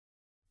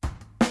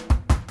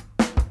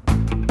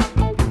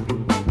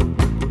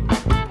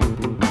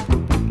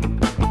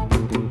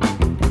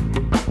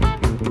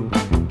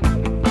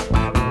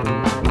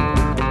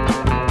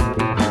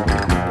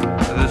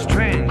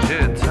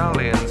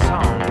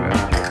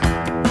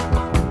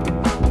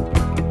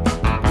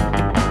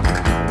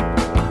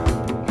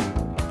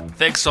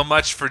Thanks so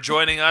much for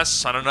joining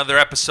us on another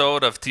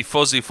episode of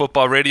Tifosi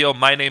Football Radio.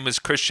 My name is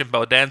Christian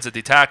Baldanza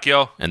Di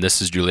Tacchio. And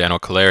this is Giuliano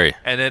Caleri.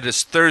 And it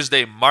is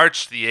Thursday,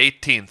 March the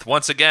 18th.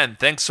 Once again,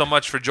 thanks so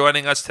much for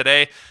joining us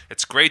today.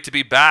 It's great to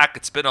be back.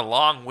 It's been a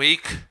long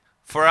week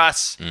for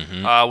us.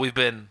 We've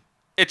been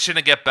itching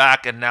to get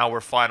back, and now we're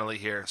finally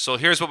here. So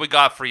here's what we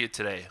got for you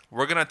today.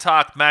 We're going to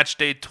talk match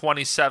day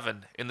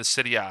 27 in the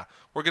Serie A.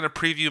 We're going to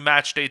preview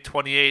match day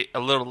 28 a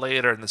little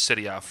later in the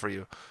Serie A for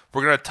you.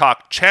 We're going to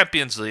talk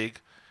Champions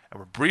League. And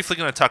we're briefly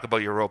going to talk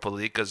about Europa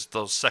League because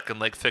those second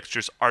leg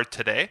fixtures are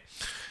today.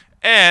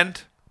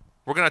 And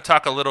we're going to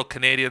talk a little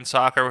Canadian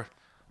soccer,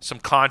 some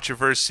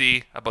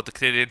controversy about the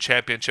Canadian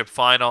Championship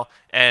final,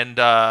 and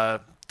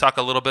talk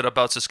a little bit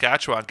about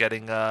Saskatchewan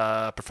getting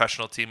a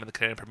professional team in the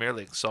Canadian Premier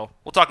League. So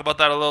we'll talk about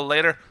that a little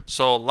later.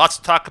 So lots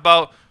to talk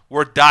about.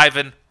 We're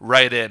diving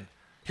right in.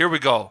 Here we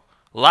go.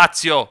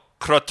 Lazio,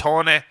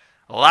 Crotone,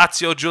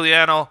 Lazio,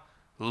 Giuliano,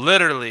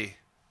 literally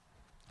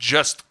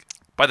just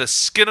by the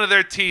skin of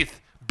their teeth,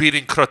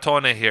 beating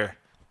Crotone here,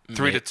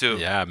 3-2.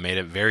 Yeah, made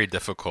it very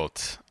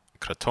difficult.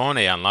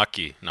 Crotone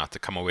unlucky not to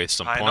come away with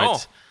some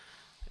points. Know.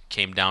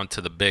 Came down to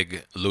the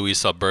big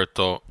Luis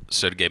Alberto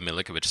Sergej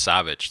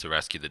Milinkovic-Savic to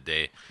rescue the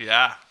day.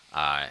 Yeah.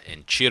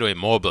 And Ciro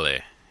Immobile,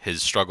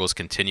 his struggles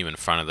continue in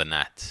front of the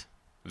net.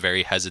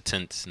 Very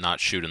hesitant,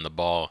 not shooting the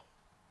ball.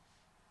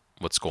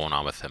 What's going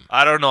on with him?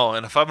 I don't know.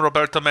 And if I'm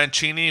Roberto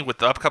Mancini with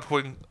the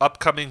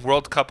upcoming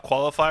World Cup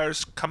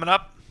qualifiers coming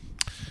up,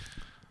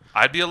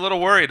 I'd be a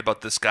little worried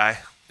about this guy.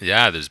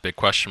 Yeah, there's big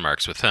question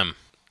marks with him.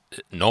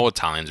 No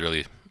Italian's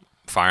really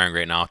firing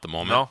right now at the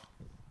moment. No.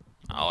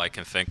 All I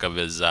can think of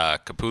is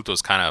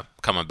Caputo's kind of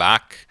coming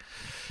back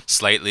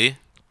slightly.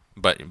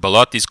 But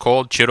Belotti's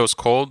cold, Ciro's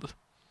cold,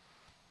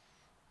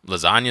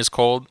 Lasagna's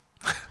cold.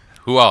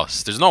 Who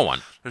else? There's no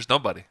one. There's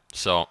nobody.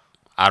 So,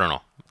 I don't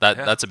know.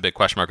 That's a big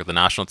question mark with the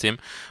national team.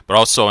 But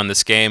also in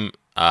this game,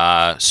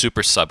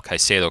 super sub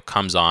Caicedo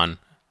comes on,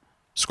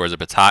 scores a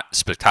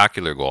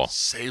spectacular goal.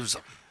 Saves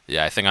him.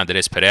 Yeah, I think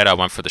Andres Pereira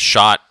went for the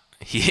shot.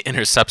 He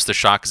intercepts the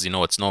shot because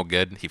it's no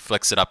good. He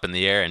flicks it up in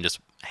the air and just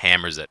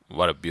hammers it.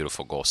 What a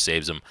beautiful goal.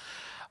 Saves him.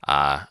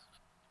 A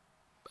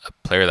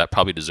player that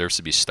probably deserves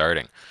to be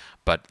starting.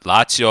 But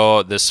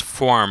Lazio, this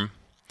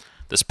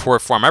poor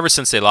form, ever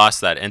since they lost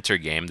that Inter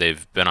game,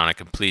 they've been on a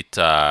complete,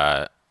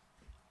 horror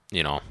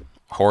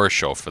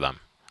show for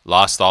them.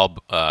 Lost all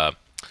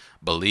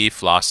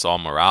belief, lost all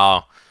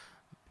morale.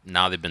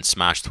 Now they've been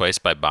smashed twice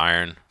by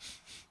Bayern.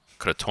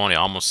 Crotone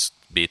almost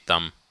beat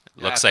them.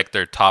 Looks like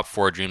their top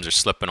four dreams are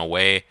slipping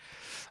away.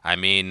 I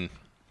mean...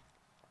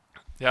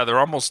 Yeah, they're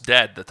almost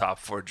dead, the top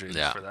four dreams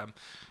for them.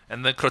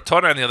 And then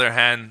Crotone, on the other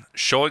hand,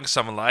 showing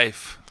some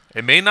life.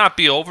 It may not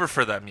be over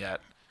for them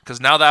yet, because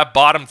now that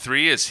bottom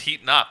three is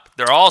heating up.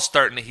 They're all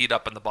starting to heat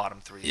up in the bottom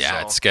three.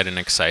 Yeah, it's getting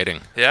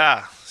exciting.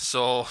 Yeah,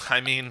 so,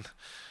 I mean,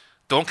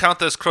 don't count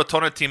this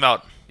Crotone team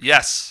out.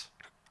 Yes,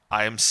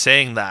 I am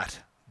saying that.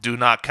 Do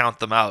not count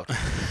them out.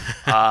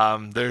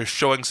 They're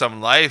showing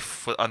some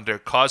life under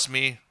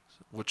Cosmi,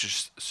 which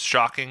is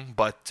shocking.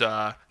 But,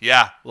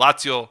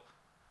 Lazio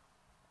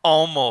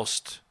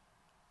almost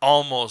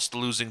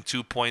losing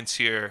 2 points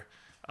here,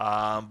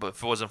 but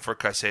if it wasn't for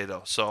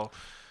Caicedo. So,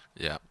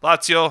 yeah,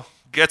 Lazio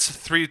gets a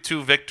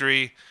 3-2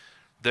 victory.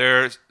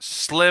 Their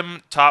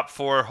slim top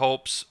four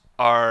hopes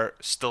are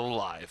still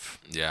alive.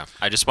 Yeah,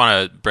 I just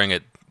want to bring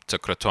it to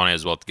Crotone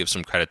as well to give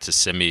some credit to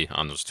Simi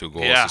on those two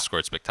goals. Yeah. He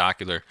scored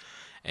spectacular.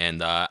 And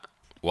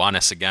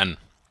Juanes again,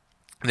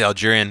 the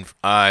Algerian,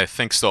 I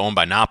think still owned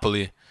by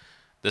Napoli.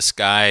 This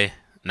guy,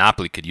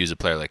 Napoli could use a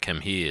player like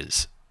him. He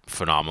is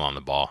phenomenal on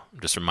the ball.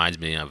 Just reminds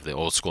me of the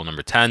old school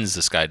number 10s.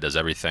 This guy does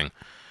everything.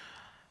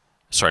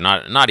 Sorry,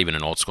 not even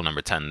an old school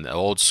number 10. The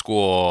old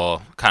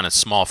school kind of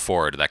small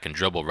forward that can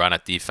dribble, run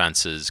at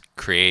defenses,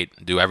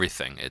 create, do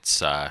everything.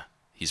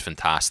 He's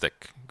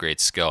fantastic, great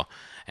skill.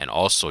 And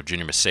also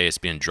Junior Messias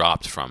being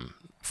dropped from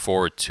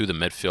forward to the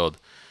midfield.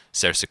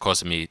 Sergej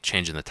Cosmi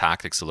changing the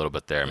tactics a little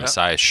bit there. Yep.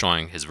 Messiah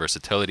showing his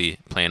versatility,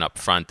 playing up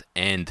front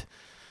and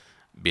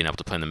being able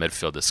to play in the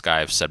midfield. This guy,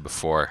 I've said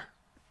before,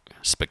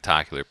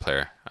 spectacular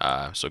player.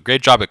 So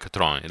great job at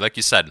Crotone. Like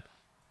you said,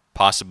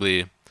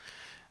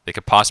 they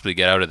could possibly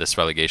get out of this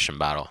relegation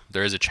battle.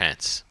 There is a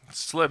chance.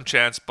 Slim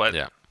chance, but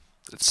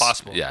it's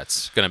possible. Yeah,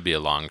 it's going to be a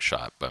long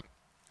shot. But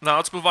now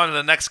let's move on to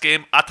the next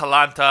game.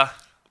 Atalanta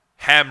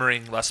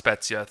hammering La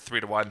Spezia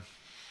 3-1.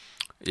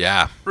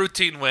 Yeah.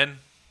 Routine win.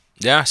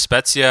 Yeah,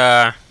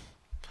 Spezia,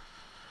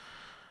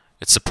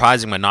 it's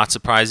surprising but not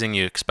surprising.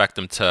 You expect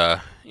them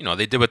to,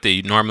 they did what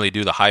they normally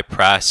do, the high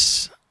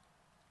press.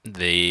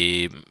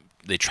 They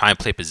try and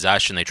play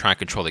possession. They try and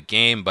control the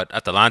game. But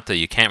Atalanta,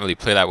 you can't really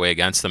play that way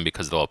against them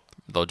because they'll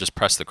just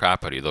press the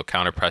crap out of you. They'll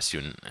counter-press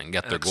you and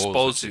get their goals.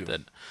 Expose you.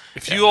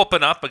 If you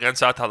open up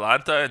against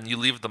Atalanta and you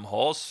leave them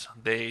holes,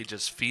 they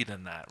just feed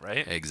in that,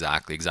 right?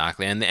 Exactly.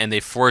 And they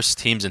force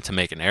teams into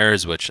making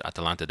errors, which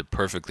Atalanta did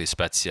perfectly.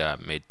 Spezia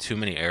made too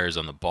many errors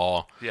on the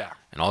ball. Yeah.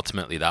 And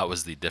ultimately, that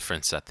was the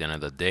difference at the end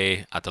of the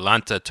day.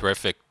 Atalanta,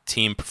 terrific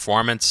team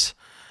performance.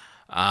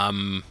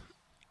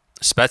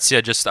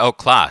 Spezia just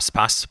outclassed.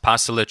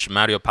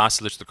 Mario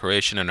Pasalic, the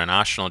Croatian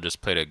international,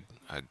 just played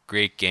a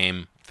great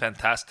game.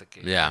 Fantastic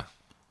game. Yeah.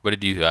 What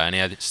did you?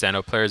 Any other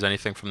standout players?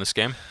 Anything from this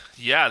game?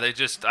 Yeah,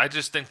 I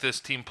just think this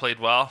team played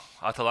well.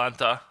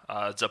 Atalanta,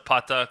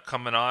 Zapata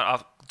coming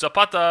off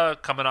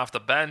the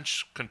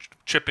bench,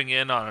 chipping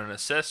in on an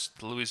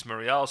assist. Luis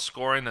Muriel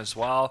scoring as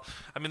well.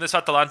 I mean, this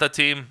Atalanta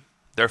team,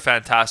 they're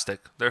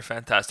fantastic.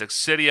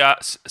 Serie A,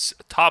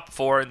 top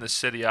 4 in the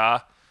Serie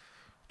A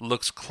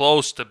looks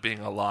close to being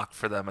a lock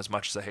for them, as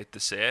much as I hate to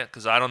say it,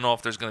 because I don't know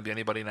if there's going to be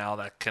anybody now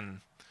that can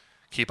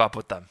keep up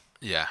with them.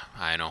 Yeah,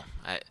 I know.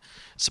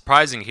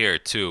 Surprising here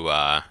too.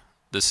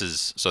 This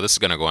is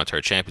going to go into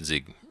our Champions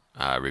League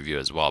review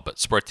as well. But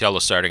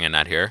Sportiello starting in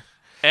that here,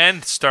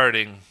 and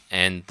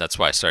that's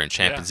why I started in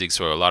Champions League.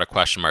 So a lot of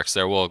question marks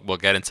there. We'll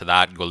get into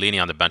that.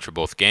 Golini on the bench for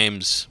both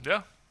games.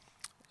 Yeah.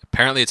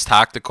 Apparently it's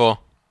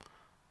tactical.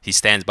 He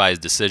stands by his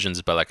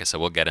decisions, but like I said,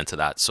 we'll get into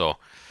that. So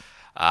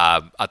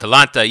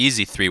Atalanta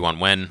easy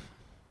 3-1 win.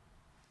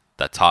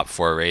 That top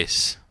 4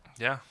 race.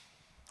 Yeah,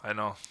 I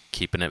know.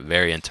 Keeping it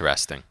very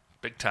interesting.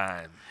 Big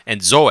time.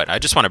 And Zoet, I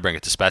just want to bring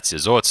it to Spezia.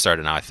 Zoet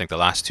started now, I think, the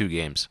last 2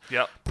 games.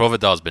 Yep.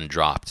 Provedal's been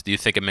dropped. Do you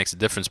think it makes a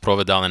difference,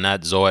 Provedal in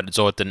net?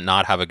 Zoet did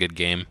not have a good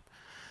game.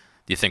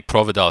 Do you think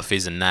Provedal, if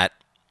he's in net,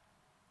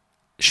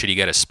 should he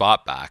get his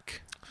spot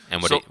back?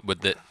 And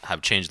would it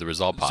have changed the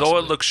result possibly?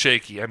 Zoet looks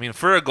shaky. I mean,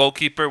 for a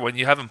goalkeeper, when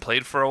you haven't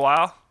played for a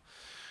while,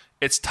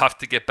 it's tough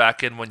to get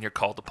back in when you're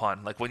called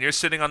upon. Like when you're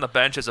sitting on the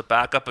bench as a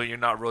backup and you're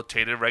not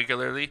rotated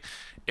regularly,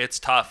 it's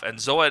tough. And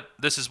Zoet,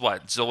 this is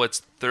what?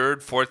 Zoet's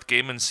 3rd, 4th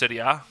game in Serie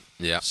A?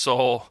 Yeah.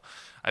 So,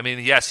 I mean,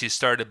 yes, he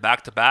started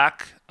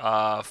back-to-back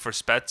for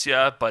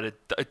Spezia, but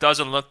it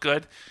doesn't look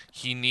good.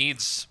 He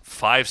needs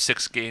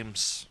 5-6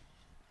 games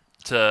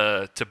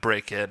to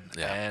break in.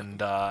 Yeah. And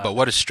but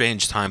what a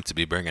strange time to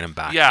be bringing him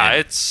back. Yeah,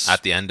 it's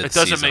at the end of the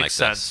season. It doesn't make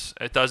sense.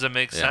 It doesn't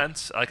make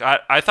sense. Like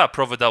I thought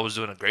Provedel was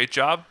doing a great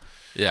job.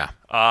 Yeah.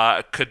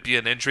 It could be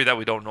an injury that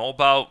we don't know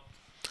about.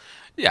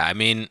 Yeah, I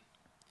mean,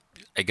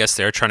 I guess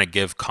they're trying to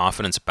give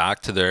confidence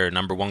back to their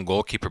number 1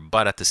 goalkeeper,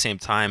 but at the same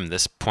time,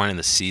 this point in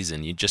the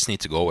season, you just need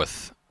to go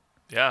with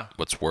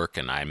what's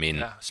working. I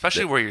mean,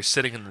 especially where you're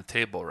sitting in the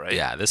table, right?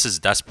 Yeah, this is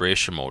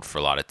desperation mode for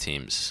a lot of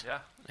teams. Yeah.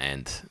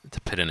 And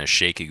to put in a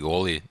shaky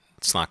goalie,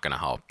 it's not going to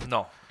help.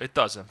 No, it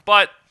doesn't.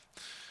 But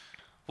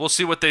we'll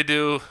see what they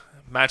do.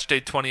 Match day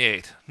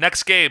 28.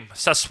 Next game,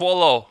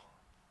 Sassuolo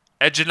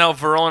edging out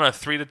Verona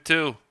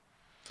 3-2.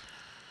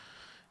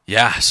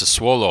 Yeah,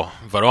 Sassuolo.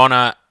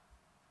 Verona,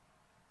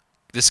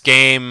 this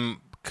game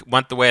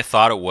went the way I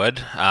thought it would.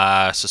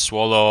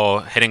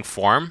 Sassuolo hitting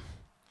form.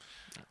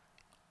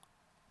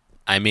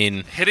 I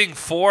mean, hitting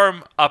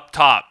form up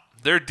top.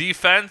 Their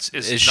defense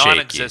is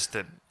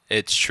non-existent. Shaky.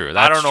 It's true.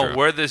 I don't know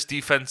where this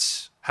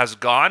defense has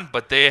gone,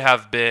 but they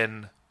have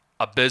been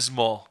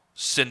abysmal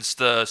since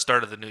the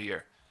start of the new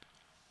year.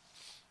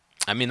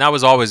 I mean, that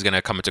was always going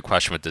to come into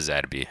question with De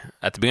Zerbi.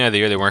 At the beginning of the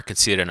year, they weren't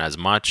conceding as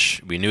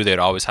much. We knew they'd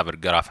always have a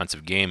good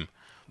offensive game.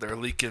 They're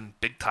leaking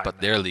big time.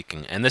 But they're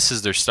leaking. And this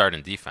is their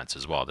starting defense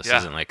as well. This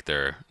isn't like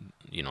they're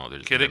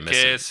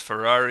Kirikis,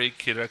 Ferrari,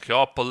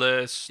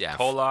 Kyriakopoulos,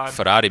 Tolan.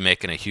 Ferrari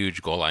making a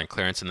huge goal line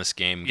clearance in this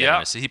game.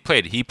 Yeah. He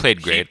played great. He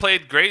played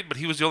great, but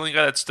he was the only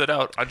guy that stood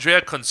out.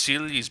 Andrea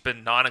Consigli has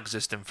been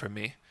non-existent for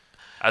me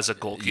as a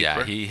goalkeeper.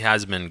 Yeah, he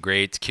has been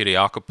great.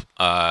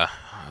 I'm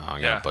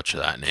going to butcher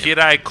that name.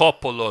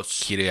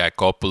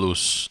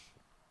 Kyriakopoulos.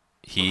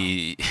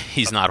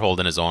 He's not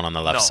holding his own on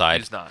the left side. No,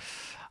 he's not.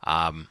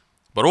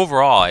 But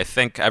overall, I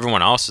think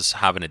everyone else is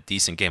having a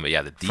decent game. But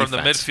yeah, the defense.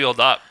 From the midfield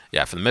up.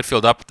 Yeah, from the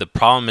midfield up. The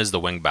problem is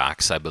the wing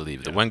backs, I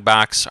believe. The wing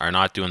backs are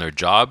not doing their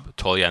job.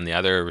 Tolia and the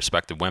other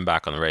respective wing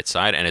back on the right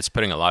side. And it's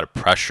putting a lot of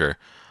pressure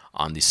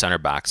on the center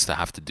backs to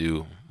have to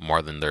do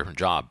more than their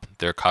job.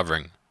 They're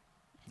covering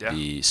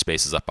the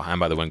spaces up behind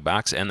by the wing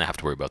backs, and they have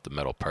to worry about the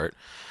middle part.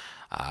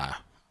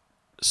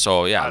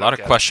 So, yeah, a lot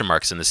of question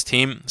marks in this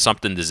team.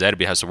 Something De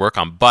Zerbi has to work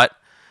on. But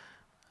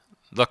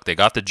look, they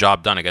got the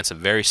job done against a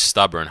very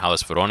stubborn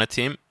Hellas Verona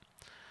team.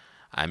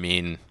 I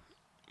mean,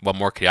 what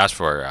more could you ask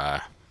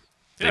for?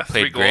 They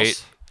played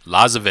great.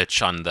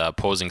 Lazovic on the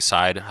opposing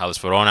side, Hellas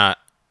Verona,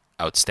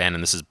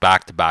 outstanding. This is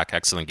back-to-back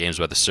excellent games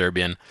by the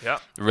Serbian. Yeah.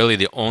 Really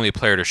the only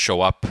player to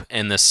show up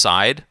in this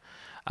side.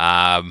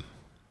 No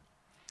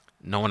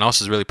one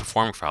else is really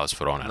performing for Hellas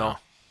Verona now.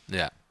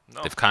 Yeah.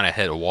 No. They've kind of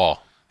hit a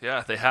wall.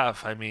 Yeah, they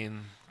have. I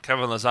mean,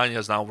 Kevin Lasagna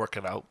is not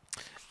working out.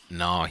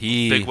 No,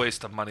 big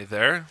waste of money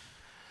there.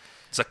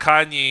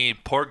 Zaccagni,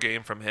 poor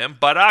game from him.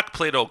 Barak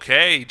played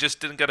okay. He just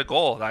didn't get a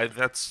goal.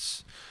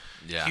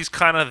 He's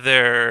kind of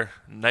their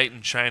knight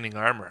in shining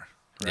armor.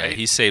 Right? Yeah,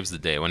 he saves the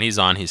day. When he's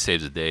on, he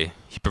saves the day.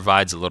 He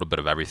provides a little bit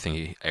of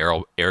everything.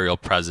 Aerial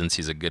presence.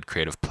 He's a good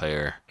creative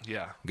player.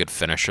 Yeah. Good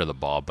finisher of the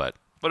ball, But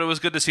it was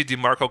good to see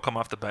DiMarco come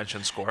off the bench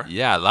and score.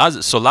 Yeah,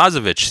 so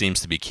Lazovic seems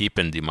to be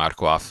keeping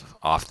DiMarco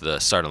off the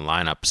starting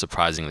lineup,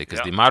 surprisingly, because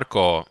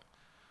DiMarco,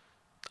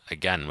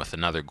 again, with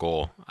another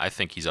goal, I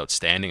think he's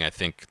outstanding. I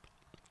think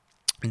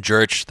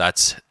Jurch,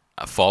 that's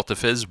a fault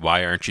of his.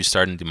 Why aren't you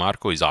starting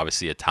DiMarco? He's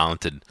obviously a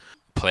talented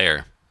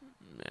player.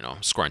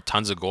 scoring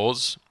tons of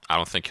goals. I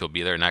don't think he'll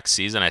be there next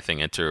season. I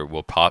think Inter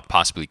will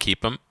possibly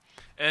keep him.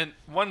 And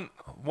one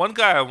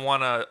guy I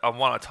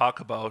wanna talk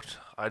about.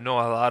 I know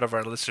a lot of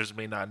our listeners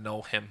may not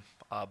know him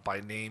by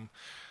name.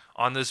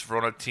 On this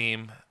Verona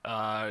team,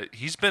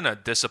 he's been a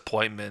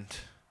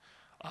disappointment,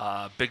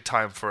 big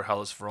time for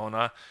Hellas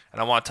Verona,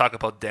 and I want to talk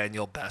about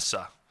Daniel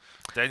Bessa.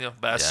 Daniel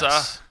Bessa,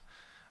 Yes.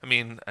 I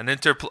mean,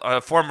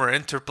 former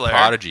Inter player.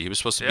 Prodigy. He was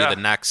supposed to Yeah. be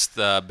the next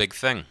big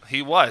thing.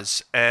 He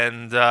was,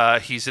 and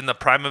he's in the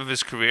prime of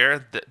his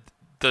career.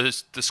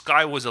 The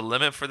sky was a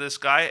limit for this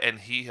guy,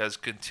 and he has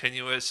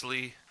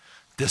continuously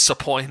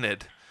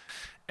disappointed.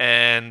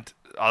 And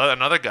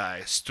another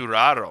guy,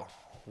 Sturaro,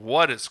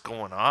 what is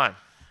going on?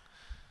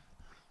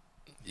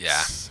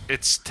 Yeah.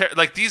 It's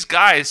like these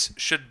guys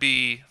should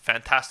be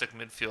fantastic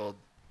midfield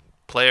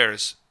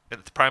players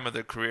at the prime of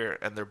their career,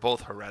 and they're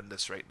both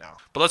horrendous right now.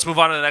 But let's move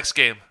on to the next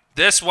game.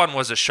 This one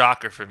was a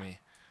shocker for me.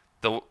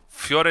 The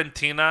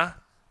Fiorentina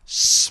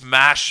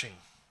smashing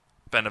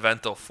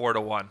Benevento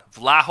 4-1.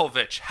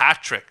 Vlahovic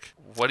hat-trick.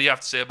 What do you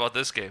have to say about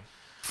this game?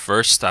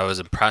 First, I was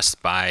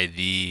impressed by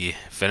the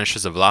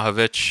finishes of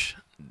Vlahovic,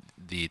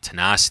 the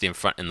tenacity in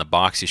front in the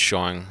box he's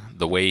showing,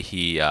 the way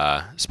he,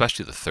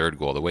 especially the third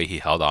goal, the way he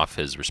held off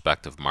his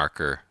respective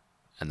marker,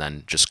 and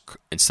then just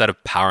instead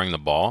of powering the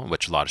ball,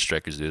 which a lot of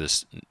strikers do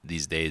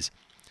these days,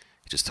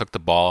 he just took the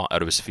ball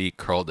out of his feet,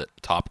 curled it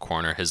top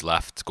corner, his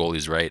left,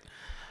 goalie's right.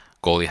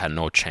 Goalie had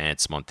no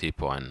chance,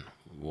 Montipo, and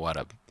what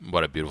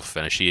a beautiful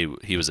finish.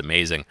 He was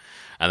amazing.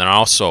 And then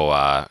also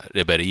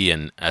Ribéry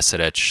and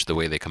Eseric, the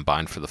way they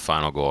combined for the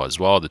final goal as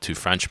well. The two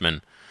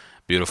Frenchmen,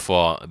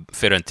 beautiful.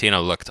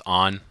 Fiorentina looked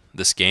on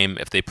this game.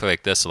 If they play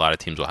like this, a lot of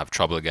teams will have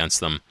trouble against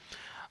them.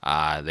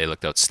 They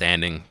looked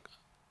outstanding.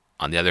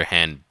 On the other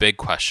hand, big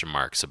question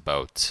marks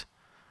about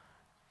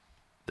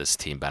this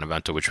team,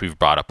 Benevento, which we've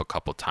brought up a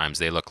couple times.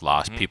 They look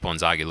lost. Pippo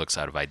Inzaghi looks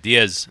out of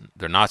ideas.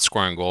 They're not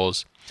scoring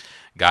goals.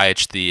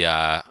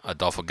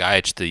 Adolfo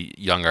Gajic, the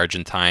young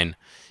Argentine,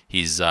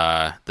 he's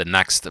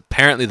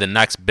apparently the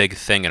next big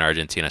thing in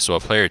Argentina. So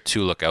a player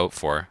to look out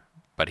for,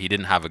 but he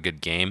didn't have a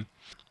good game.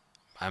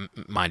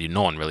 Mind you,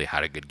 no one really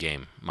had a good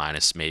game,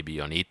 minus maybe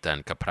Onita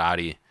and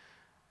Caprari.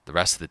 The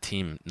rest of the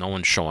team, no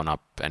one's showing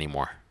up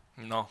anymore.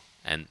 No.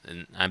 And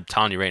I'm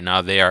telling you right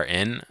now, they are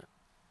in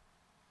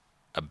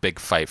a big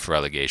fight for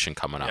relegation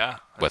coming up. Yeah,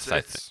 with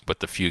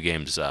the few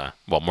games,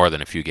 more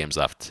than a few games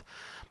left,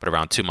 but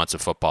around 2 months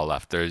of football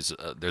left. There's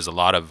a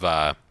lot of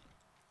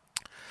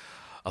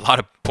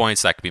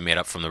points that could be made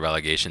up from the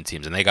relegation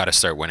teams, and they got to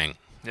start winning.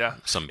 Yeah,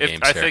 some games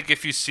I here. think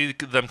if you see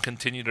them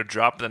continue to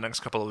drop in the next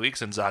couple of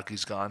weeks,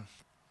 Inzaghi's gone.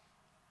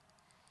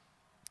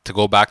 To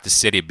go back to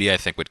Serie B, I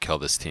think would kill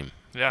this team.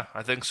 Yeah,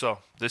 I think so.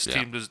 This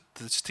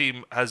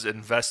team has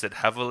invested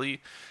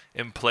heavily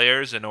in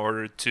players in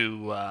order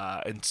to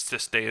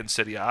stay in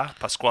Serie A.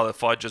 Pasquale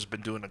Foggia has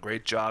been doing a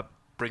great job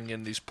bringing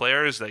in these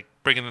players, like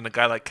bringing in a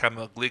guy like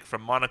Kamil Glik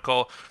from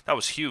Monaco. That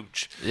was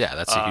huge. Yeah,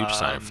 that's a huge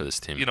sign for this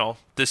team.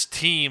 This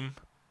team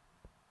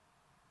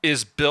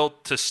is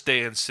built to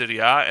stay in Serie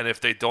A, and if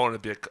they don't,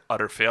 it'd be an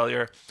utter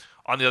failure.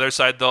 On the other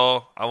side,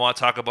 though, I want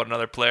to talk about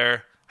another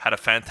player. Had a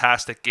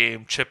fantastic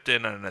game, chipped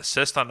in an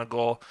assist on the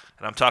goal,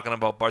 and I'm talking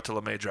about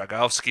Bartolomej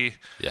Dragowski.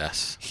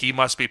 Yes. He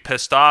must be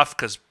pissed off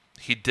because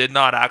he did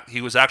not act.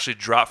 He was actually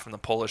dropped from the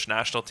Polish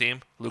national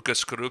team.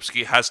 Lukas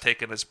Skorupski has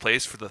taken his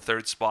place for the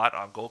third spot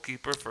on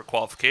goalkeeper for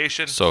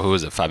qualification. So who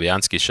is it?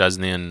 Fabianski,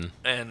 Szczesny,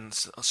 and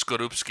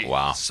Skorupski.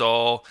 Wow.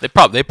 So they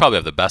probably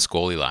have the best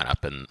goalie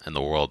lineup in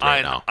the world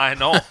right now. I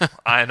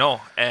know.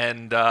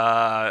 And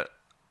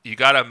you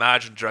got to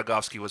imagine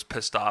Dragowski was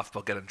pissed off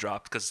about getting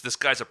dropped because this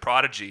guy's a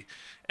prodigy.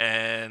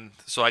 And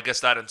so I guess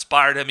that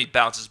inspired him. He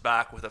bounces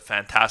back with a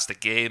fantastic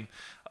game.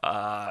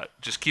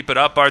 Just keep it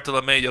up,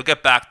 Bartolomej. You'll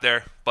get back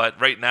there. But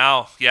right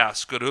now, yeah,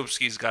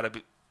 Skorupski's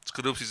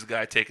the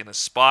guy taking his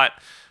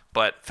spot.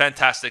 But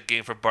fantastic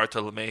game for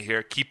Bartolomej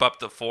here. Keep up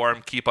the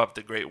form. Keep up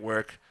the great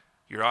work.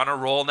 You're on a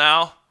roll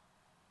now.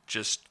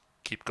 Just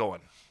keep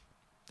going.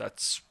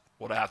 That's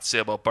what I have to say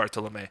about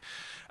Bartolomej.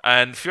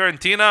 And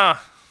Fiorentina,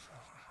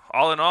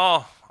 all in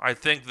all, I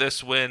think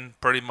this win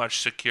pretty much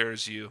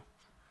secures you.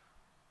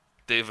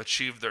 They've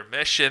achieved their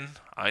mission.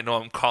 I know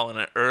I'm calling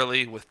it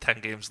early with 10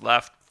 games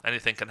left.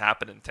 Anything can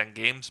happen in 10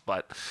 games,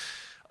 but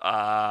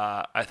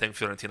I think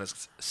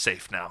Fiorentina's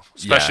safe now,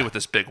 especially with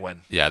this big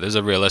win. Yeah, there's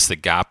a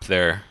realistic gap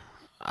there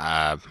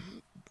that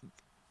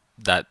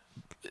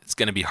it's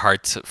going to be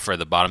hard for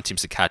the bottom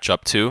teams to catch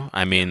up to.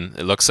 I mean,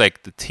 it looks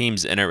like the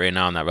teams in it right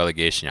now in that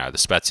relegation are the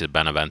Spezia,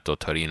 Benevento,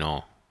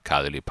 Torino,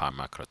 Cagliari,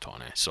 Parma,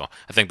 Crotone. So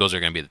I think those are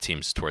going to be the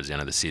teams towards the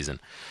end of the season.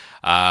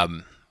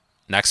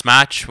 Next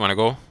match, want to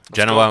go?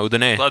 Genoa,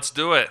 Udine. Let's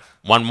do it.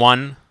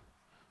 1-1.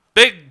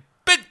 Big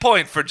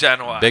point for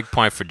Genoa. Big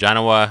point for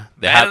Genoa.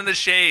 Man in the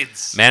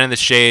shades. Man in the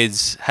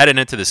shades. Heading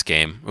into this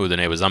game,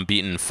 Udine was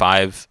unbeaten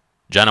 5.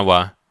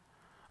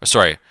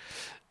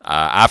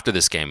 After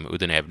this game,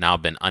 Udine have now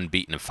been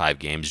unbeaten in 5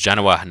 games.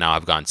 Genoa now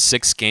have gone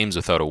 6 games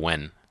without a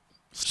win.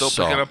 Still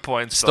picking up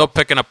points. Still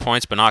picking up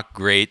points, but not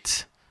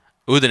great.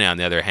 Udine, on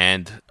the other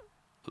hand,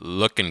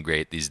 looking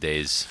great these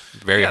days.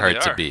 Very Yeah, hard they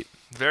to are. beat.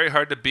 Very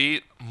hard to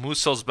beat.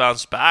 Musso's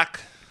bounced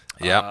back.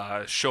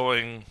 Yep.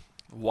 Showing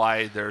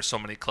why there are so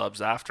many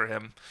clubs after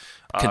him.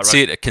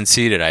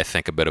 Conceded, I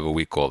think, a bit of a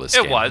weak goal this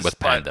It game was, with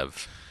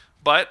Pandev.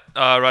 But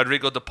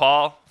Rodrigo De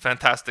Paul,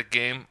 fantastic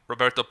game.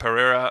 Roberto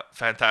Pereira,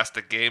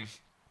 fantastic game.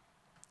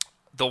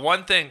 The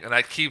one thing, and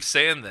I keep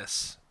saying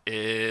this,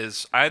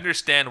 is I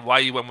understand why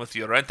you went with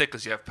Llorente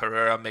because you have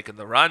Pereira making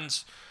the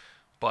runs,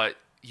 but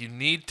you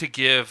need to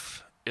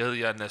give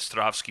Ilya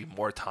Nestrovsky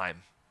more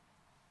time.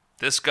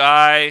 This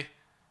guy,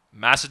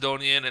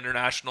 Macedonian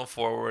international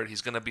forward,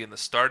 he's going to be in the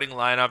starting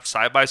lineup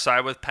side by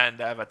side with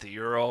Pandev at the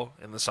Euro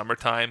in the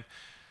summertime.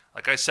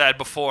 Like I said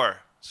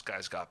before, this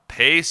guy's got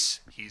pace,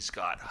 he's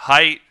got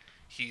height,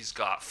 he's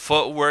got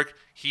footwork,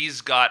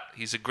 he's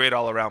a great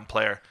all-around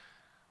player.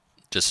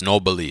 Just no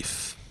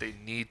belief. They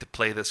need to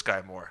play this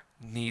guy more.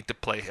 Need to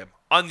play him.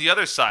 On the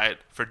other side,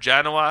 for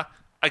Genoa,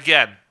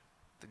 again,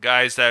 the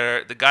guy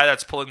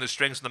that's pulling the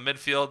strings in the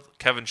midfield,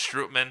 Kevin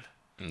Strootman.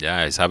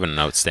 Yeah, he's having an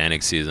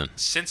outstanding season.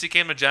 Since he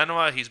came to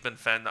Genoa, he's been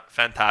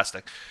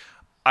fantastic.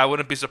 I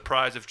wouldn't be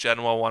surprised if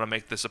Genoa want to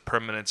make this a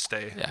permanent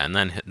stay. Yeah, and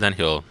then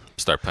he'll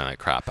start playing like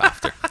crap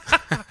after.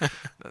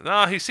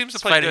 No, he seems to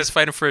play good. He's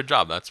fighting for a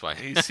job, that's why.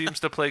 He seems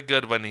to play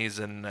good when he's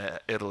in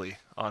Italy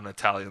on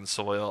Italian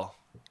soil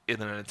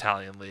in an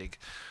Italian league.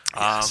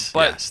 Yes,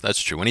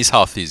 that's true. When he's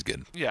healthy, he's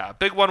good. Yeah,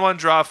 big 1-1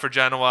 draw for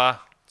Genoa.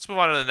 Let's move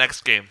on to the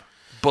next game.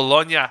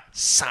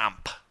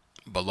 Bologna-Samp.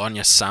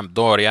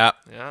 Bologna-Sampdoria.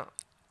 Yeah.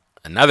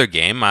 Another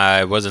game.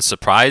 I wasn't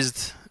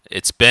surprised.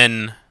 It's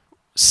been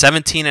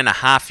 17 and a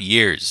half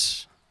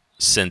years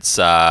since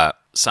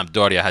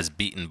Sampdoria has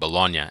beaten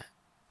Bologna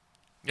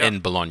in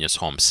Bologna's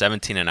home.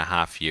 17 and a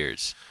half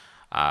years.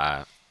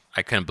 I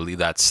couldn't believe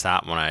that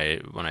stat when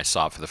I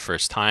saw it for the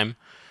first time.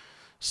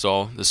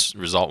 So this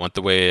result went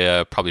the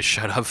way probably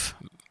should have.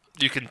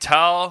 You can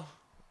tell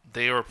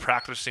they were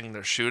practicing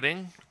their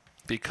shooting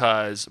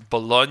because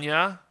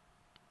Bologna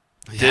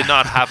did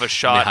not have a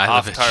shot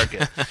off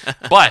target.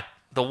 But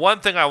the one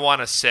thing I want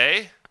to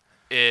say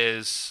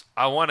is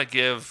I want to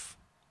give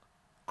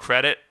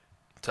credit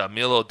to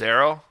Emilio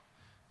Darrow.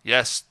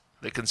 Yes,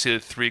 they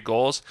conceded 3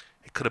 goals.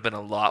 It could have been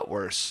a lot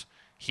worse.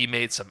 He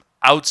made some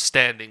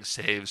outstanding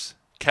saves.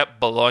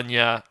 Kept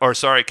Sampdoria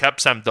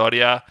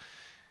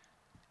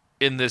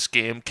in this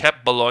game,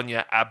 kept Bologna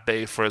at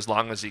bay for as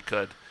long as he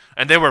could.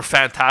 And they were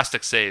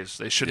fantastic saves.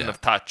 They shouldn't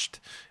have touched.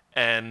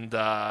 And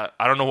I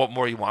don't know what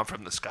more you want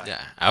from this guy.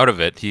 Yeah, out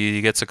of it,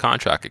 he gets a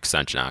contract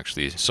extension,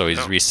 actually. So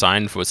he's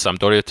re-signed with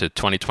Sampdoria to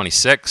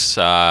 2026.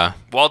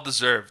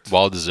 Well-deserved.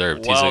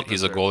 Well-deserved.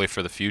 He's a goalie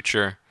for the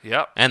future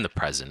and the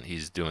present.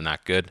 He's doing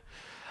that good.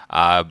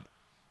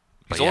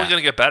 He's only going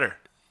to get better.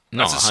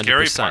 That's a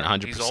scary part.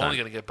 100%. He's only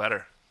going to get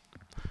better.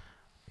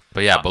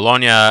 But yeah,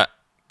 Bologna,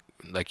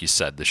 like you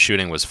said, the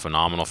shooting was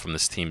phenomenal from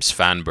this team.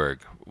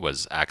 Svanberg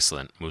was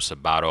excellent. Musa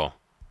Barro,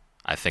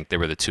 I think they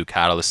were the 2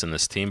 catalysts in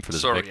this team for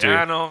this victory.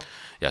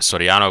 Yeah,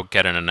 Soriano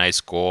getting a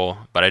nice goal.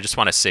 But I just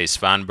want to say,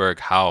 Svanberg,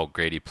 how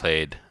great he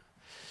played.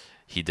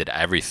 He did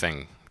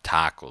everything.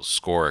 Tackles,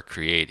 score,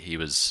 create. He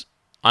was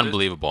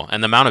unbelievable.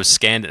 And the amount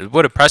of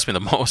what impressed me the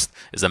most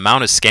is the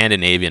amount of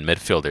Scandinavian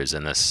midfielders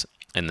in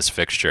this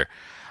fixture.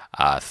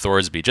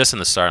 Thorsby, just in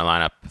the starting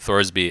lineup.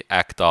 Thorsby,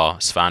 Ekdal,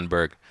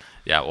 Svanberg.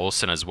 Yeah,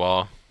 Olsen as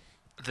well.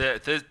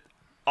 The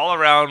all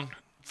around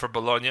for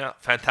Bologna,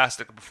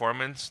 fantastic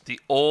performance. The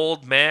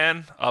old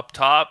man up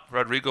top,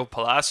 Rodrigo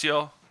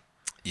Palacio.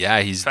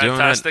 Yeah, he's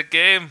fantastic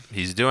game.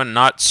 He's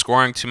not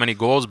scoring too many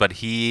goals, but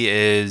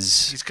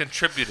he's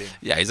contributing.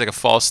 Yeah, he's like a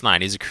false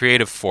 9. He's a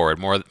creative forward,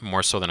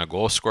 more so than a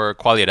goal scorer.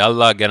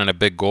 Quagliarella getting a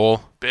big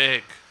goal.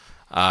 Big.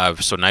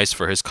 So nice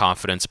for his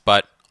confidence.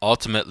 But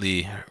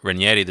ultimately,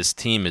 Ranieri, this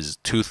team is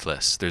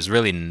toothless. There's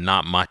really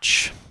not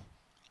much.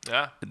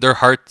 Yeah.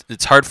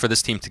 It's hard for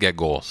this team to get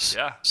goals.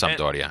 Yeah.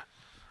 Sampdoria. And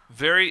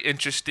very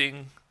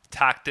interesting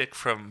tactic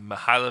from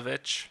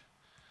Mihailovic,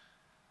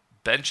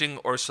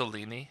 benching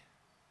Orsolini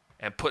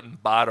and putting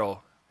Barro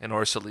in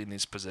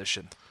Orsolini's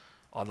position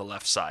on the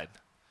left side.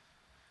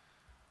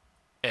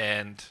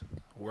 And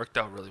worked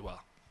out really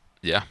well.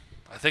 Yeah.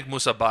 I think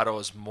Musa Barro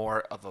is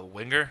more of a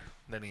winger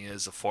than he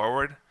is a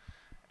forward,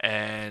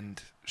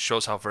 and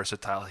shows how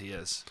versatile he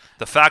is.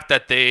 The fact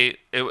that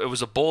it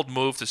was a bold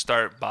move to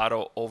start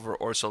Barro over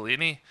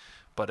Orsolini,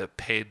 but it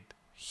paid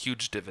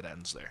huge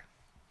dividends there.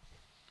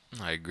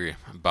 I agree.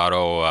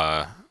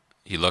 Barro,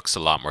 he looks a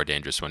lot more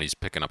dangerous when he's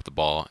picking up the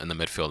ball in the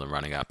midfield and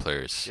running at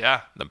players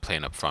than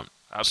playing up front.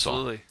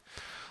 Absolutely. So.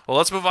 Well,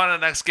 let's move on to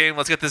the next game.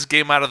 Let's get this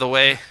game out of the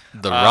way.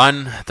 The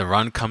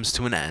run comes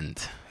to an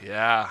end.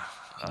 Yeah.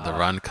 The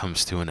run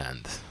comes to an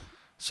end.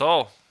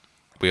 So.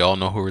 We all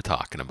know who we're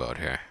talking about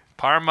here.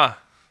 Parma.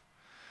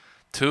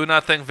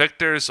 2-0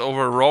 victors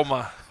over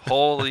Roma.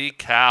 Holy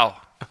cow.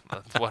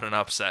 What an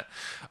upset.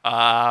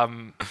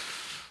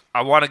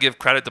 I want to give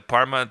credit to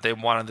Parma. They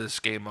wanted this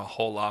game a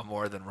whole lot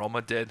more than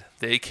Roma did.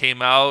 They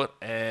came out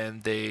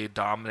and they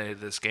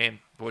dominated this game,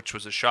 which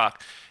was a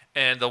shock.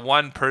 And the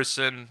one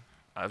person,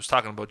 I was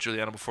talking about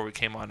Giuliano before we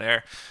came on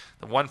air,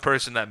 The one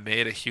person that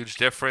made a huge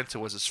difference, it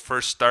was his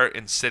first start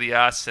in Serie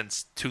A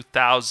since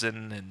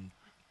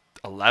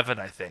 2011,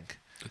 I think.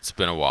 It's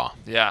been a while.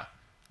 Yeah.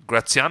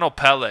 Graziano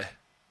Pelle.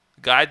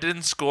 Guy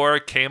didn't score,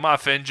 came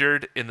off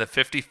injured in the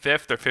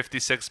 55th or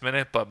 56th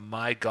minute, but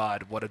my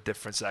God, what a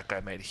difference that guy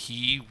made.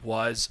 He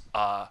was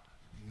a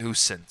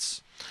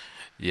nuisance.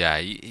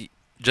 Yeah,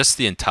 just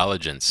the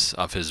intelligence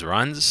of his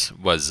runs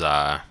was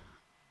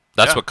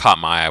that's what caught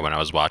my eye when I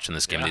was watching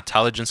this game. The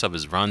intelligence of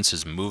his runs,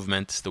 his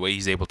movement, the way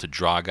he's able to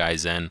draw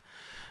guys in,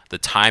 the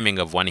timing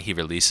of when he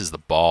releases the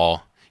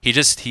ball.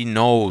 He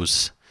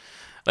knows.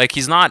 Like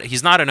he's not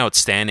an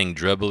outstanding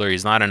dribbler.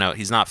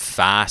 He's not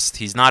fast.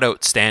 He's not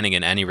outstanding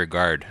in any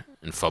regard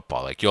in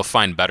football. Like you'll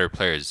find better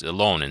players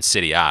alone in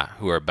Serie A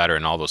who are better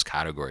in all those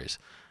categories.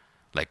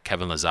 Like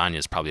Kevin Lasagna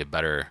is probably a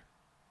better,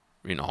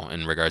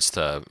 in regards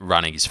to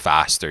running, he's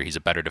faster. He's a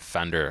better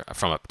defender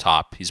from up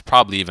top. He's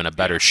probably even a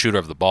better shooter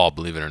of the ball,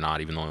 believe it or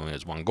not, even though he only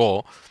has one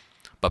goal.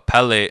 But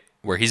Pelle,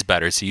 where he's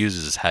better, is he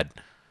uses his head.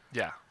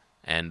 Yeah.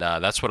 And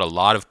that's what a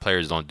lot of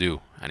players don't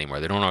do anymore.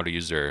 They don't know how to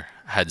use their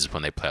heads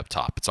when they play up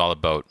top. It's all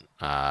about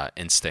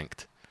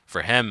instinct.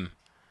 For him,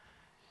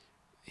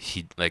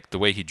 the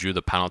way he drew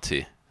the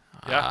penalty,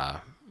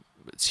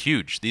 it's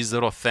huge. These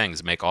little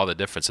things make all the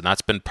difference. And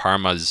that's been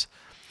Parma's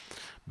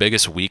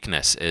biggest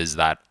weakness, is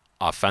that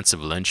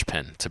offensive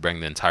linchpin to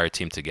bring the entire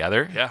team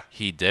together. Yeah.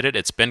 He did it.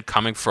 It's been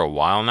coming for a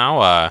while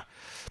now.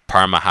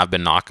 Parma have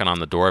been knocking on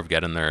the door of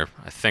getting their,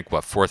 I think,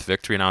 fourth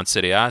victory now in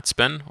Serie A it's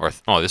been?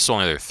 This is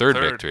only their third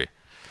victory.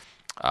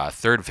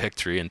 Third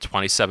victory in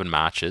 27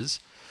 matches.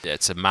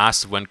 It's a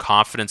massive win,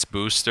 confidence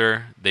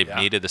booster. They've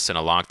needed this in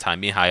a long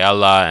time.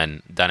 Mihaela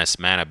and Dennis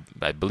Mann,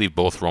 I believe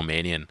both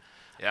Romanian,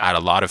 add a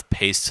lot of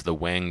pace to the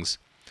wings.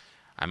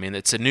 I mean,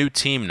 it's a new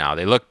team now.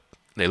 They look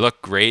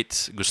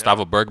great.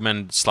 Gustavo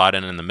Bergman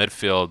slotted in the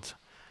midfield,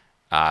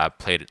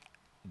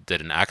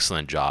 did an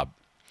excellent job.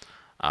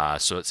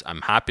 So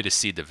I'm happy to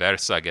see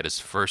D'Aversa get his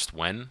first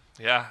win.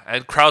 Yeah,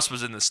 and Kraus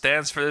was in the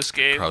stands for this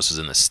game. Kraus was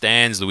in the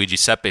stands. Luigi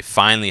Sepe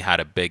finally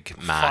had a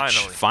big match.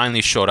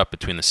 Finally showed up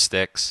between the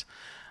sticks.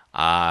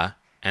 And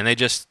they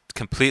just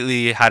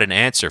completely had an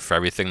answer for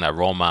everything that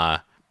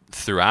Roma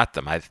threw at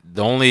them.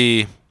 The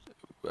only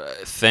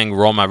thing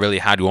Roma really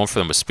had going for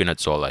them was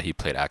Spinazzola. He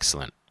played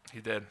excellent. He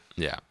did.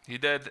 Yeah. He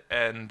did,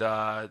 and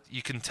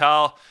you can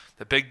tell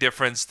the big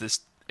difference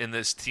in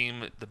this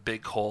team, the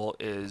big hole,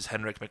 is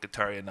Henrik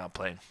Mkhitaryan not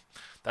playing.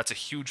 That's a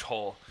huge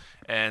hole.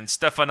 And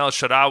Stefan El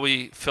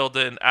Shaarawy filled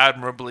in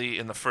admirably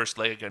in the first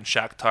leg against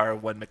Shakhtar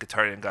when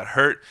Mkhitaryan got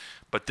hurt.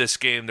 But this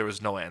game, there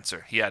was no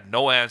answer. He had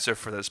no answer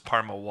for this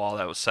Parma wall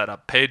that was set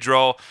up.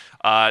 Pedro,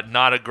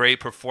 not a great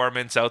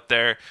performance out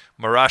there.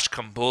 Marash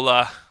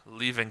Kambula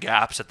leaving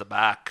gaps at the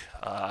back.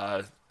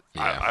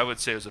 I would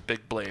say it was a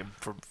big blame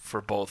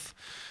for both.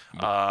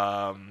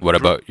 What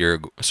about your...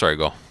 Sorry,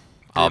 go.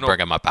 I'll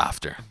bring him up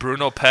after.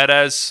 Bruno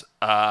Perez,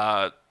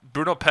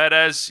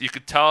 you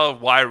could tell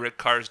why Rick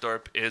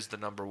Karsdorp is the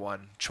number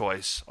one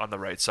choice on the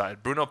right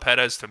side. Bruno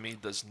Perez, to me,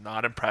 does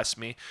not impress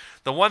me.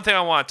 The one thing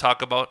I want to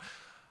talk about,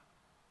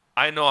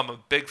 I know I'm a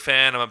big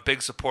fan, I'm a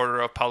big supporter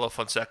of Paulo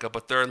Fonseca,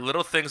 but there are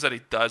little things that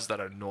he does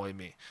that annoy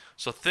me.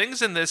 So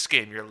things in this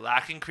game, you're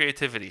lacking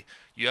creativity.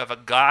 You have a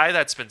guy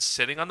that's been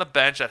sitting on the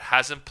bench that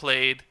hasn't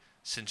played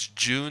since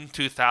June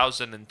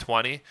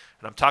 2020, and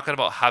I'm talking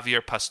about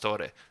Javier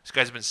Pastore. This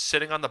guy's been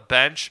sitting on the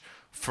bench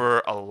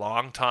for a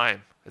long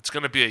time. It's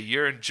going to be a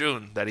year in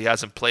June that he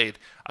hasn't played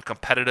a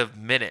competitive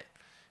minute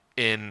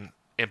in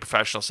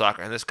professional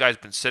soccer. And this guy's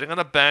been sitting on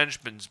the bench,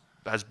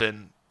 has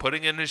been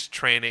putting in his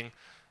training,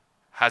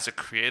 has a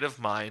creative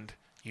mind.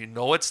 You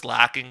know it's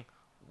lacking.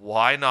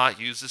 Why not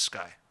use this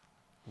guy?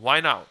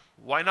 Why not?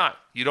 Why not?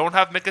 You don't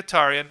have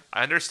Mkhitaryan.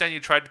 I understand you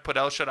tried to put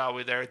El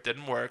Shaarawy there. It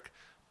didn't work.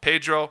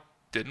 Pedro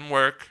didn't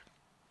work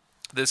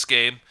this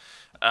game.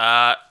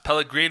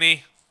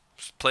 Pellegrini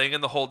playing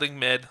in the holding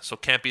mid, so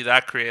can't be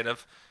that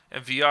creative.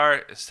 And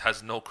VR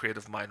has no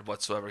creative mind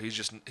whatsoever. He's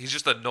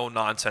just a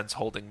no-nonsense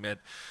holding mid.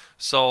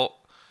 So,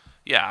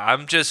 yeah,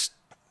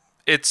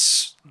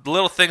 it's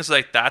little things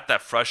like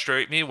that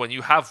frustrate me. When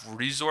you have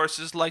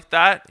resources like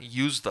that,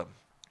 use them.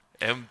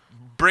 And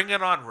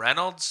bringing on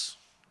Reynolds,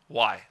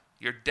 why?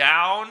 You're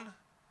down.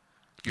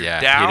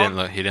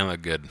 Down. He didn't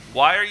look good.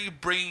 Why are you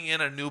bringing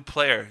in a new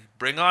player?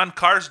 Bring on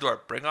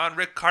Karsdorp. Bring on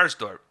Rick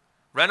Karsdorp.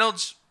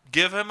 Reynolds,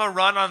 give him a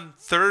run on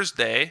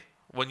Thursday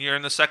when you're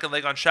in the second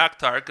leg on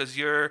Shakhtar because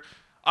you're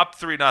up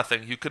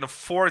 3-0. You can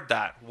afford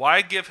that.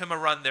 Why give him a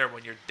run there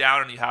when you're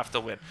down and you have to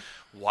win?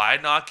 Why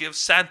not give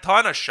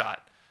Santon a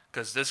shot?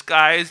 Because this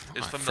guy is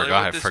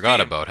familiar with this I forgot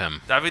team. about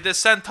him. Davide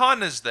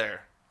Santon is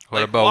there.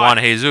 What about Juan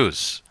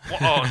Jesus?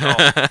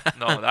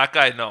 No, that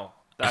guy, no.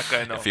 That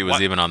guy, no. If he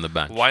was even on the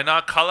bench. Why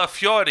not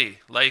Calafiori?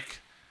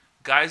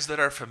 Guys that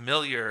are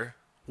familiar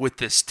with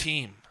this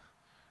team.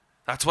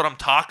 That's what I'm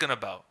talking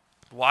about.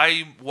 Why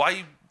you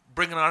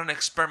bringing on an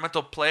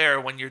experimental player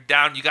when you're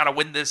down? You got to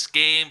win this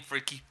game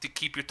to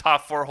keep your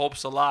top four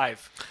hopes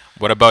alive.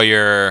 What about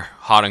your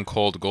hot and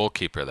cold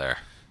goalkeeper there?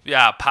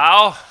 Yeah,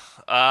 Pau.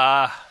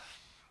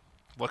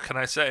 What can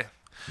I say?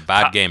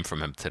 Bad game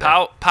from him today.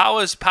 Pau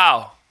is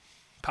Pau.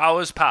 Pau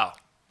is Pau.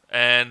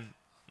 And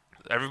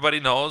everybody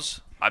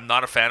knows I'm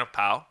not a fan of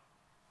Pau.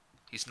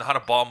 He's not a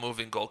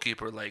ball-moving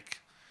goalkeeper like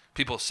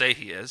people say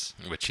he is.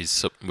 Which he's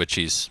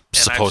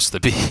supposed to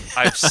be.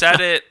 I've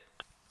said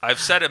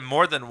it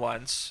more than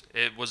once.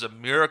 It was a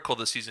miracle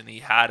the season he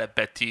had at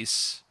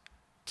Betis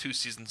 2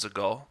 seasons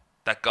ago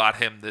that got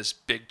him this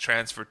big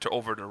transfer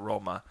over to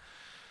Roma.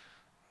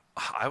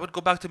 I would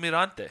go back to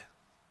Mirante,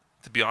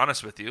 to be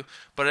honest with you.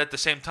 But at the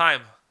same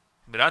time,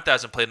 Mirante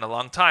hasn't played in a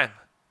long time.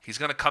 He's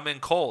going to come in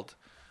cold.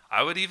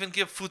 I would even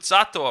give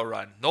Fuzato a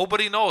run.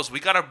 Nobody knows. We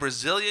got a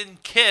Brazilian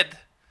kid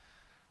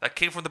that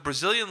came from the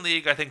Brazilian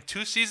league, I think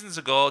 2 seasons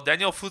ago,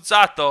 Daniel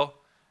Fuzato.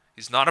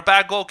 He's not a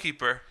bad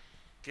goalkeeper.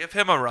 Give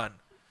him a run.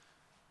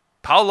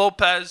 Pau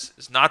Lopez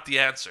is not the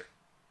answer.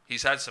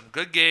 He's had some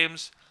good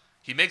games.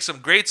 He makes some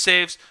great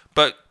saves,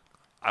 but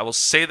I will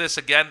say this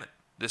again.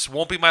 This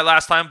won't be my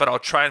last time, but I'll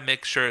try and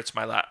make sure it's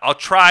my last. I'll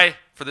try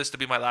for this to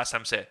be my last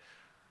time say it.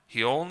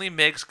 He only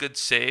makes good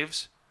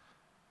saves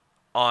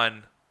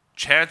on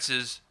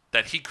chances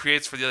that he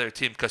creates for the other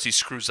team because he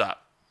screws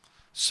up.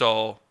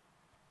 So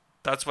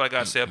that's what I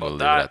got to say about We'll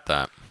that. Leave it at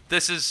that.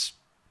 This is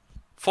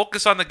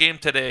focus on the game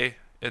today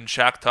in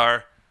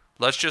Shakhtar.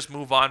 Let's just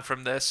move on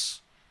from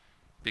this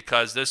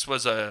because this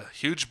was a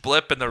huge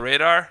blip in the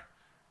radar.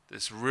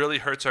 This really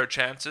hurts our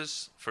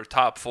chances for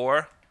top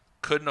 4.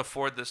 Couldn't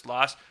afford this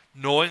loss.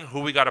 Knowing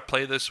who we got to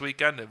play this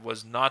weekend, it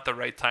was not the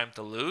right time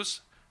to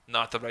lose,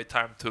 not the right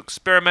time to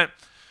experiment.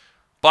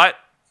 But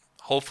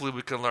hopefully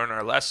we can learn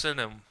our lesson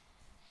and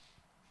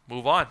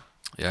move on.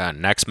 Yeah,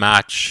 next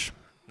match.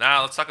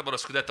 Now let's talk about a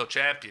Scudetto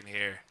champion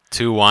here.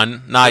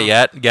 2-1. Not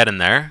yet. Getting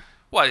there.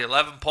 What,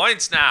 11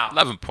 points now?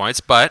 11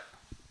 points, but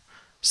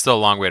still a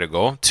long way to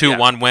go.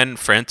 2-1 win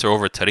for Inter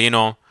over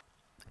Torino.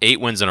 8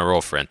 wins in a row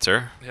for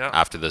Inter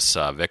after this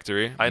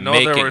victory. I know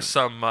there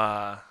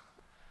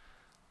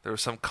were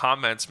some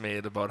comments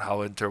made about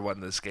how Inter won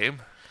this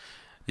game.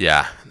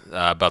 Yeah,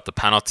 about the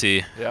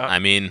penalty. Yeah. I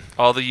mean,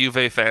 all the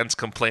Juve fans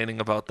complaining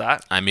about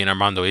that. I mean,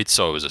 Armando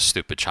Izzo was a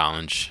stupid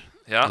challenge.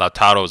 Yeah.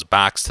 Lautaro's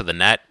back's to the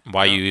net.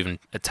 Why are you even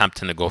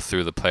attempting to go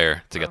through the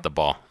player to get the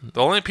ball?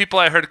 The only people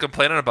I heard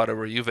complaining about it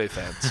were Juve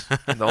fans.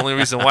 And the only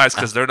reason why is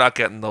because they're not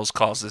getting those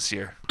calls this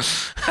year.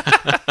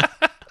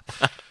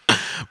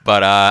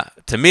 But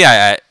to me,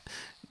 I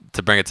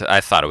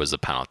thought it was a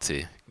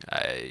penalty.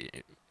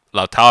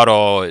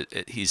 Lautaro,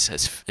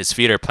 his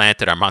feet are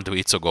planted. Armando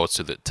Izzo goes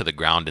to the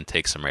ground and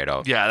takes him right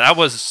out. Yeah, that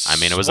was. I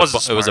mean, it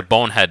was a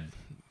bonehead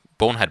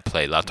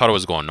play. Lautaro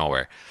was going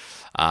nowhere.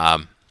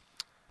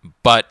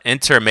 But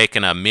Inter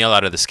making a meal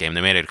out of this game.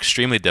 They made it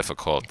extremely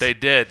difficult. They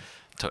did.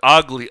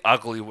 Ugly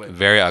win.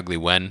 Very ugly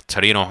win.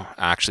 Torino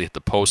actually hit the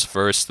post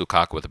first.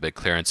 Lukaku with a big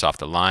clearance off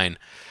the line.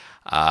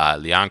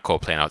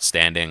 Lianco playing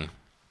outstanding.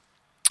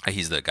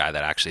 He's the guy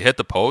that actually hit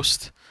the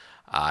post.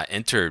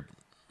 Inter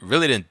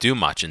really didn't do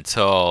much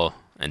until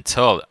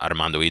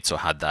Armando Izzo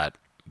had that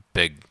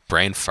big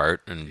brain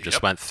fart and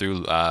just went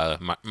through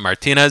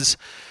Martinez.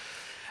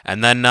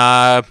 And then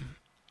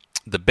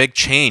the big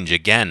change,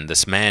 again,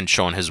 this man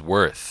showing his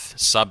worth.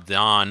 Subbed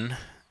on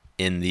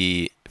in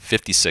the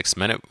 56th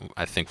minute.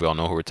 I think we all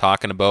know who we're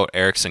talking about.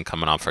 Eriksson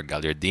coming on for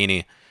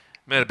Gagliardini.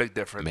 Made a big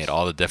difference. Made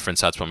all the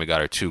difference. That's when we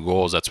got our 2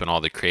 goals. That's when all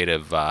the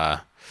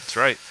That's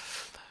right.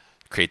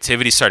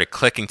 creativity started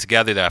clicking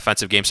together. The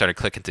offensive game started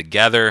clicking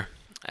together.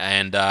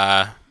 And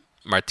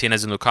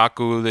Martinez and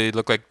Lukaku, they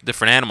looked like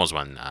different animals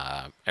when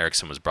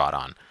Eriksson was brought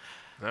on.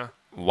 Yeah.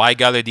 Why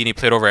Gagliardini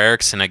played over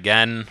Eriksson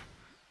again?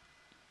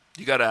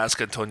 You got to ask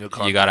Antonio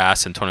Conte. You got to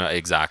ask Antonio,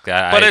 exactly.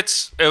 But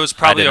it was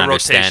probably a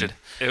rotation.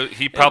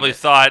 He probably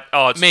thought,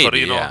 it's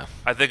maybe, Torino. yeah.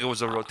 I think it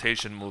was a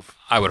rotation move.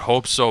 I would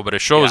hope so, but it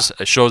shows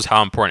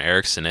how important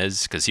Eriksson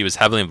is because he was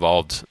heavily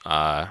involved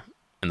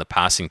in the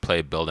passing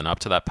play building up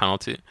to that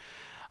penalty.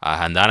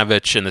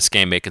 Handanovic in this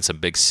game making some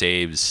big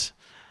saves.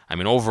 I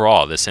mean,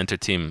 overall, this Inter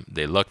team,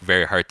 they look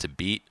very hard to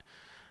beat.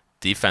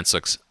 Defense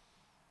looks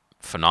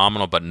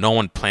phenomenal, but no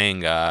one playing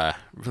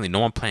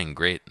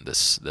great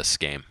this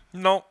game.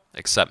 No.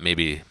 Except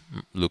maybe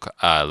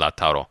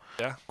Lautaro.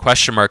 Yeah.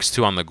 Question marks,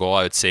 too, on the goal,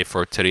 I would say,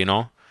 for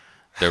Torino.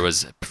 There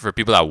was, for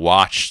people that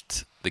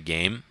watched the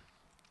game,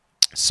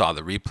 saw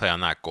the replay on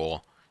that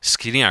goal,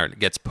 Skriniar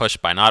gets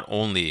pushed by not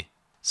only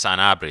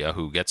Sanabria,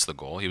 who gets the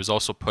goal, he was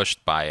also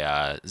pushed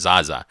by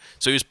Zaza.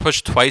 So he was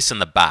pushed twice in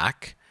the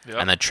back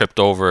and then tripped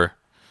over.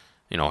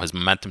 You know, his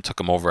momentum took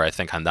him over, I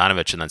think,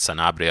 Handanovic, and then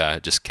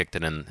Sanabria just kicked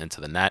it into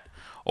the net.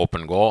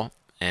 Open goal.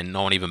 And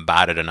no one even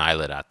batted an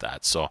eyelid at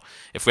that. So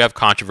if we have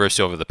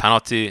controversy over the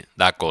penalty,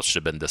 that goal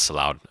should have been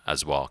disallowed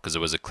as well because it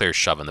was a clear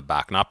shove in the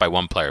back, not by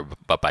one player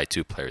but by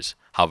 2 players.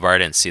 However, I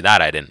didn't see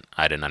that. I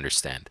didn't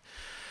understand.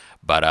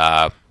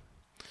 But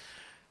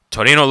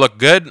Torino looked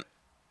good,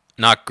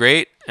 not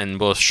great, and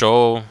we'll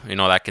show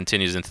that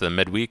continues into the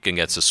midweek and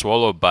gets a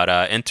swallow.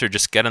 But Inter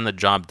just getting the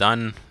job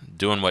done,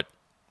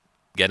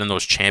 getting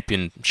those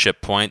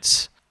championship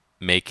points,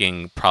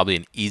 making probably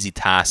an easy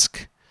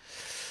task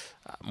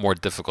more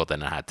difficult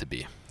than it had to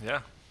be.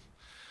 Yeah.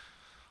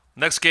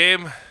 Next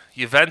game,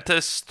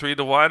 Juventus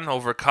 3-1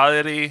 over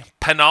Cagliari.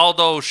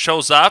 Penaldo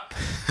shows up.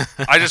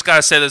 I just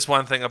gotta say this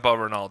one thing about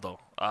Ronaldo.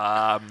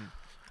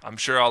 I'm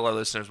sure all our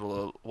listeners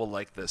will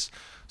like this.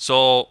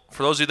 So,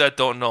 for those of you that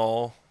don't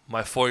know,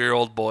 my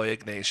 4-year-old boy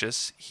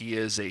Ignatius, he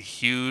is a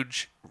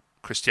huge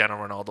Cristiano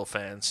Ronaldo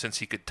fan since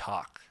he could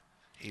talk.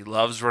 He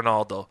loves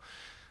Ronaldo,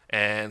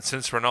 and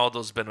since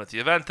Ronaldo's been with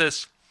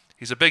Juventus,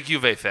 he's a big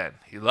Juve fan.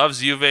 He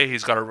loves Juve.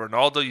 He's got a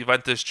Ronaldo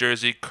Juventus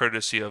jersey,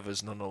 courtesy of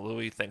his Nono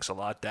Louis. Thanks a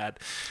lot, Dad.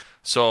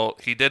 So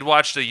he did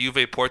watch the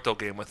Juve Porto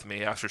game with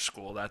me after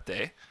school that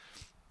day,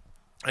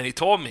 and he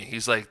told me,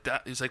 he's like,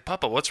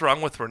 Papa, what's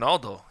wrong with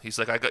Ronaldo? He's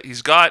like,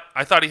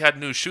 I thought he had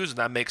new shoes and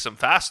that makes him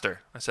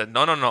faster. I said,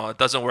 no, it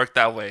doesn't work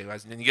that way.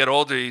 When you get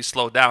older, you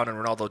slow down, and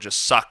Ronaldo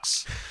just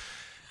sucks.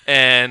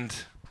 And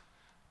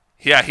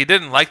yeah, he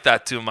didn't like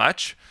that too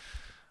much,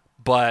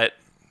 but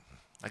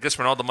I guess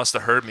Ronaldo must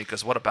have heard me,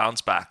 because what a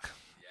bounce back.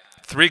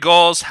 3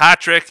 goals,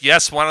 hat-trick.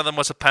 Yes, one of them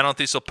was a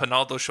penalty, so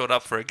Penaldo showed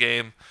up for a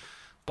game.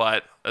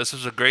 But this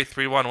was a great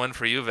 3-1 win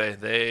for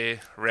Juve. They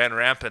ran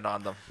rampant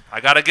on them.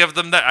 I got to give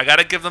them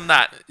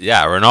that.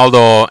 Yeah,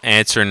 Ronaldo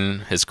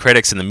answering his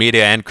critics in the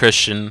media and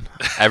Christian.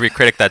 Every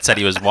critic that said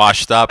he was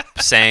washed up,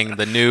 saying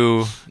the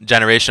new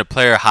generation of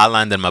player,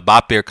 Haaland and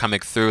Mbappe, are coming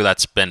through.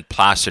 That's been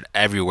plastered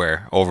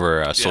everywhere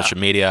over social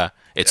media.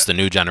 It's the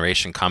new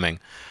generation coming.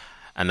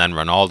 And then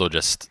Ronaldo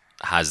just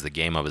has the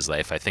game of his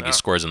life. I think he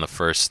scores in the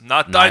first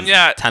 10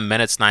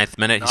 minutes, 9th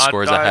minute. He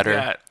scores a header.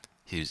 Yet.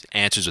 He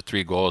answers with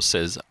 3 goals,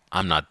 says,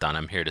 I'm not done.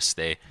 I'm here to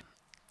stay.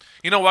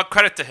 You know what?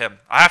 Credit to him.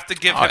 I have to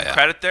give him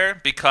credit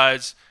there,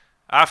 because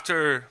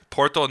after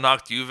Porto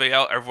knocked Juve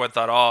out, everyone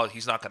thought,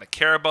 he's not going to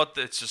care about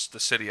this. It's just the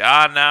Serie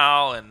A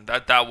now, and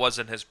that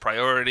wasn't his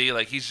priority.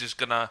 Like, he's just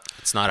going to...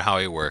 It's not how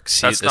he works.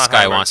 This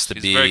guy wants to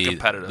be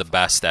the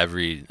best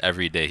every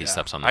day he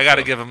steps on the field. I got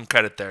to give him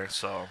credit there.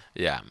 So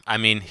yeah. I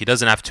mean, he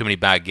doesn't have too many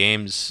bad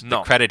games. No.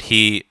 The credit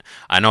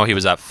I know he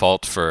was at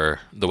fault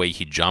for the way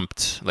he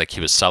jumped. Like, he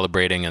was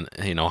celebrating, and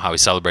you know how he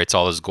celebrates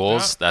all his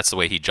goals. Yeah. That's the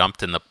way he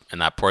jumped in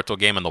that Porto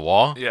game on the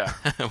wall. Yeah.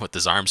 With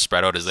his arms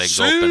spread out, his legs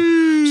open.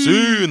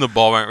 And the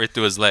ball went right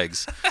through his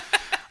legs.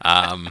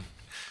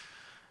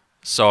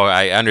 So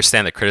I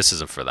understand the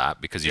criticism for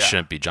that, because you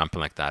shouldn't be jumping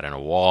like that in a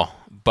wall.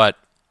 But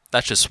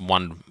that's just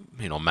one,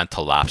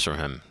 mental lapse from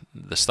him.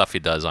 The stuff he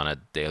does on a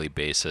daily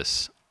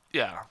basis.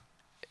 Yeah.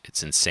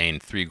 It's insane.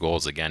 3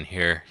 goals again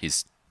here.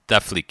 He's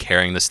definitely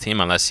carrying this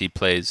team unless he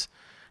plays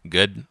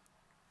good.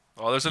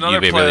 Well, there's another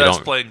player that's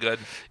playing good.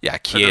 Yeah,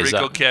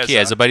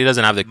 Chiesa, but he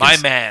doesn't have the... My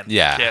man.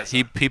 Yeah,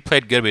 Chiesa. He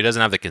played good, but he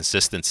doesn't have the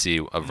consistency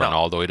of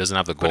Ronaldo. He doesn't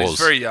have the goals. But he's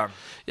very young.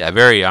 Yeah,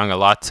 very young. A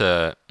lot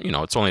to...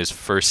 it's only his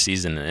first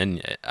season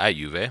at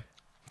Juve.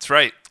 That's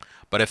right.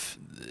 But if...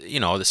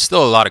 there's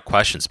still a lot of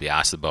questions to be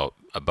asked about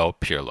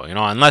Pirlo.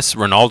 Unless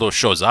Ronaldo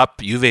shows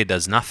up, Juve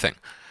does nothing.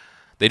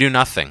 They do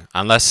nothing.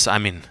 Unless,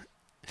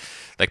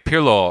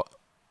 Pirlo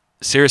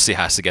seriously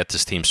has to get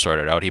this team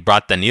sorted out. He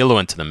brought Danilo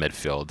into the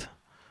midfield.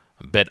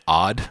 A bit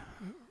odd,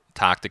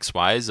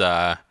 tactics-wise. You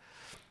have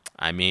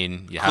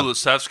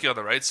Kulusevski on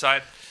the right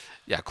side.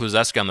 Yeah,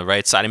 Kulusevski on the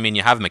right side.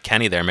 You have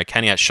McKennie there.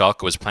 McKennie at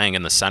Schalke was playing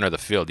in the center of the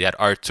field. You had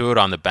Artur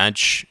on the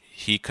bench.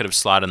 He could have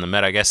slotted in the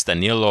mid. I guess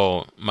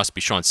Danilo must be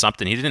showing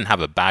something. He didn't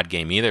have a bad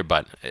game either,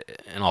 but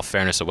in all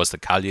fairness, it was the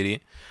Cagliari.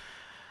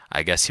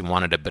 I guess he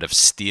wanted a bit of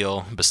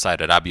steel beside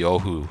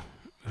Rabiot,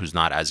 who's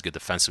not as good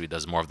defensively,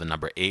 does more of the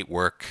number 8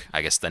 work.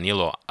 I guess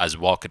Danilo as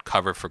well could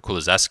cover for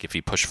Kulusevski if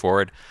he pushed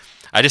forward.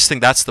 I just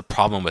think that's the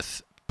problem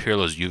with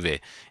Pirlo's Juve,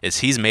 is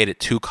he's made it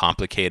too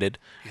complicated.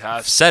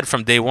 I've said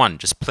from day one,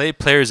 just play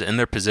players in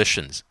their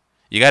positions.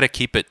 You got to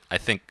keep it, I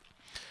think,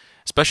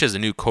 especially as a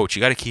new coach, you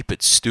got to keep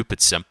it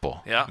stupid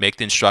simple. Yeah. Make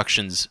the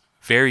instructions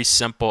very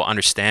simple,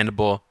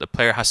 understandable. The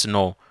player has to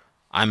know,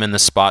 I'm in the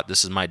spot,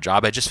 this is my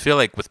job. I just feel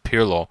like with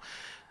Pirlo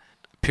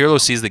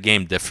sees the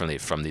game differently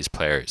from these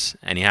players,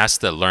 and he has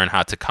to learn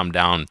how to come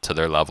down to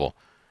their level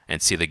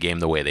and see the game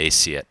the way they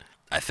see it.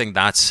 I think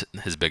that's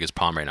his biggest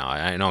problem right now.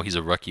 I know he's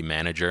a rookie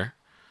manager,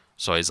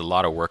 so he has a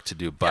lot of work to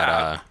do.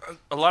 But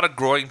a lot of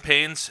growing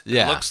pains.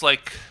 Yeah. It looks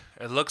like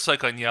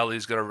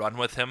Agnelli's going to run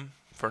with him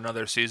for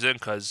another season,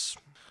 because,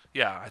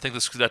 I think the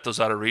Scudetto's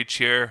out of reach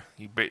here.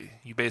 You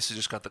basically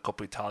just got the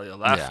Coppa Italia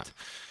left.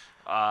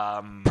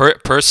 Yeah.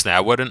 Personally,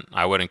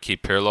 I wouldn't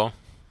keep Pirlo.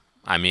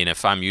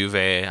 If I'm Juve,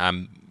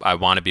 I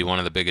want to be one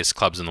of the biggest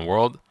clubs in the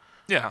world.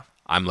 Yeah.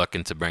 I'm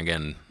looking to bring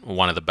in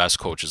one of the best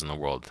coaches in the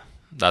world.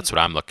 That's what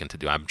I'm looking to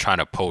do. I'm trying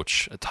to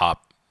poach a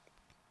top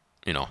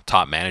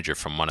manager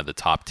from one of the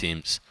top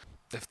teams.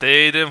 If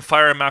they didn't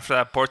fire him after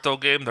that Porto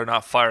game, they're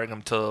not firing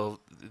him till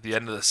the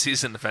end of the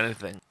season, if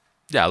anything.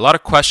 Yeah, a lot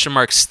of question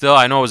marks still.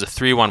 I know it was a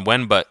 3-1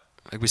 win, but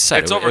like we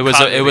said,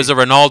 it was a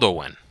Ronaldo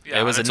win. Yeah,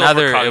 it was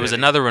another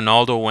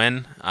Ronaldo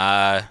win.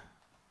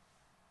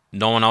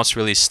 No one else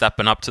really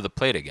stepping up to the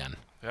plate again.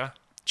 Yeah.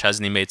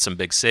 Chesney made some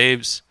big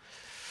saves.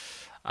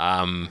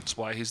 That's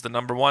why he's the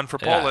number 1 for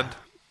Poland.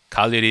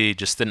 Cagliari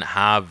just didn't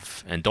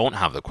have and don't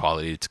have the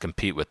quality to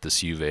compete with this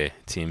Juve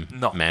team,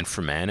 man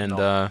for man, and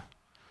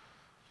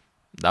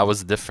that was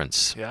the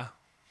difference. Yeah.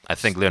 I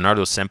think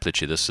Leonardo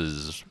Semplici, this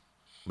is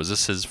Was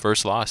this his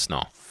first loss?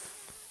 No.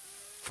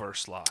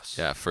 First loss.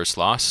 Yeah, first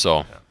loss.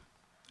 So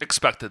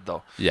Expected,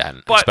 though. yeah,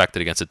 But-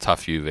 expected against a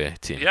tough Juve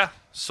team. Yeah.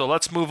 So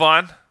let's move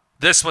on.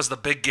 This was the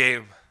big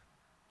game.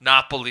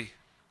 Napoli,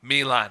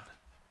 Milan.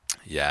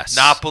 Yes.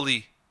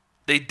 Napoli,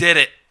 they did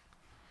it.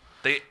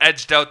 They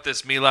edged out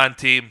this Milan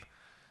team.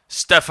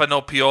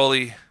 Stefano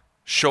Pioli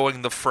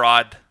showing the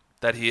fraud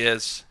that he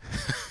is.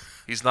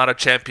 He's not a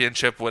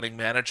championship-winning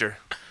manager.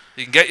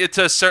 He can get you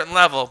to a certain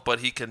level, but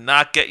he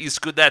cannot get you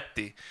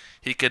Scudetti.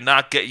 He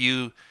cannot get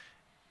you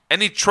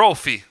any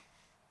trophy.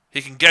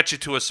 He can get you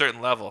to a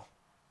certain level.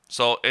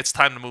 So it's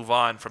time to move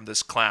on from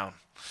this clown.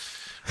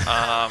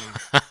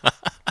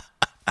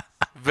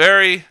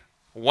 Very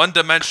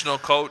one-dimensional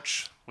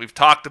coach. We've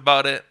talked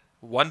about it.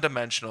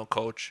 One-dimensional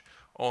coach.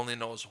 Only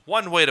knows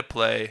one way to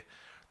play.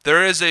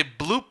 There is a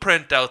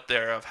blueprint out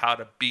there of how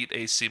to beat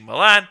AC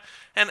Milan,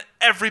 and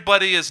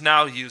everybody is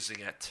now using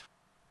it.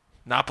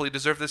 Napoli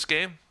deserved this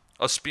game.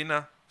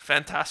 Ospina,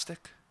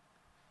 fantastic.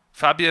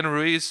 Fabian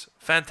Ruiz,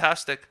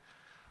 fantastic.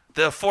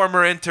 The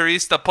former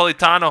Interista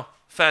Politano,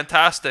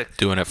 fantastic.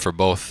 Doing it for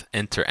both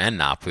Inter and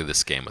Napoli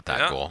this game with that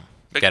Yeah, goal.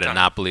 big Getting time.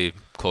 Napoli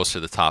closer to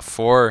the top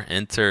four.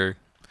 Inter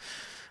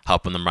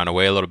helping them run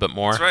away a little bit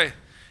more. That's right.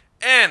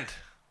 And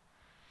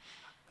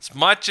as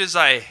much as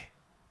I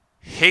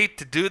hate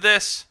to do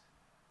this,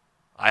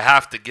 I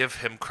have to give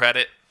him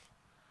credit.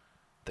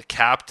 The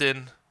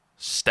captain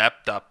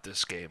stepped up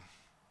this game.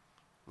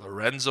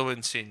 Lorenzo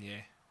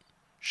Insigne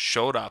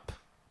showed up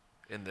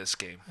in this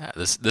game. Yeah,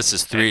 this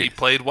is And three. he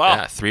played well.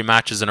 Yeah, 3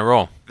 matches in a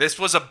row. This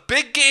was a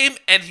big game,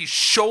 and he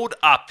showed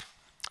up.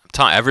 I'm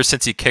telling you, ever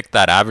since he kicked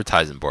that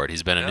advertising board,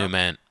 he's been a Yeah. new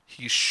man.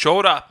 He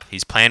showed up.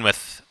 He's playing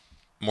with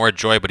more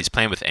joy, but he's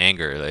playing with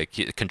anger,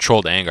 like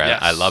controlled anger. Yes.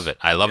 I love it.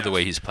 I love the Yes.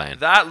 way he's playing.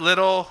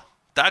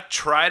 That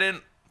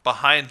trident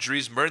behind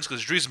Dries Mertens,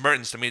 because Dries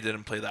Mertens to me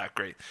didn't play that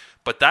great,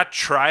 but that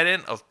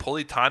trident of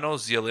Politano,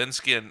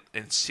 Zielinski, and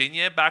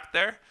Insigne back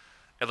there,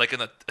 and like in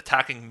the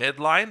attacking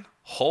midline,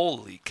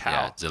 holy cow!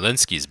 Yeah,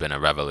 Zelensky's been a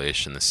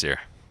revelation this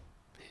year.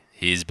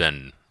 He's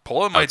been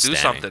Poland might do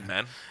outstanding. something,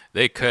 man.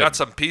 They They could. got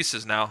some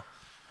pieces now.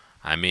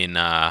 I mean,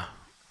 Yeah,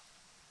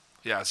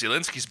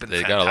 Zielinski's been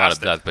they fantastic. got a lot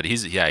of depth, but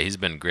he's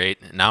been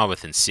great. Now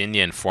with Insigne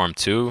in form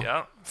too.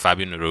 Yeah.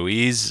 Fabian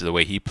Ruiz, the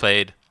way he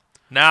played.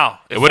 Now,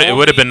 It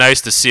would have been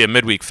nice to see a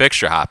midweek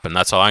fixture happen.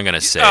 That's all I'm gonna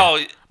say.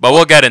 Oh, but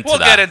we'll get into we'll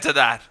that. get into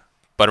that.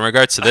 But in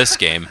regards to this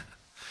game,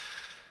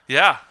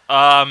 Yeah.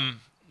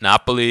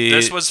 Napoli.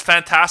 This was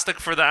fantastic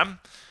for them.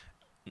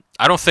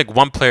 I don't think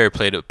one player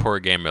played a poor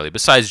game really,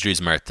 besides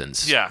Dries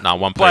Mertens. Yeah. Not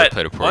one player But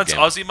played a poor once game.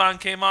 Ozyman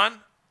came on,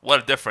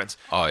 what a difference.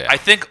 Oh, yeah. I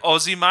think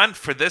Ozyman,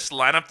 for this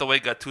lineup, the way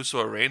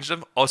Gattuso arranged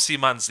them,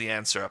 Ozyman's the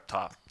answer up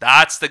top.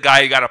 That's the guy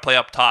you got to play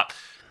up top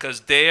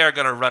because they are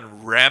going to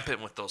run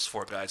rampant with those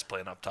 4 guys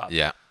playing up top.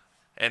 Yeah.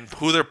 And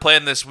who they're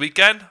playing this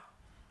weekend,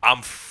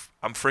 I'm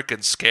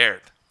freaking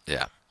scared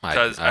Yeah.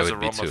 because I as a would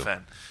be Roma too.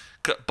 fan.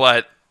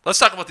 But let's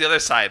talk about the other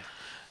side.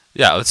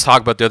 Yeah, let's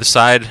talk about the other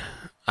side.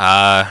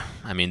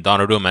 I mean,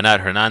 Donnarumma, Net,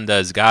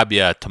 Hernandez,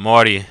 Gabbia,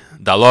 Tomori,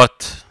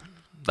 Dalot.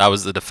 That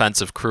was the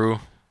defensive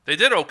crew. They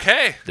did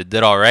okay. They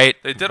did all right.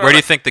 They did all Where do you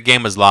right. think the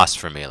game was lost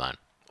for Milan?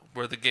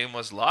 Where the game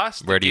was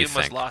lost, Where do the you game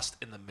was think? lost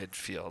in the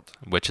midfield.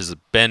 Which has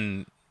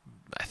been,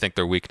 I think,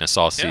 their weakness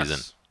all season.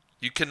 Yes.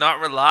 You cannot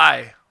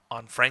rely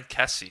on Frank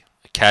Kessie.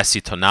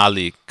 Kessie,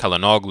 Tonali,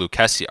 Kalanoglu.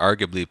 Kessie,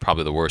 arguably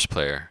probably the worst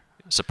player.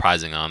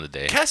 Surprising on the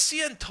day.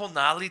 Kessie and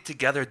Tonali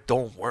together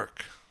don't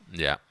work.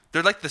 Yeah.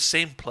 They're like the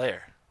same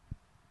player.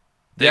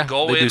 They Yeah,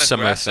 go they in do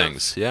similar aggressive.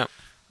 things. Yeah.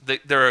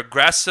 They're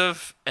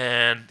aggressive,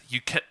 and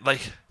you can't they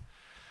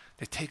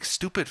take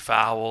stupid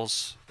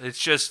fouls. It's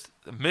just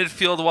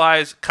midfield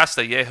wise,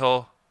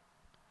 Castillejo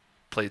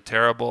played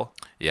terrible.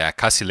 Yeah,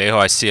 Casilejo,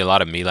 I see a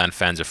lot of Milan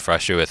fans are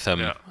frustrated with him.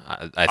 Yeah.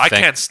 I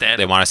think can't stand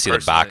they him, want to see the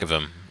back of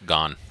personally. him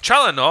gone.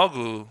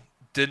 Çalhanoğlu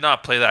did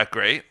not play that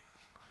great,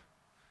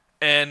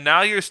 and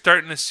now you're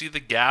starting to see the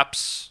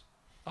gaps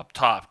up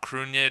top.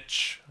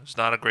 Krunic is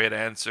not a great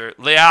answer.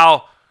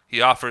 Leao,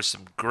 he offers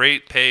some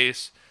great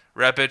pace.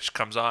 Rebic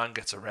comes on,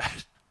 gets a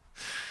red.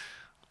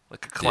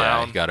 Like a Yeah,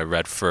 clown. he got a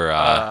red for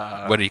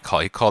what did he call?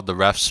 He called the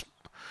refs.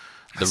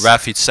 The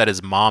ref, he said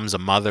his mom's a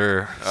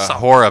mother, a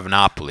whore of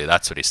Napoli.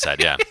 That's what he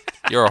said. Yeah,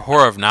 you're a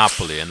whore of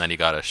Napoli, and then he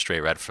got a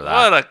straight red for that.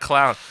 What a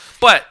clown.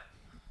 But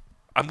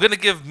I'm going to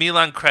give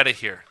Milan credit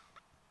here.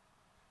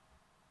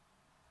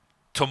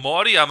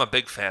 Tomori, I'm a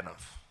big fan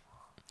of.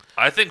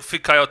 I think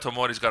Fikayo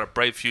Tomori's got a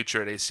bright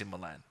future at AC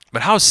Milan.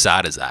 But how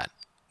sad is that?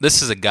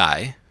 This is a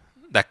guy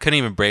that couldn't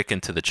even break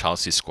into the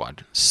Chelsea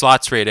squad.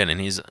 Slots right in, and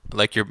he's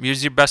like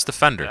he's your best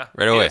defender Yeah,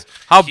 right he away. is.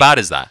 How bad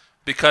is that?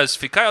 Because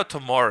Fikayo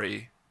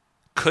Tomori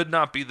could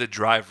not be the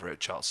driver at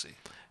Chelsea.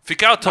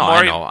 Fikayo No,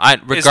 I Tomori know.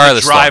 is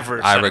Regardless, the driver.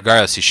 though, center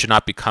regardless, he should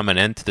not be coming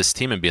into this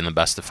team and being the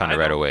best defender I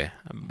right know. away.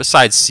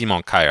 Besides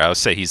Simon Kjaer, I would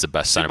say he's the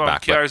best center Simon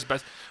back. But Kjaer's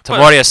best.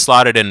 Tomori has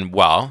slotted in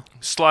well,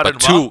 Slotted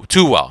but well.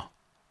 too well.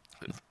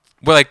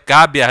 Well, like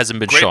Gabbia hasn't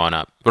been Great. showing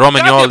up. Gabbia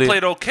Romagnoli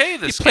played okay he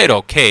this played game.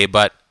 okay,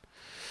 but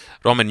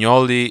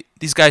Romagnoli,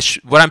 these guys.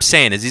 What I'm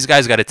saying is these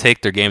guys got to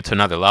take their game to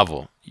another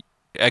level.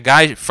 a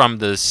guy from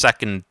the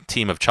second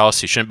team of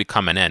Chelsea shouldn't be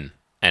coming in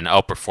and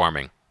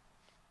outperforming,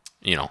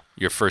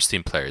 your first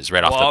team players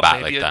right off the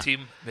bat like that.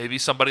 Maybe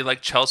somebody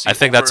like Chelsea. I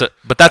think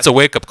that's a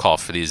wake up call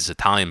for these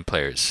Italian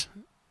players.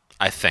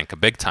 I think a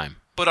big time.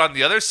 But on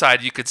the other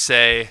side, you could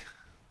say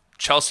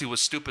Chelsea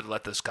was stupid to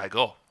let this guy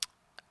go.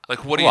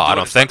 Like, what do you Well, do? I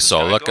don't think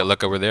so. Look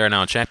at where they are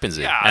now in Champions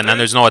League, and then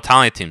there's no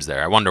Italian teams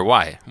there. I wonder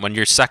why. When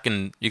you're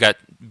second, you got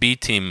B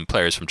team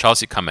players from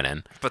Chelsea coming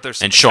in,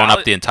 and showing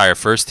up the entire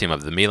first team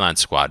of the Milan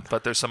squad.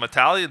 But there's some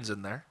Italians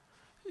in there.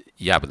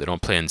 Yeah, but they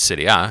don't play in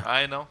Serie A.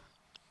 I know.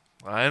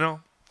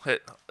 Hey,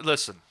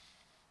 listen.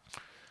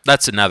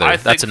 That's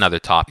another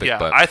topic. Yeah,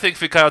 but I think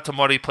Fikayo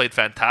Tomori played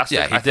fantastic.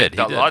 Yeah, he did.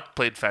 Dalot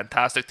played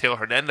fantastic. Theo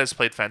Hernandez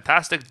played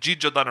fantastic.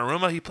 Gigio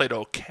Donnarumma, he played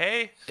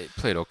okay.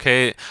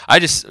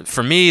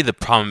 For me, the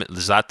problem with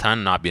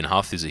Zlatan not being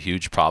healthy is a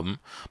huge problem.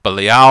 But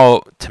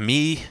Leao, to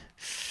me,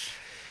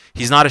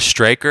 he's not a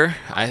striker.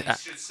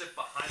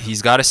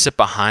 He's got to sit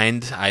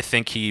behind. I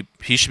think he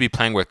should be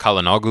playing where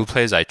Calhanoglu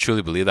plays. I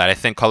truly believe that. I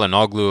think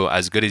Calhanoglu,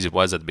 as good as he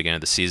was at the beginning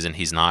of the season,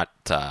 he's not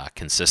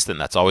consistent.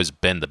 That's always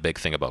been the big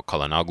thing about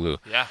Calhanoglu.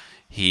 Yeah.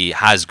 He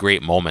has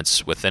great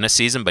moments within a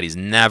season, but he's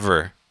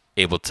never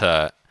able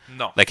to...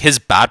 No. Like, his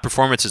bad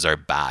performances are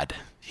bad.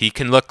 He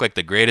can look like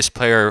the greatest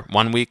player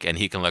one week, and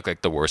he can look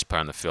like the worst player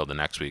on the field the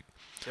next week.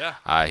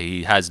 Yeah.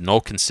 He has no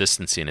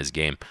consistency in his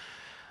game.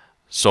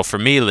 So for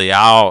me,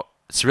 Leao...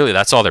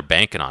 that's all they're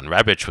banking on.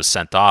 Rebic was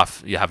sent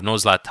off. You have no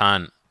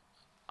Zlatan.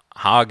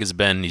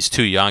 Haag he's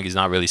too young. He's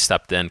not really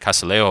stepped in.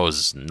 Castillejo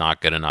is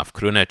not good enough.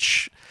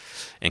 Krunic,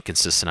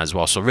 inconsistent as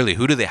well. So really,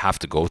 who do they have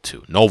to go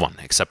to? No one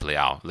except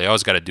Leao.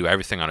 Leao's got to do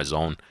everything on his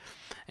own.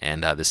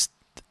 And there's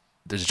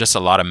just a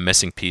lot of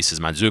missing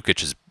pieces.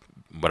 Mandzukic is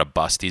what a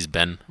bust he's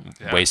been.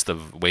 Yeah. Waste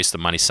of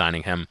money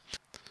signing him.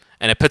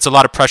 And it puts a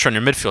lot of pressure on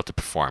your midfield to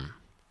perform.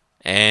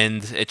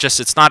 And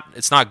it's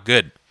not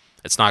good.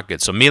 It's not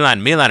good. So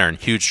Milan are in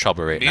huge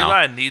trouble now.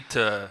 Milan need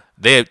to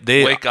they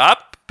wake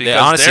up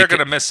because they're going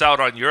to miss out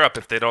on Europe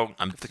if they don't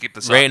keep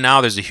this up. Right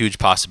now, there's a huge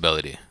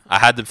possibility. I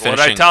had them finishing.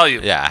 What did I tell you?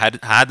 Yeah,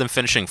 I had them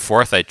finishing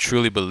fourth. I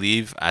truly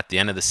believe at the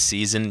end of the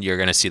season, you're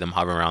going to see them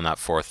hovering around that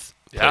fourth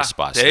place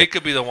spot. They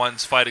could be the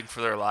ones fighting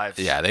for their lives.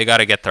 Yeah, they got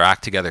to get their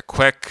act together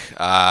quick.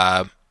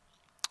 But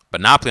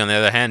Napoli, on the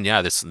other hand,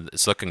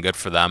 it's looking good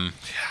for them.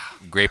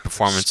 Yeah, great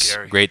performance,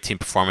 great team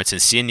performance.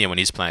 Insigne, when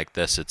he's playing like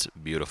this, it's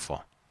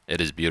beautiful. It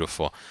is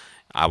beautiful.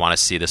 I want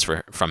to see this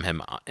from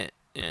him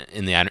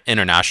in the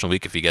international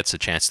week if he gets a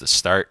chance to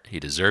start. He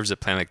deserves it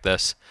playing like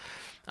this.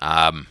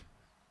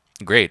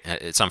 Great.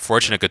 It's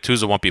unfortunate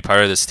Gattuso won't be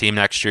part of this team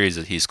next year.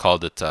 He's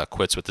called it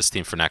quits with this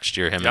team for next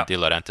year. Him and De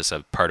Laurentiis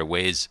have parted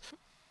ways.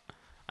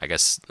 I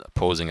guess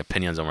opposing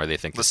opinions on where they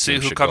think this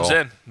team should go. Let's see who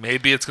comes in.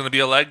 Maybe it's going to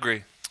be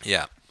Allegri.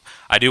 Yeah.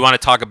 I do want to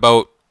talk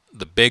about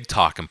the big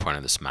talking point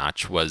of this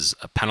match was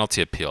a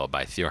penalty appeal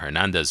by Theo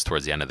Hernandez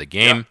towards the end of the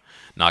game. Yeah.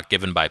 Not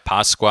given by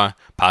Pasqua.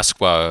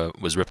 Pasqua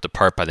was ripped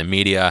apart by the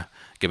media,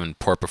 given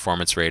poor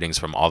performance ratings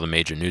from all the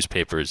major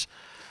newspapers.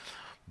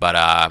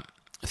 But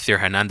Theo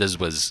Hernandez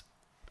was,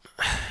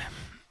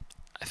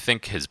 I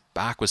think his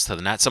back was to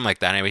the net, something like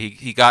that. Anyway,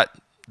 he got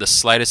the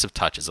slightest of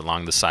touches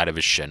along the side of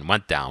his shin,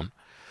 went down.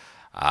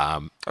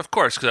 Of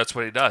course, because that's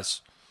what he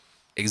does.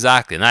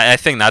 Exactly. And I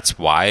think that's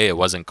why it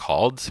wasn't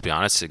called, to be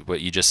honest.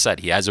 What you just said,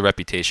 he has a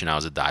reputation now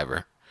as a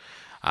diver.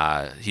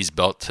 He's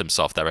built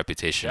himself that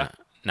reputation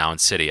now in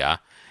Serie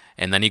A.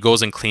 And then he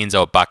goes and cleans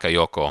out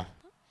Bakayoko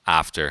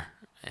after.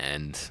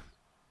 And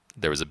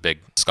there was a big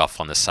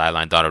scuffle on the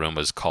sideline. Donnarumma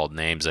was called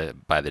names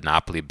by the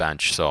Napoli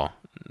bench. So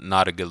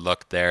not a good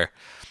look there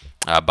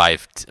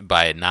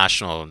by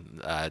national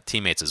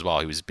teammates as well.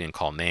 He was being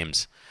called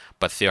names.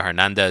 But Theo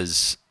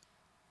Hernandez,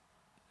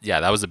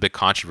 that was a big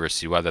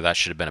controversy, whether that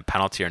should have been a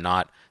penalty or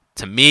not.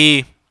 To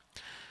me,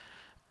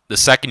 the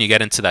second you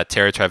get into that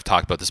territory, I've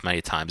talked about this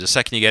many times, the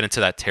second you get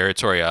into that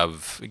territory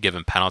of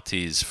giving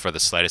penalties for the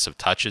slightest of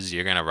touches,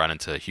 you're going to run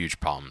into huge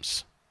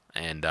problems.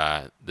 And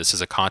this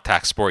is a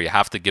contact sport. You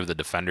have to give the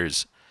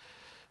defenders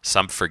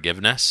some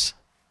forgiveness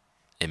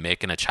in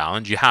making a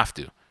challenge. You have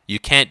to. You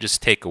can't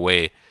just take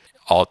away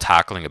all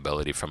tackling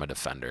ability from a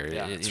defender.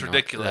 Yeah, it's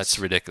ridiculous. That's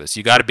ridiculous.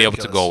 You got to be able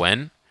to go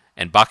in.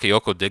 And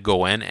Bakayoko did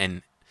go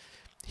in,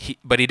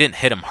 but he didn't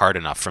hit him hard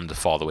enough for him to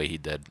fall the way he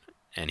did.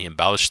 And he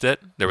embellished it.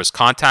 There was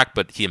contact,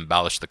 but he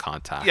embellished the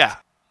contact. Yeah.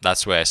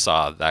 That's where I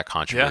saw that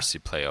controversy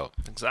play out.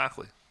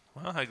 Exactly.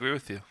 Well, I agree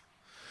with you.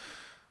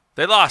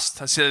 They lost.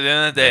 That's at the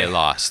end of the day. They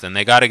lost. And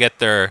they got to get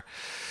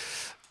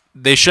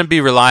they shouldn't be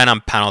relying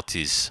on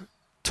penalties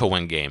to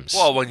win games.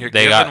 Well, when you're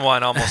given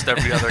one almost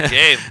every other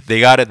game. They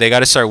got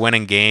to start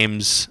winning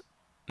games,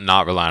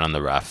 not relying on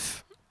the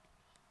ref.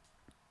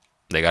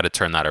 They got to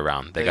turn that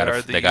around. They got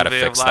to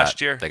fix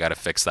that. They got to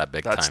fix that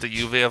big time. That's the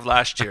Juve of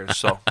last year.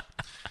 So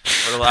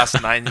for the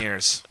last 9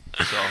 years.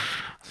 So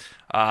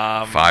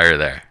fire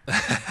there.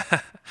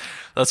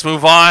 Let's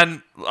move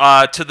on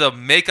to the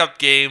makeup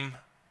game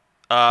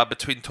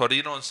between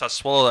Torino and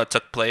Sassuolo that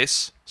took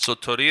place. So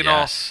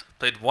Torino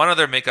played one of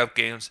their makeup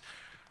games.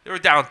 They were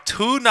down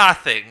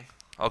 2-0.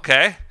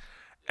 Okay,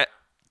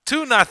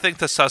 2-0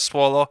 to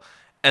Sassuolo,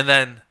 And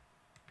then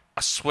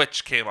a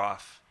switch came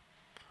off.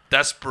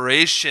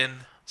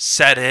 Desperation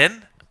set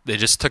in. They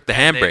just took the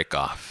handbrake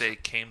off. They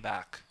came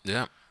back.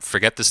 Yeah.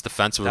 Forget this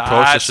defensive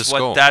approach. Let's just go.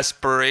 That's what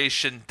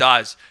desperation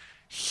does.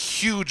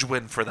 Huge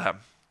win for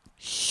them.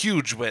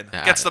 Huge win.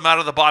 Yeah. Gets them out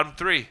of the bottom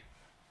 3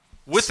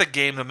 with a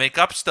game to make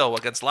up still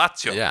against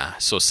Lazio. Yeah.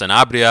 So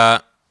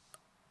Sanabria,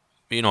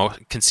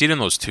 conceding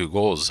those 2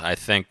 goals, I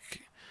think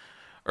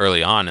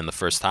early on in the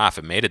first half,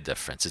 it made a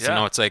difference.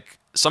 It's like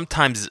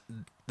sometimes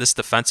this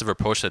defensive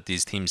approach that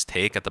these teams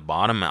take at the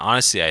bottom,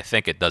 honestly, I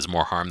think it does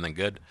more harm than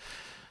good.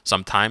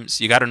 Sometimes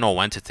you got to know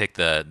when to take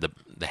the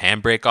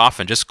handbrake off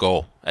and just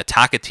go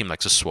attack a team like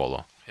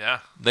Sassuolo. Yeah.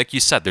 Like you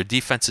said, their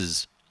defense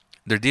is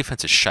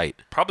shite.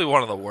 Probably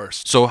one of the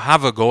worst. So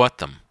have a go at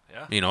them.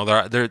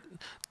 Yeah. They're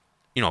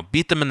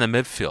beat them in the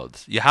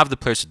midfield. You have the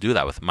players to do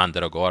that with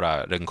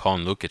Mandragora,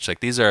 Rincon, Lukic. Like,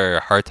 these are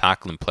hard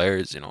tackling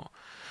players,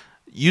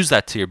 Use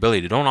that to your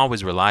ability. Don't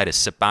always rely to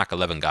sit back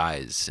 11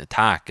 guys,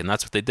 attack, and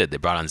that's what they did. They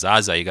brought on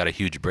Zaza. You got a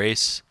huge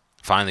brace.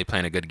 Finally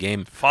playing a good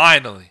game.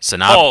 Finally.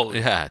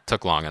 Yeah, it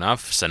took long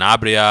enough.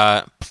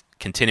 Sanabria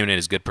continuing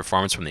his good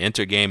performance from the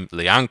Inter game.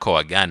 Lianco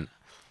again,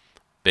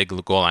 big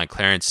goal line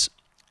clearance.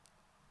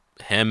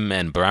 Him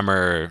and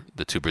Bremer,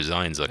 the 2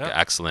 Brazilians, look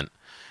excellent.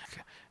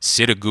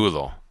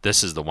 Sirigu,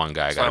 this is the one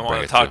guy I got to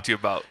bring it to. I want to talk to you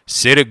about.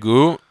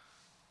 Sirigu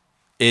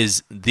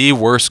is the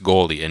worst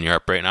goalie in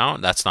Europe right now.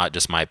 That's not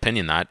just my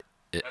opinion.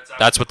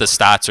 That's what the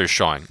stats are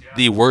showing. Yeah.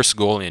 The worst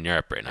goalie in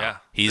Europe right now.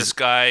 Yeah. This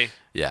guy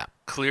yeah.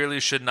 clearly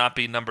should not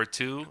be number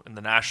 2 in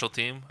the national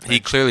team.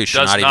 He clearly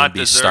should not even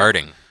be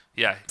starting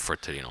yeah. for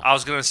Torino. I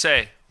was going to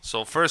say,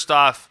 so first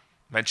off,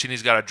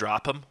 Mancini's got to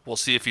drop him. We'll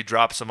see if he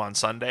drops him on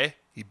Sunday.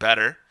 He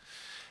better.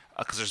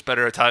 Because there's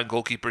better Italian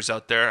goalkeepers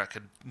out there. I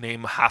could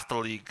name half the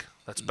league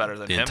that's better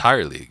than him. The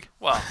entire league.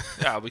 Well,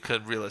 yeah, we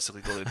could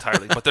realistically go the entire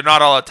league. But they're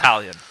not all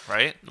Italian,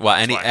 right? Well,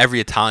 every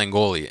Italian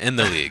goalie in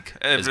the league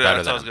is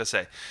better than him. That's what I was going to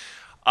say.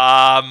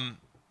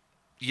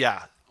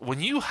 Yeah,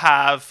 when you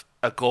have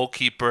a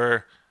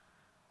goalkeeper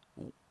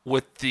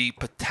with the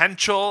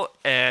potential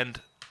and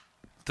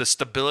the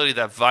stability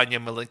that Vanja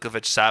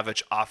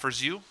Milinkovic-Savic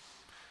offers you,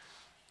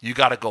 you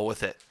got to go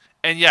with it.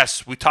 And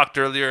yes, we talked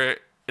earlier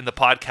in the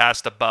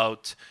podcast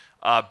about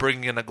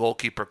bringing in a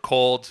goalkeeper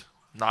cold,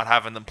 not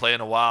having them play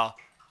in a while,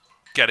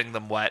 getting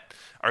them wet,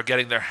 or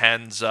getting their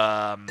hands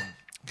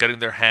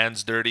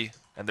dirty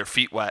and their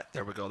feet wet.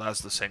 There we go. That was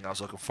the thing I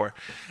was looking for.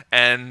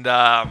 And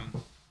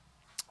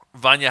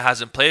Vanja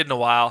hasn't played in a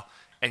while,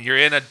 and you're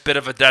in a bit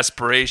of a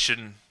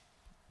desperation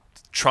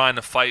trying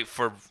to fight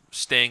for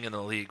staying in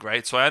the league,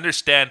 right? So I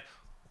understand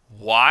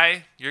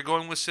why you're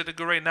going with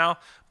Sirigu right now,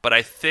 but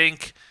I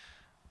think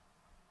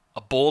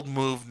a bold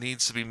move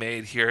needs to be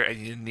made here, and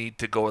you need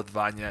to go with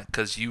Vanja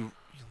because you,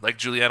 like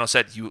Giuliano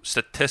said, you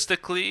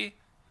statistically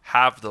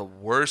have the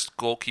worst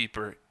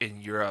goalkeeper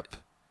in Europe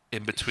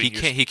in between.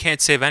 He can't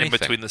save anything in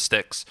between the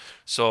sticks.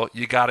 So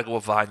you got to go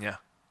with Vanja.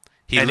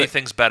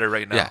 Anything's better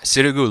right now. Yeah,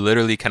 Sirigu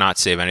literally cannot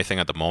save anything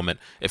at the moment.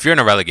 If you're in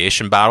a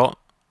relegation battle,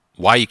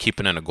 why are you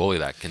keeping in a goalie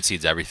that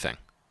concedes everything?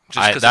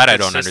 I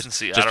don't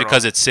understand. Just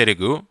because it's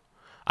Sirigu,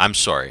 I'm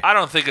sorry. I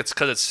don't think it's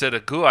because it's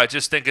Sirigu. I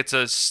just think it's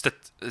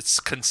it's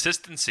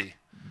consistency.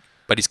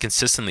 But he's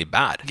consistently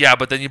bad. Yeah,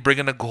 but then you bring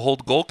in a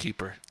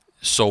goalkeeper.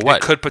 So what?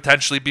 It could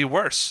potentially be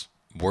worse.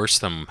 Worse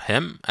than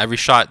him? Every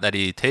shot that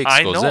he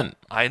takes goes in.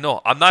 I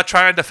know. I'm not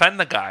trying to defend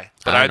the guy,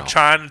 but I'm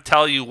trying to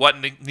tell you what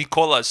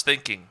Nicola is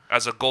thinking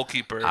as a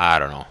goalkeeper. I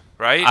don't know.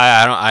 Right?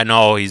 I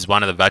know he's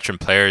one of the veteran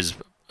players,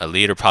 a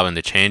leader probably in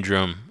the change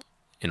room.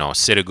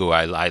 Sirigu,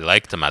 I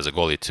liked him as a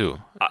goalie too.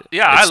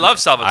 I love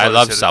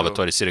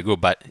Salvatore Sirigu,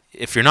 but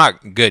if you're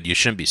not good, you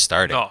shouldn't be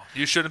starting. No,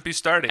 you shouldn't be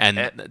starting.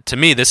 And to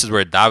me, this is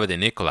where Davide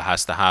Nicola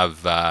has to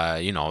have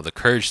the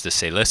courage to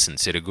say, listen,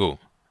 Sirigu,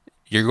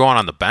 you're going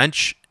on the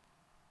bench.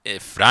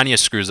 If Rania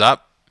screws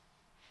up,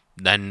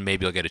 then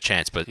maybe you'll get a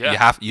chance. But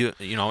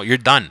you're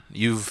done.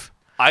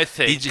 I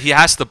think you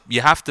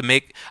have to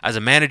make, as a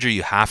manager,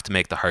 you have to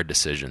make the hard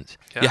decisions.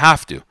 Yeah. You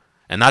have to,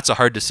 and that's a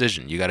hard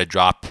decision. You got to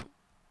drop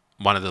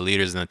one of the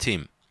leaders in the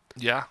team.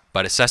 Yeah.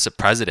 But it sets a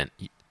precedent.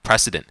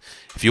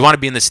 If you want to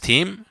be in this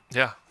team,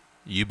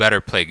 you better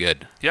play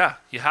good. Yeah,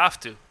 you have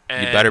to.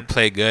 And you better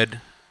play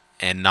good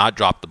and not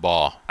drop the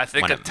ball. I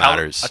think when it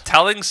matters. A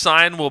telling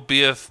sign will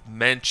be if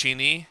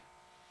Mancini.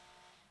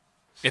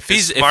 If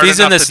he's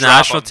in this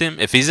national team,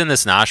 it's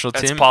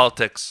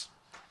politics.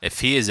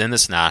 If he is in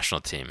this national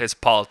team, it's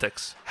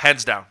politics,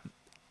 hands down.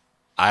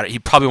 He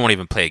probably won't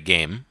even play a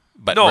game.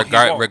 But no,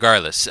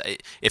 regardless,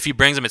 if he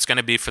brings him, it's going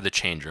to be for the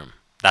change room.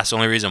 That's the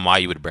only reason why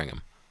you would bring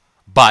him.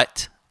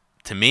 But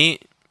to me,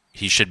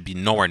 he should be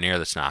nowhere near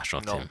this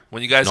national team.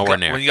 When you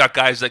got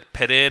guys like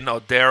Perin,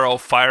 Odero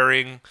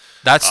firing,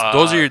 that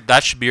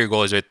should be your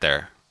goalies right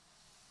there.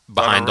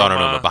 Behind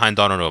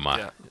Donnarumma.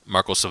 Yeah.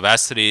 Marco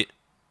Silvestri,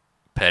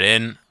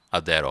 Perin,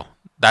 Odero.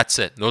 That's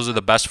it. Those are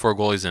the best 4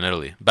 goalies in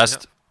Italy.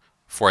 Best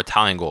 4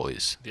 Italian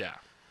goalies. Yeah.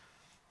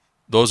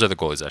 Those are the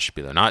goalies that should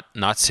be there. Not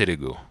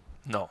Sirigu.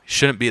 No. He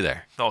shouldn't be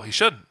there. No, he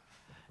shouldn't.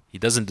 He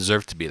doesn't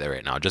deserve to be there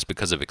right now just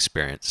because of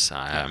experience.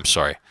 I'm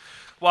sorry.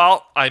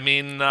 Well, I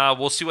mean,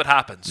 we'll see what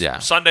happens. Yeah.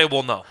 Sunday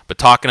we'll know. But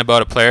talking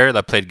about a player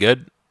that played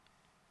good,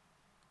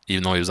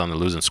 even though he was on the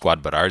losing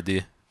squad,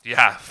 Berardi,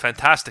 Yeah,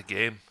 fantastic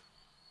game.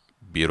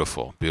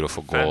 beautiful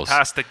goals.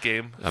 Fantastic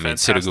game. I mean,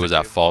 Fantastic Sirigu was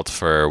at game. fault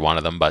for one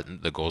of them,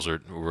 but the goals were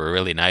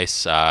really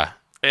nice.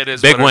 It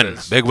is Big what it win.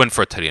 is. Big win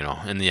for Torino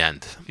in the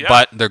end. Yeah.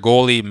 But their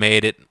goalie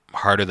made it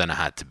harder than it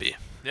had to be.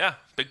 Yeah,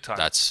 big time.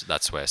 That's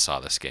the way I saw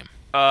this game.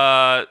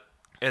 And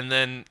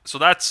then so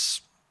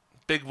that's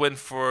big win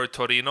for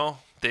Torino.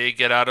 They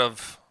get out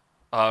of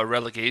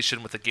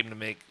relegation with the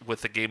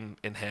game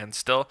in hand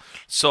still.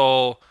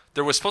 So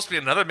there was supposed to be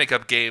another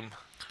makeup game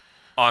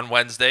on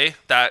Wednesday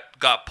that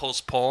got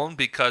postponed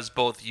because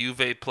both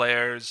Juve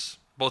players,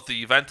 both the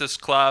Juventus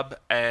club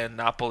and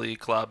Napoli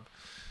club,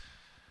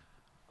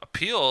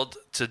 appealed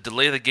to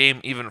delay the game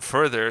even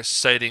further,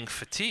 citing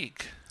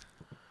fatigue,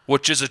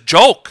 which is a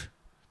joke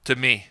to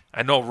me.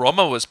 I know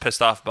Roma was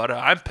pissed off about it.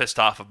 I'm pissed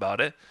off about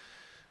it.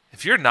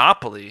 If you're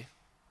Napoli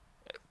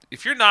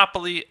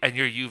and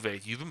you're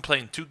Juve, you've been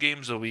playing 2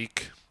 games a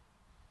week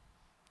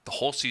the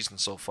whole season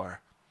so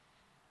far.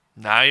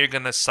 Now you're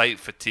going to cite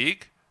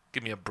fatigue?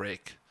 Give me a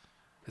break.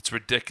 It's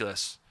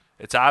ridiculous.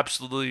 It's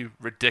absolutely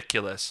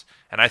ridiculous.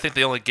 And I think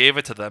they only gave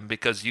it to them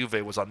because Juve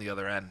was on the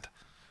other end.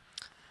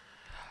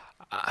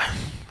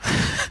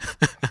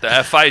 The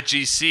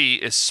FIGC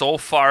is so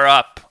far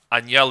up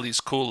Agnelli's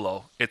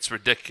culo. It's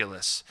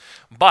ridiculous.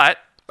 But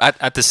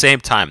At the same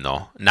time,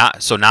 though,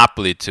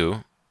 Napoli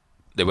too,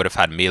 they would have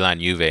had Milan,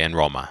 Juve, and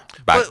Roma.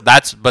 But-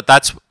 That's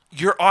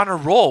you're on a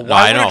roll. no,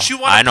 Why I know. wouldn't you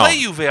want I to know. play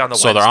Juve on the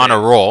So Wednesday? they're on a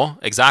roll.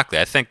 Exactly.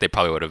 I think they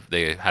probably would have.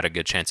 They had a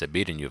good chance at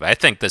beating Juve. I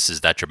think this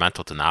is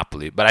detrimental to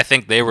Napoli, but I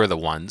think they were the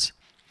ones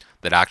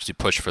that actually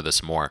pushed for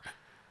this more.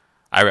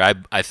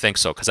 I think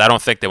so, because I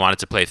don't think they wanted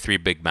to play 3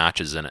 big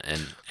matches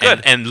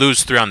and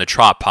lose 3 on the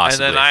trot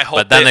possibly. And then I hope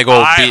but then they go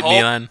beat hope,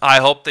 Milan. I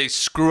hope they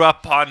screw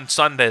up on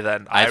Sunday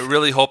then. I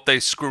really hope they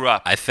screw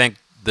up. I think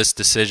this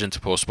decision to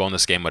postpone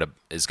this game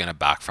is going to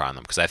backfire on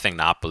them, because I think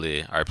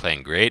Napoli are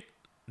playing great.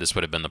 This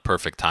would have been the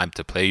perfect time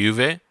to play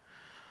Juve,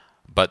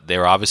 but they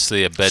were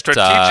obviously a bit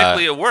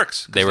Strategically, it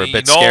works. 'Cause they were a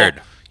bit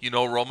scared. You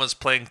know Roma's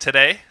playing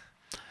today,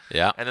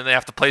 Yeah, and then they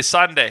have to play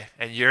Sunday,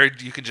 and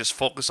you can just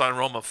focus on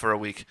Roma for a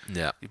week.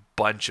 yeah. You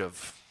bunch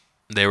of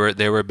They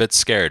were a bit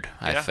scared,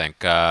 I Yeah. think.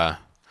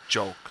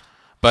 joke.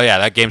 But yeah,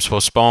 that game's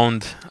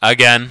postponed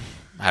again.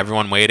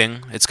 Everyone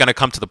waiting. It's going to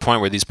come to the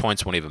point where these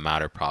points won't even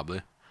matter,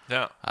 probably.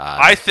 Yeah,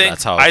 I think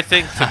to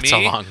that's me how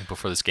long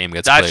before this game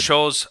gets that played.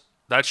 shows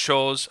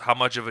how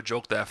much of a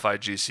joke the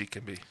FIGC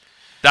can be.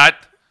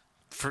 That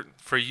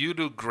for you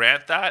to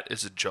grant that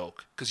is a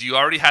joke, because you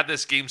already had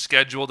this game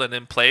scheduled and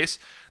in place.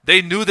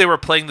 They knew they were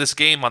playing this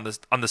game on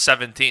the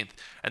 17th,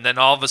 and then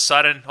all of a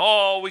sudden,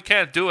 oh, we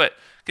can't do it.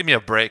 Give me a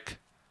break.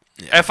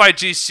 Yeah.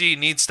 FIGC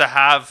needs to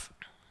have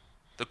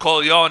the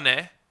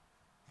coglione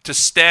to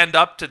stand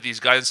up to these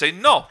guys and say,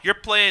 no, you're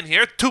playing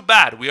here. Too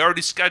bad. We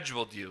already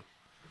scheduled you.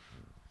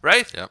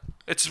 Right? Yep.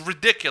 It's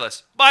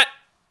ridiculous. But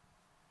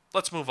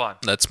let's move on.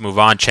 Let's move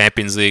on.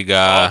 Champions League.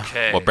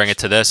 Okay. We'll bring it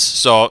to this.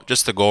 So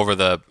just to go over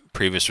the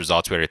previous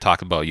results, we already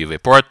talked about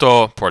Juve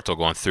Porto. Porto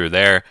going through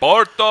there.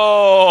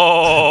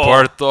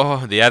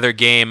 Porto. The other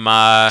game.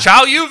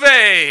 Ciao, Juve.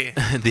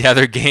 The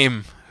other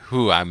game.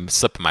 I'm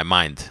slipping my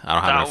mind. I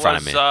don't have it in front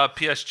of me. That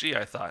was PSG,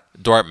 I thought.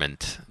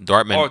 Dortmund.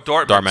 Oh,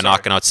 Dortmund, sorry.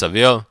 knocking out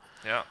Seville.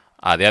 Yeah.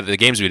 The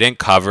games we didn't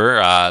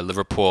cover,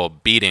 Liverpool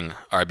beating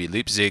RB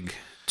Leipzig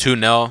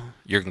 2-0.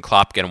 Jurgen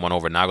Klopp getting one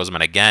over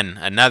Nagelsmann again.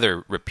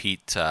 Another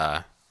repeat.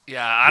 Yeah,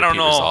 I don't Repeat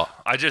know. result.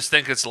 I just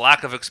think it's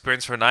lack of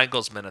experience for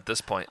Nagelsmann at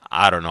this point.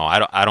 I don't know.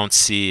 I don't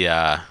see.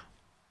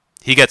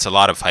 He gets a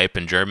lot of hype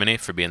in Germany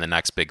for being the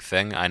next big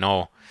thing. I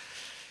know.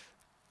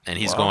 And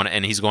he's Wow.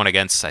 going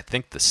against, I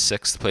think, the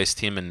 6th place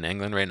team in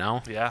England right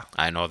now. Yeah.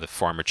 I know the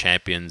former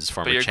champions, But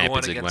former you're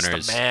Champions going League against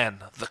winners. the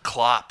man, the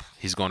Klopp.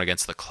 He's going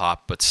against the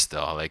Klopp, but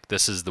still, like,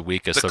 this is the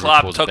weakest The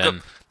Klopp Liverpool's took been.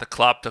 him. The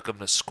Klopp took him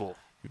to school.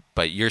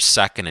 But you're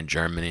second in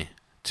Germany,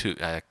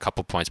 a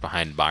couple points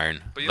behind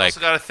Bayern. But you Like, also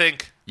got to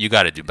think. you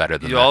got to do better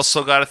than You this.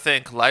 also got to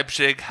think.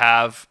 Leipzig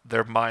have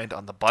their mind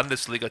on the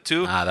Bundesliga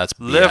too. That's BS.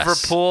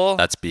 Liverpool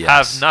That's BS.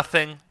 have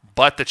nothing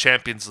but the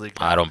Champions League.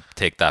 now. I don't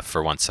take that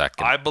for 1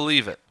 second. I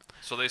believe it.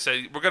 So they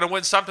say we're going to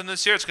win something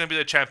this year. It's going to be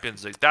the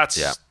Champions League.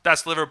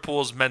 That's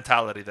Liverpool's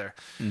mentality there.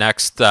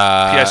 Next,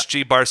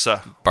 PSG,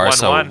 Barca, Barca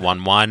 1-1.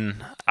 1-1.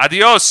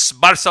 Adios,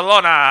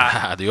 Barcelona.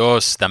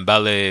 Adios.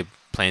 Dembele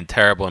playing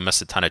terrible and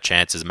missed a ton of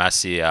chances.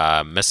 Messi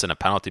missing a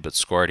penalty but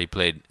scored. He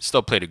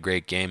still played a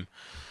great game,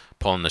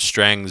 pulling the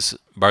strings.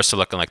 Barca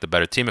looking like the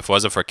better team. If it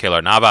wasn't for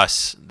Keylor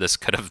Navas, this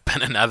could have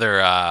been another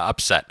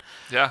upset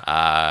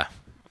Yeah.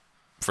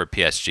 for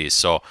PSG.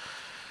 So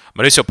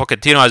Mauricio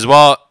Pochettino as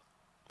well.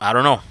 I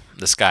don't know.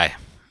 This guy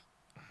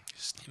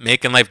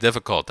making life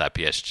difficult at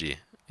PSG.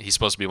 He's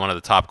supposed to be one of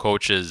the top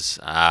coaches.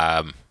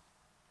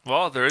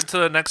 Well, they're into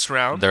the next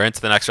round. They're into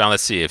the next round.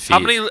 Let's see if he.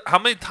 How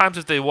many times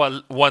have they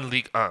won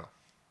League 1?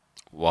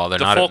 Well, they're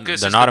the not.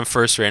 focus They're is not the- in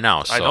first right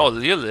now. So I know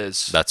Lille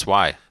is. that's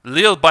why.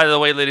 Lille, by the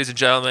way, ladies and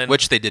gentlemen.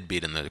 Which they did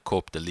beat in the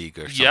Coupe de Ligue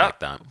or something yeah, like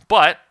that.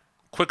 but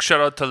quick shout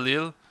out to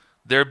Lille.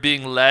 They're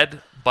being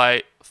led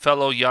by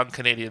fellow young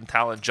Canadian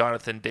talent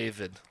Jonathan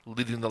David,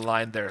 leading the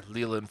line there,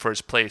 Leland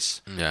first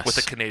place with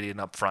a Canadian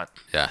up front.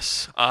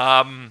 Yes.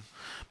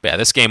 Yeah,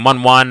 this game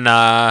 1-1.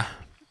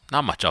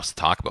 Not much else to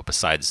talk about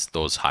besides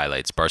those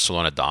highlights.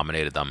 Barcelona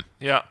dominated them.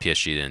 Yeah.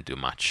 PSG didn't do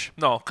much.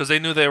 No, because they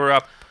knew they were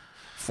up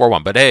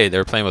 4-1. But hey, they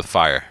were playing with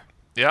fire.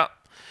 Yeah.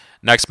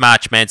 Next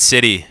match, Man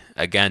City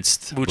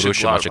against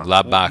Borussia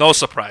Mönchengladbach. No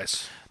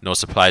surprise. No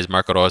surprise,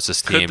 Marco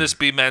Rosa's team. Could this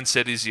be Man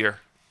City's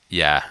year?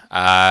 Yeah.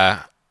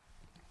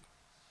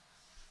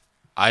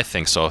 I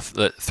think so.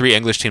 The 3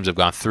 English teams have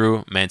gone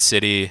through. Man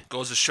City.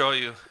 Goes to show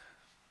you.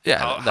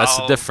 Yeah, that's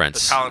the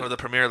difference. The talent of the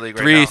Premier League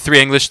right now. 3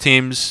 English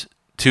teams,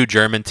 2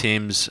 German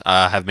teams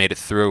have made it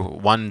through.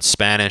 1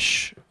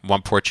 Spanish,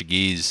 1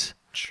 Portuguese,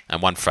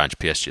 and 1 French.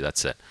 PSG,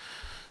 that's it.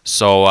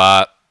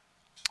 So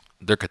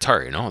they're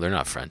Qatari, no? They're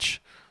not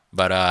French.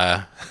 But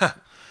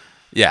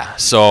yeah,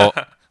 so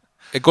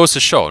it goes to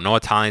show. No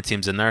Italian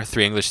teams in there.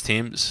 3 English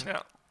teams.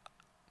 Yeah.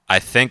 I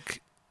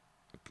think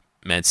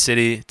Man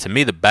City, to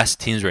me, the best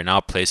teams right now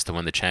placed to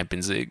win the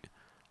Champions League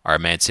are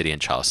Man City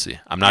and Chelsea.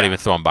 I'm not even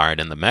throwing Bayern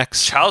in the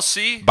mix.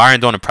 Chelsea?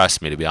 Bayern don't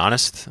impress me, to be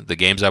honest. The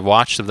games I've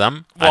watched of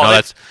them. Well, I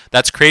know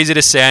that's crazy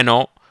to say, I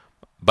know.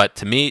 But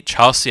to me,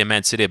 Chelsea and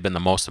Man City have been the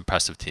most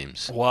impressive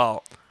teams.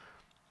 Well,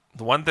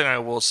 the one thing I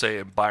will say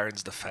in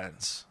Bayern's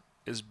defense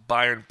is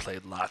Bayern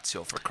played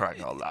Lazio, for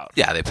crying out loud.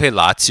 Yeah, they played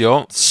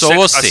Lazio. So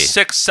we'll see.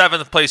 A 6th,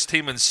 7th place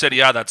team in Serie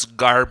A, that's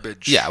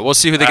garbage. Yeah, we'll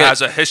see who they get.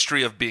 Has a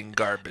history of being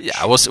garbage.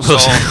 Yeah, we'll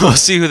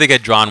see who they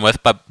get drawn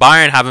with. But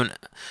Bayern haven't,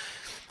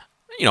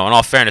 in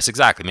all fairness,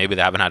 exactly. Maybe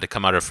they haven't had to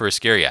come out of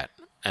first gear yet,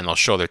 and they'll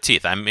show their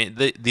teeth. I mean,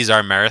 these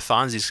are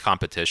marathons, these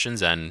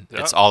competitions, and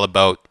it's all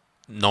about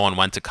knowing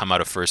when to come out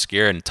of first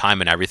gear and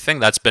time and everything.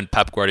 That's been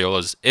Pep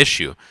Guardiola's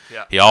issue.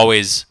 Yeah. He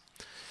always...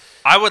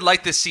 I would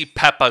like to see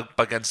Pep up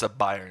against a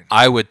Bayern.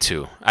 I would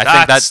too. I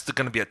think think that's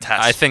going to be a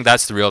test. I think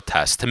that's the real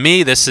test. To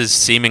me, this is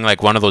seeming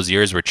like one of those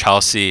years where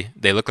Chelsea,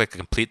 they look like a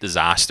complete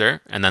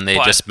disaster, and then they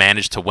just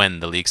managed to win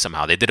the league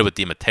somehow. They did it with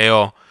Di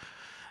Matteo.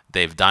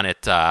 They've done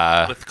it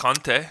with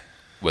Conte.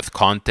 With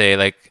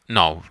Conte,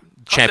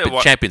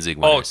 Champions League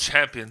winners. Oh,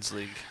 Champions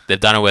League. They've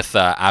done it with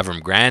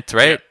Avram Grant,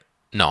 right?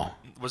 Yeah. No.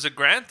 Was it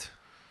Grant?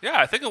 Yeah,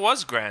 I think it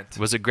was Grant.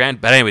 Was it Grant?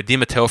 But anyway, Di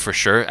Matteo for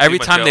sure. Every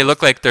time they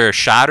look like they're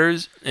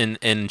shatters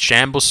in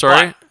shambles,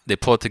 they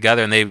pull it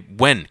together and they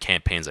win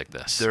campaigns like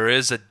this. There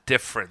is a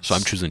difference. So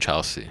I'm choosing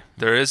Chelsea.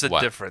 There is a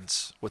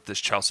difference with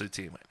this Chelsea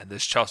team, and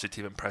this Chelsea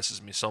team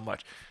impresses me so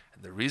much.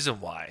 And the reason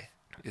why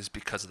is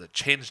because of the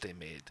change they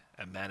made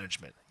at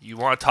management. You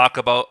want to talk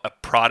about a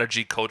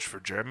prodigy coach for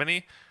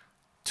Germany?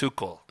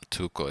 Tuchel,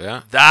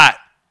 yeah. That,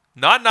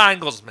 not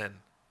Nagelsmann.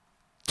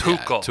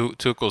 Tuchel. Yeah,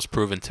 Tuchel's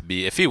proven to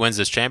be, if he wins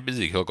this Champions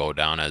League, he'll go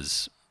down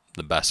as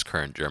the best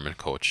current German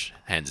coach,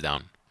 hands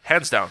down.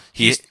 Hands down.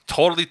 He's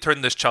totally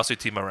turned this Chelsea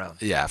team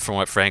around. Yeah, from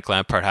what Frank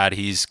Lampard had,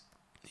 it's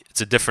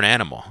a different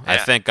animal. Yeah. I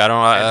think, who's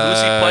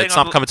he playing it's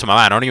not coming to my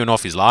mind. I don't even know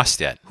if he's lost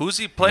yet. Who's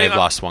he playing? They've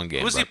lost one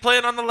game. Who's he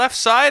playing on the left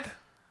side?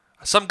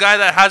 Some guy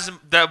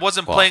that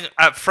wasn't playing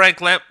at Frank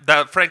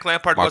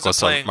Lampard wasn't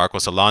playing.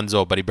 Marcos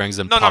Alonso, but he brings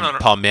in no.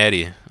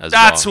 Palmieri as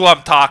That's well. who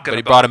I'm talking about. But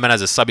he brought him in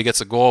as a sub. He gets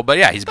a goal. But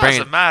yeah, he's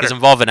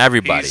involving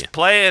everybody. He's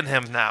playing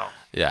him now.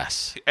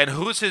 Yes. And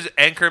who's his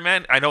anchor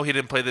man? I know he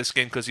didn't play this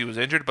game because he was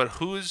injured, but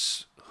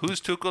who's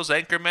Tuchel's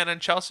anchor man in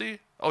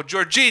Chelsea? Oh,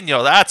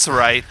 Jorginho. That's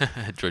right.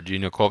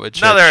 Jorginho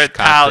Kovacic. Another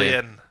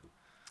Italian.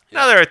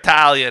 Another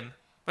Italian.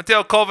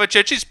 Mateo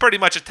Kovacic, he's pretty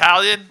much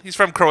Italian. He's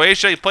from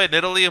Croatia. He played in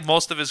Italy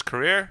most of his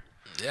career.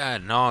 Yeah,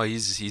 no,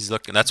 he's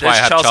looking. That's why I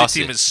have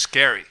Chelsea team is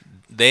scary.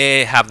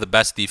 They have the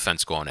best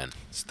defense going in.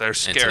 They're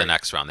scary. Into the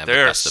next round. They have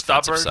They're the best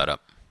defensive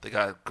setup. They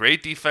got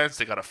great defense.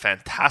 They got a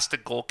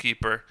fantastic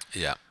goalkeeper.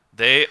 Yeah.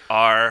 They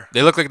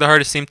look like the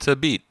hardest team to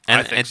beat.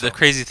 And so. The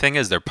crazy thing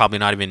is they're probably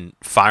not even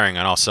firing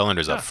on all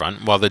cylinders up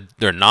front. Well,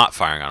 they're not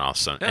firing on all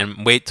cylinders. Yeah.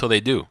 And wait till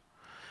they do.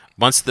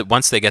 Once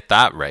they get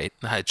that right,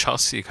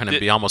 Chelsea are going to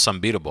be almost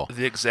unbeatable.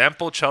 The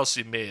example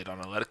Chelsea made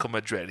on Atletico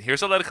Madrid.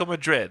 Here's Atletico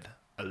Madrid,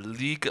 a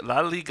La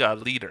Liga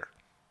leader.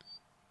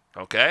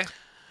 Okay?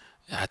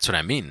 That's what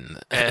I mean.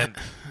 And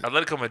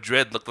Atletico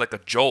Madrid looked like a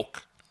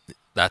joke.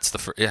 That's the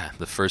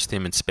first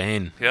team in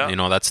Spain. Yeah.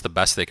 That's the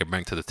best they could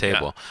bring to the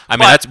table. Yeah. I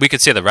mean, we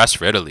could say the rest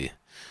for Italy.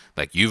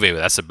 Like Juve,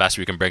 that's the best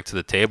we can bring to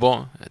the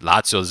table.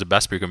 Lazio is the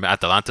best we can.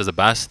 Atalanta is the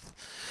best.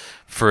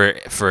 For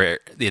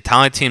the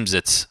Italian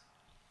teams,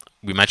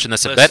 we mentioned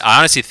this a bit. I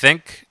honestly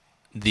think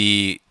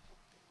the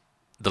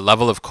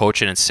level of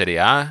coaching in Serie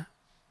A,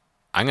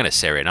 I'm going to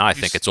say right now, I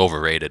think it's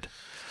overrated.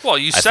 Well,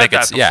 you said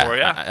that before,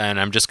 yeah. And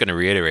I'm just going to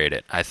reiterate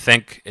it. I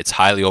think it's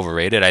highly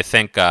overrated. I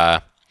think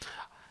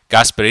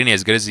Gasperini,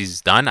 as good as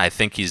he's done, I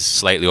think he's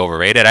slightly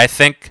overrated. I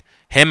think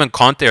him and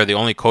Conte are the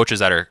only coaches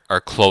that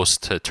are close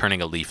to turning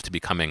a leaf to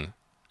becoming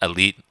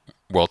elite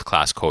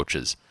world-class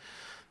coaches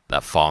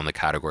that fall in the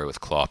category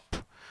with Klopp.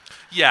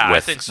 Yeah, with I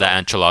think so. The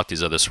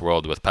Ancelottis of this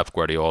world, with Pep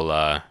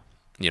Guardiola,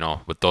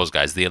 with those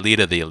guys, the elite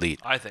of the elite.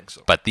 I think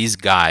so. But these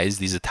guys,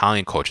 these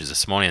Italian coaches, the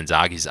Simone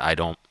Inzaghi's, I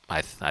don't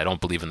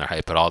believe in their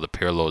hype at all. The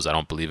Pirlo's, I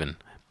don't believe in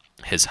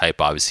his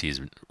hype. Obviously, he's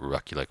a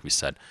rookie, like we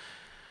said.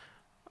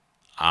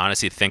 I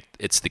honestly think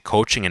it's the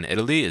coaching in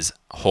Italy is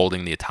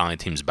holding the Italian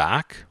teams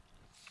back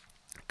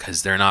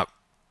because they're not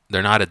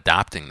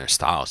adapting their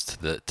styles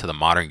to the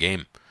modern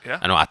game. Yeah.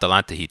 I know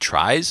Atalanta, he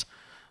tries,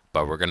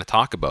 but we're going to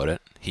talk about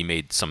it. He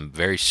made some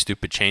very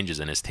stupid changes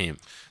in his team.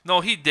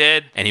 No, he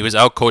did. And he was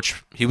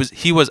outcoached. He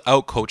was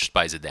outcoached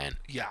by Zidane.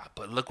 Yeah,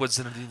 but look what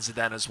Zinedine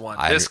Zidane has won.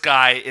 This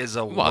guy is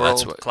a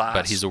world class.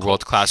 But he's a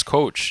world class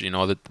coach. You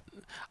know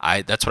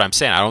that's what I'm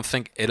saying. I don't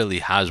think Italy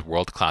has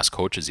world class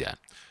coaches yet.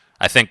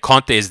 I think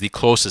Conte is the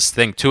closest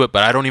thing to it,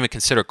 but I don't even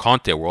consider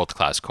Conte a world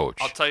class coach.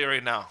 I'll tell you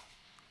right now.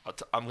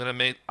 I'm gonna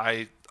make.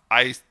 I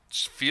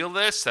feel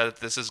that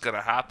this is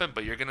gonna happen,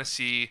 but you're gonna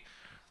see.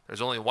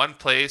 There's only one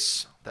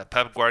place that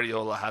Pep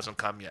Guardiola hasn't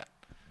come yet.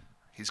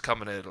 He's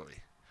coming to Italy.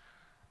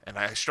 And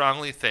I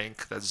strongly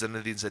think that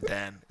Zinedine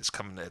Zidane is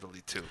coming to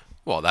Italy too.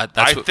 Well,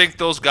 I think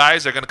those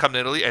guys are going to come to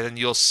Italy, and then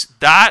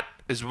that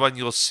is when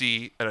you'll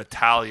see an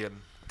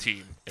Italian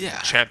team in the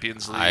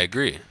Champions League. I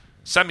agree.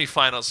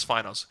 Semifinals,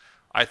 finals.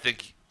 I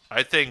think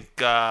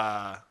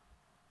Zidane's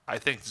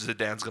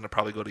going to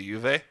probably go to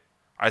Juve.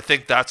 I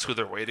think that's who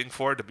they're waiting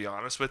for, to be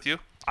honest with you.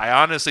 I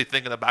honestly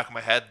think in the back of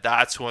my head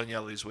that's who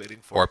Agnelli's waiting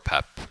for. Or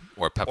Pep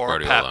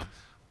Guardiola. Pep.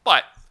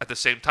 But at the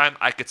same time,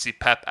 I could see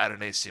Pep at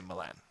an AC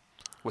Milan.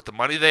 With the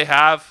money they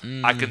have,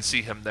 I can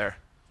see him there.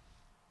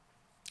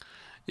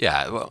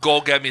 Yeah. Well,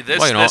 go get me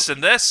this,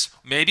 and this.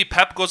 Maybe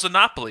Pep goes to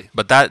Napoli.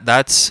 But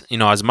that's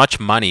as much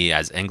money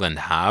as England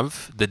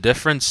have, the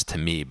difference to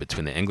me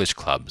between the English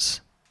clubs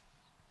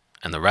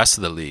and the rest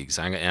of the leagues,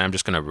 and I'm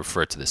just going to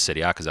refer to the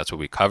Serie A because that's what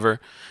we cover.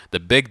 The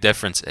big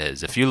difference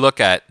is if you look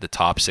at the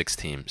top 6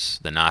 teams,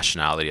 the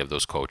nationality of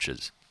those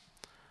coaches,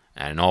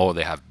 and I know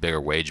they have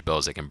bigger wage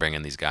bills, they can bring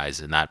in these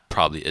guys, and that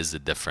probably is the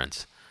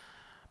difference.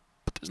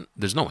 But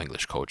there's no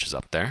English coaches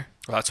up there.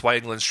 Well, that's why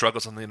England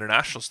struggles on the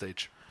international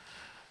stage.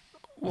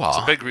 Well, it's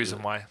a big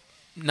reason why.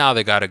 Now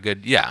they got a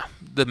good,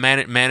 the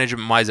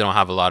management-wise, they don't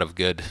have a lot of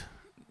good.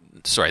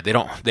 Sorry,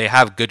 they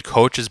have good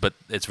coaches, but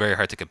it's very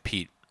hard to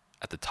compete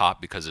at the top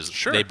because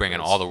they bring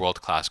in all the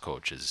world-class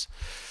coaches.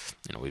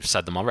 We've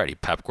said them already.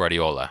 Pep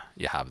Guardiola,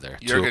 you have there.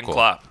 Jurgen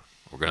Klopp.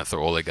 We're going to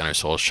throw Ole Gunnar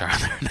Solskjaer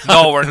in there.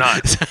 No, we're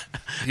not.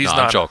 He's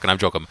not. I'm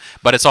joking.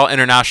 But it's all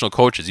international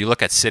coaches. You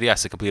look at City,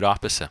 that's the complete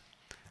opposite.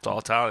 It's all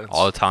Italians.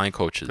 All Italian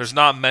coaches. There's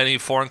not many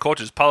foreign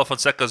coaches. Paulo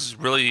Fonseca's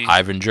really...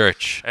 Ivan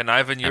Juric. And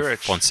Ivan Juric.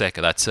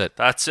 Fonseca, that's it.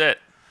 That's it.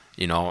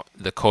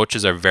 The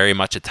coaches are very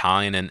much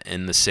Italian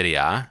in the Serie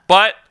A.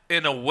 But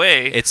in a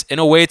way... It's a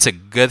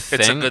good thing.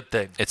 It's a good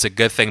thing. It's a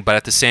good thing, but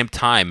at the same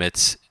time,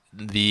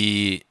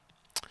 we're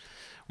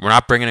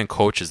not bringing in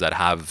coaches that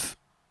have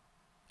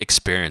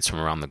experience from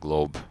around the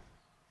globe.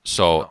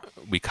 So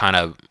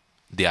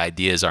the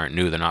ideas aren't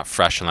new. They're not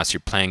fresh unless you're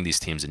playing these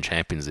teams in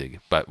Champions League.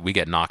 But we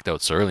get knocked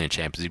out so early in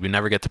Champions League. We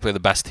never get to play the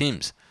best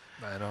teams.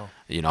 I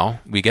know.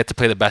 We get to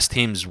play the best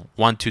teams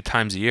 1-2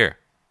 times a year.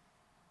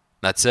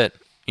 That's it.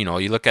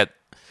 You look at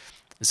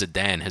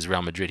Zidane, his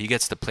Real Madrid. He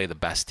gets to play the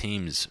best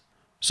teams.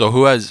 So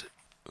who has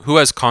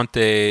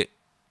Conte?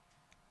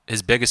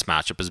 His biggest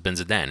matchup has been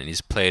Zidane, and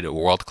he's played a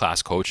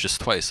world-class coach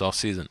just twice all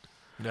season.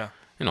 Yeah.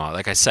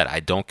 Like I said, I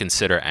don't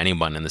consider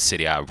anyone in the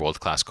Serie A a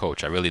world-class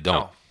coach. I really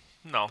don't.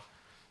 No.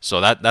 So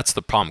that's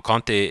the problem.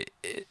 Conte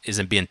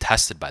isn't being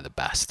tested by the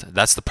best.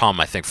 That's the problem,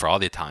 I think, for all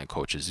the Italian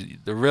coaches.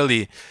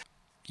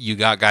 You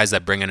got guys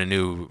that bring in a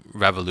new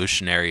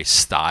revolutionary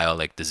style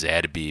like De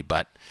Zerbi,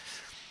 but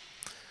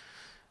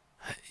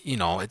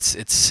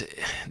it's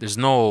there's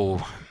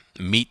no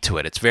meat to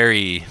it. It's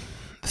very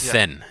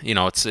thin.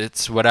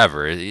 It's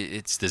whatever.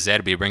 It's De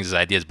Zerbi brings his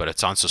ideas, but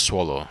it's on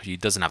Sassuolo. He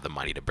doesn't have the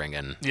money to bring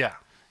in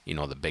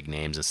the big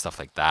names and stuff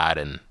like that.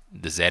 And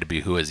De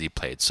Zerbi, who has he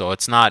played? So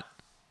it's not.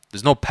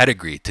 There's no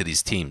pedigree to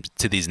these teams,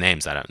 to these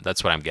names.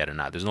 That's what I'm getting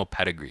at. There's no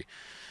pedigree.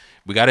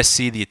 We got to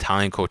see the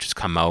Italian coaches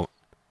come out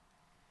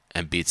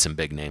and beat some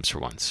big names for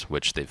once,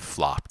 which they've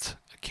flopped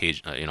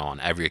on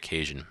every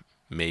occasion.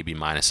 Maybe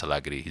minus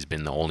Allegri. He's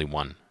been the only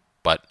one,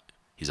 but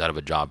he's out of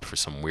a job for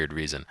some weird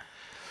reason.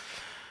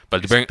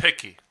 But he's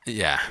picky.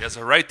 Yeah. He has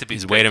a right to be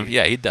picky. Waiting.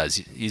 Yeah, he does.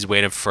 He's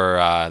waiting for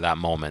that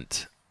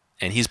moment.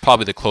 And he's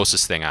probably the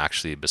closest thing,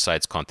 actually,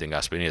 besides Conte and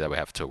Gasperini, that we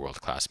have to a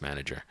world-class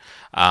manager.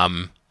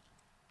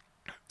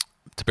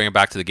 To bring it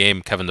back to the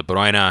game, Kevin De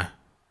Bruyne,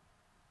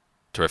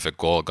 terrific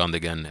goal,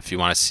 Gundogan. If you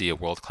want to see a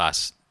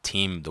world-class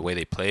team, the way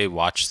they play,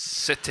 watch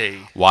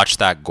City. Watch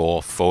that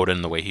goal.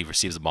 Foden, the way he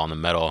receives the ball in the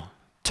middle,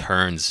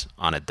 turns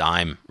on a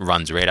dime,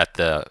 runs right at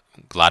the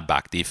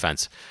Gladbach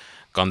defense.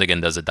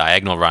 Gundogan does a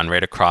diagonal run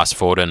right across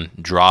Foden,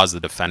 draws the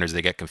defenders.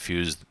 They get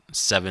confused.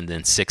 7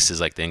 and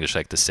 6s, like the English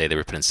like to say. They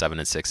were putting 7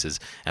 and 6s,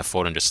 and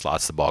Foden just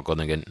slots the ball.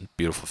 Gundogan,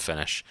 beautiful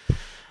finish.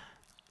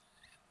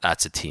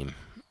 That's a team.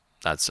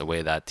 That's the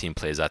way that team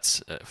plays.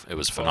 It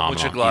was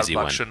phenomenal. Easy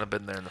win. Shouldn't have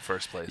been there in the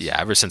first place. Yeah,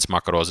 ever since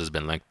Marco Rose has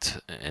been linked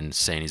and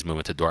saying he's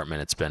moving to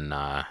Dortmund, it's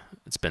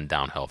been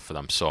downhill for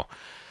them. So,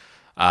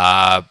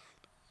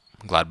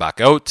 Gladbach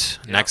out.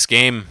 Yeah. Next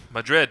game,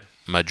 Madrid,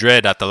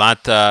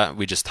 Atalanta.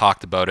 We just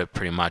talked about it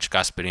pretty much.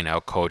 Gasperini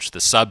outcoached.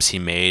 The subs he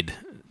made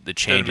the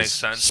changes make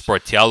sense.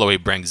 Sportiello he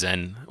brings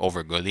in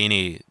over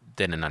Golini,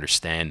 didn't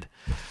understand.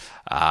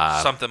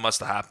 Something must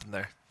have happened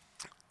there.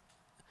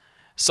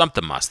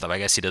 Something must have. I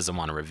guess he doesn't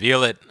want to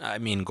reveal it. I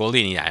mean,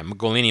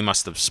 Golini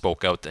must have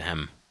spoke out to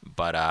him,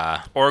 but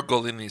or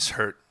Golini's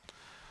hurt.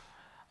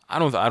 I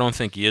don't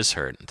think he is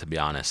hurt, to be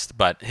honest.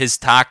 But his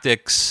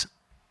tactics,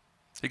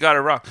 he got it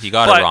wrong. He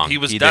got it wrong. He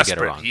was He did get it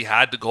desperate. wrong. He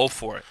had to go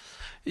for it.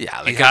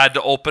 yeah, He had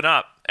to open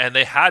up, and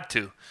they had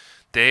to.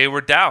 They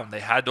were down. They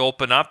had to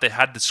open up. They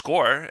had to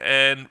score,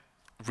 and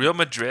Real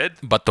Madrid.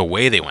 But the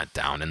way they went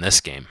down in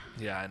this game,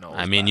 Yeah, I know.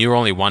 I mean, you were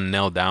only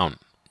 1-0 down.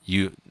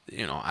 You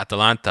know,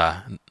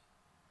 Atalanta,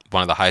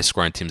 one of the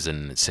high-scoring teams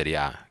in Serie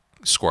A,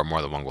 score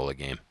more than one goal a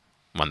game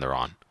when they're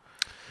on.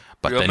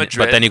 But Real then,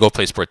 Madrid- but then you go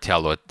play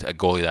Sportiello, a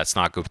goalie that's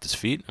not good with his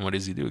feet, and what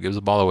does he do? He gives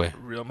the ball away.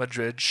 Real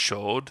Madrid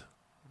showed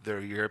their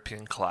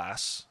European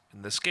class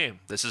in this game.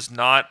 This is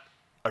not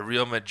a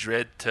Real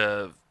Madrid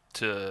to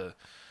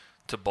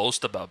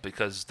boast about,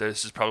 because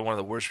this is probably one of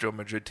the worst Real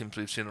Madrid teams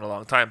we've seen in a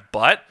long time.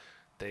 But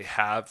they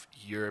have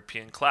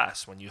European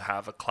class. When you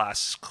have a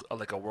class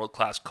like a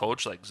world-class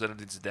coach like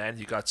Zinedine Zidane,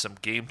 you got some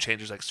game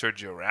changers like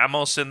Sergio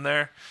Ramos in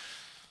there.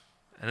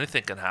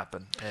 Anything can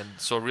happen. And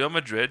so Real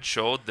Madrid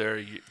showed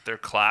their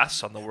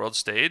class on the world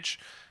stage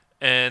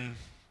and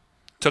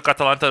took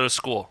Atalanta to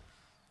school.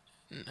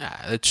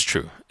 Yeah, it's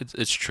true.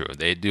 It's true.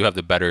 They do have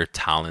the better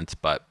talent,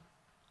 but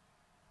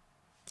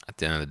at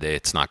the end of the day,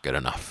 it's not good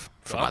enough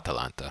from No.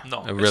 Atalanta.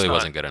 No, it it's really not.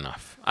 wasn't good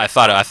enough. I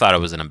thought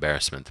it was an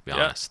embarrassment, to be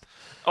honest.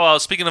 Oh, well,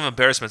 speaking of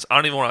embarrassments, I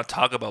don't even want to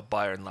talk about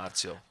Bayern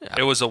Lazio. Yeah.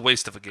 It was a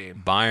waste of a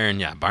game. Bayern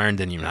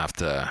didn't even have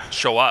to.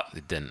 Show up. They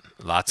didn't.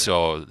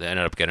 Lazio, they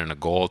ended up getting a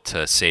goal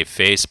to save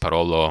face.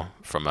 Parolo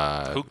from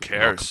a Who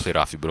cares? complete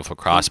off a beautiful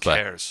cross, Who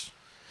cares?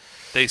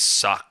 They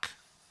suck.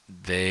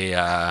 but they,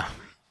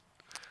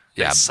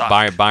 suck.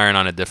 Bayern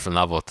on a different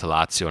level to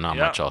Lazio. Not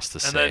Yeah. much else to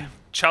And say. then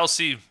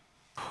Chelsea.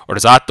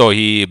 Orzato,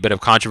 a bit of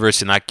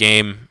controversy in that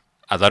game.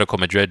 Atletico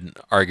Madrid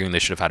arguing they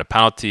should have had a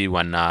penalty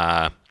when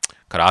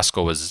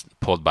Carrasco was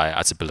pulled by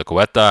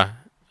Azpilicueta,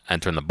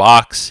 entering the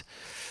box.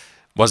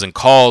 Wasn't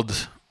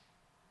called.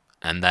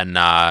 And then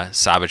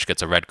Savic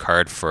gets a red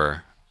card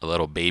for a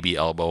little baby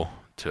elbow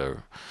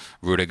to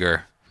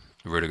Rudiger.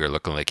 Rudiger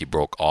looking like he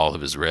broke all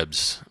of his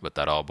ribs with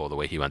that elbow, the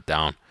way he went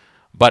down.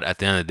 But at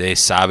the end of the day,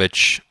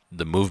 Savic,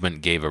 the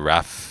movement gave a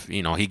ref,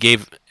 he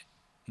gave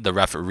the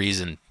ref a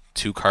reason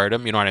to card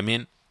him, you know what I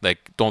mean?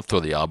 Like, don't throw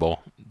the elbow,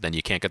 then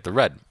you can't get the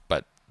red.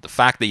 But the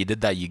fact that you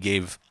did that, you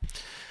gave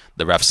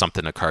the ref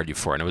something to card you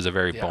for. And it was a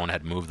very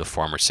bonehead move, the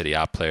former City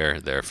A player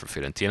there for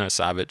Fiorentina,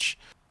 Savic.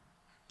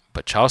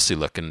 But Chelsea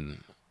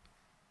looking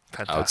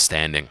Fantastic.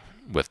 outstanding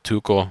with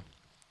Tuchel.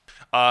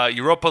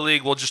 Europa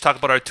League, we'll just talk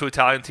about our two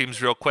Italian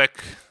teams real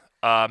quick.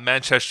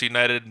 Manchester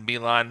United and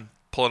Milan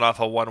pulling off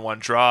a 1-1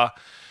 draw.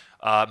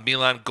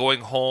 Milan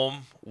going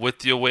home with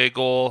the away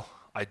goal.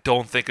 I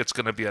don't think it's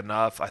going to be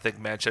enough. I think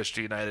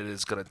Manchester United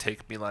is going to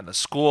take Milan to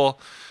school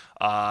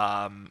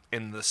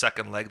in the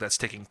second leg that's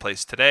taking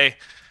place today.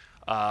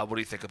 What do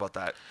you think about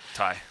that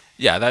tie?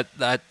 Yeah,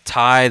 that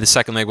tie, the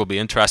second leg will be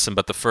interesting.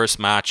 But the first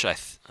match,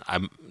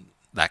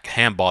 that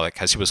handball that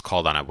Kessie was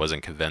called on, I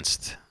wasn't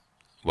convinced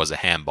was a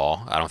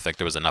handball. I don't think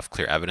there was enough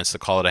clear evidence to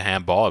call it a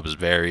handball. It was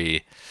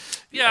very...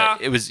 Yeah.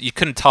 It was. You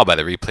couldn't tell by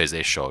the replays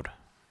they showed.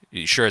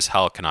 You sure as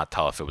hell cannot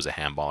tell if it was a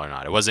handball or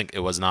not. It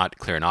was not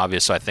clear and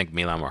obvious, so I think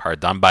Milan were hard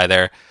done by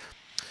there.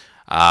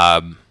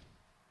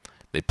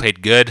 They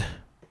played good.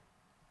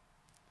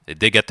 They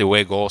did get the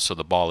away goal, so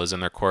the ball is in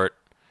their court.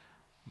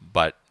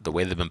 But the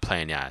way they've been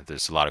playing,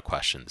 there's a lot of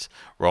questions.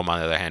 Roma, on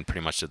the other hand,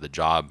 pretty much did the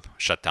job.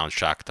 Shut down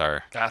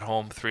Shakhtar. At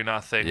home,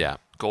 3-0. Yeah.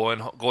 Going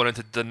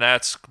into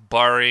Donetsk,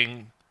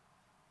 barring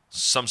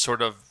some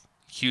sort of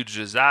huge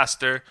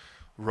disaster,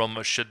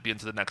 Roma should be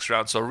into the next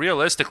round. So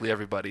realistically,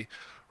 everybody,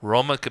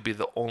 Roma could be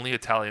the only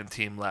Italian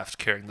team left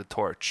carrying the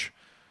torch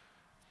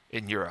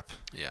in Europe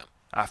Yeah.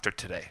 after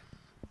today.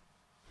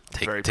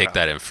 Very Take proud.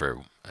 that in for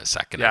a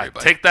second, Yeah,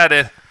 everybody. take that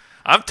in.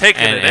 I'm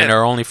taking it in. And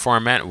our only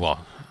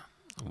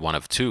one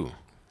of two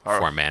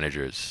foreign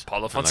managers.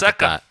 Paulo And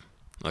Fonseca.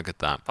 Look at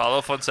that.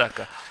 Paulo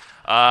Fonseca.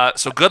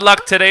 So good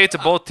luck today to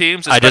both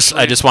teams. I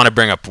especially- just want to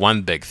bring up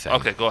one big thing.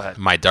 Okay, go ahead.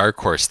 My dark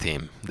horse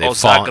team.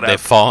 Zagreb. They've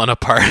fallen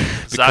apart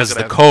because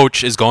the Zagreb.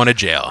 coach is going to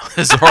jail.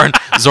 Zoran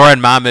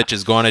Mamic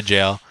is going to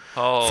jail.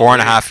 Oh,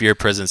 4.5-year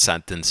prison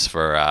sentence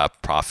for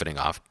profiting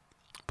off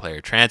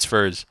player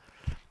transfers.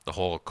 The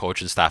whole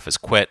coaching staff has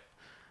quit.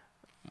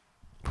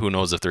 Who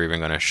knows if they're even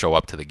going to show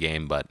up to the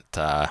game? But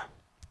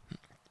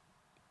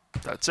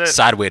That's it.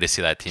 sad way to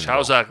see that team.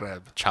 Ciao go.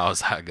 Zagreb. Ciao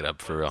Zagreb,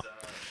 for real.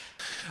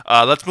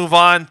 Let's move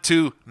on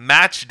to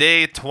match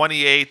day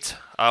 28.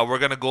 We're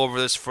going to go over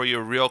this for you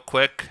real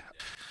quick.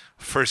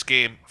 First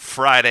game,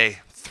 Friday,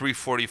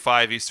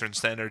 3:45 Eastern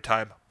Standard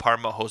Time.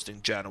 Parma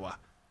hosting Genoa.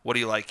 What do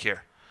you like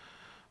here?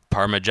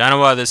 Parma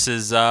Genoa. This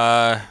is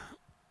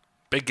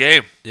Big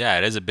game. yeah,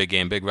 it is a big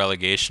game, big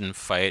relegation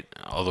fight.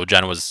 Although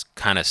Genoa's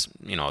kind of,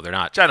 they're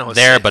not Genoa's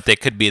there, safe. but they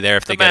could be there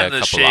if The they get man a in the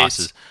couple shades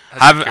losses.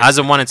 has secured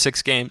Hasn't won in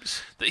 6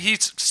 games.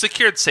 He's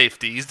secured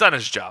safety. He's done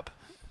his job.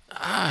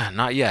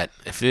 Not yet.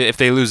 If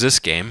they lose this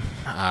game,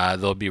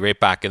 they'll be right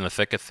back in the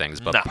thick of things.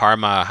 But No.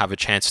 Parma have a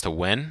chance to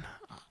win.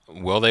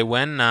 Will they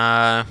win?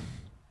 I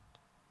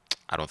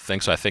don't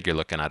think so. I think you're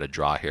looking at a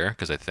draw here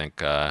because I think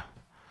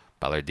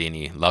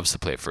Ballardini loves to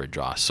play for a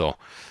draw. So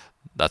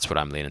that's what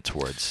I'm leaning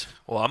towards.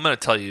 Well, I'm going to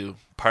tell you,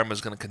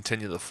 Parma's going to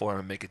continue the form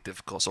and make it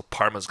difficult. So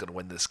Parma's going to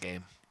win this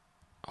game.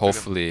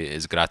 Hopefully,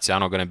 is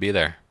Graziano going to be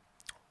there?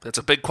 That's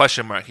a big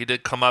question mark. He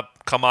did come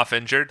off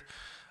injured,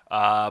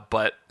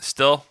 but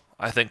still,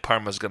 I think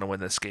Parma's going to win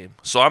this game.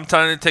 So I'm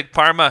telling you to take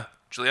Parma.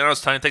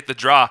 Giuliano's telling you to take the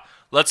draw.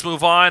 Let's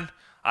move on.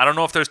 I don't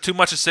know if there's too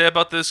much to say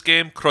about this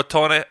game.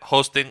 Crotone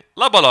hosting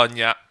La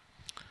Bologna.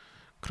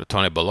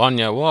 Crotone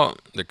Bologna. Well,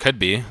 there could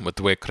be with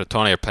the way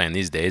Crotone are playing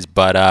these days,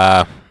 but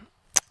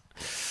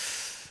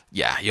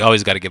yeah, you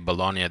always got to give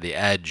Bologna the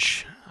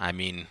edge. I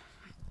mean,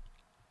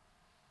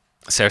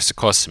 Serge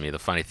Kosmi, the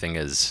funny thing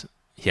is,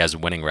 he has a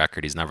winning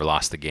record. He's never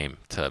lost a game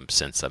to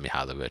Sinisa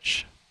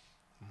Mihajlovic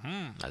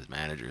as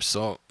manager.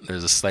 So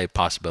there's a slight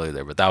possibility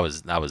there, but that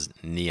was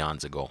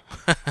neons ago.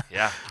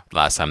 Yeah.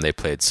 Last time they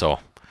played. So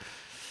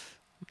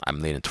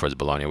I'm leaning towards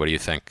Bologna. What do you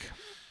think?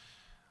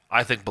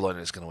 I think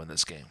Bologna is going to win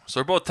this game.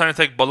 So we're both trying to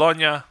take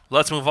Bologna.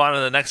 Let's move on to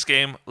the next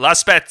game. La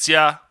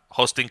Spezia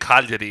hosting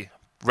Cagliari.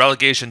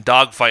 Relegation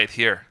dogfight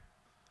here.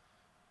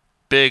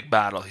 Big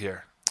battle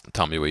here.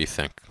 Tell me what you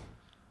think.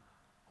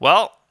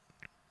 Well,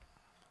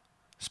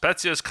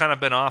 Spezia's kind of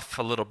been off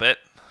a little bit.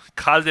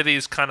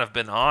 Cagliari's kind of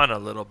been on a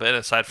little bit,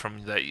 aside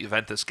from that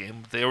Juventus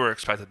game. They were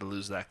expected to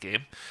lose that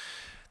game.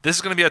 This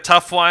is going to be a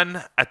tough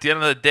one. At the end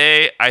of the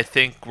day, I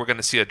think we're going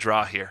to see a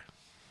draw here.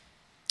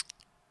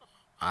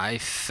 I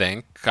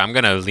think I'm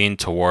going to lean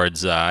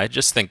towards, I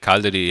just think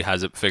Cagliari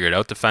has it figured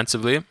out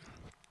defensively.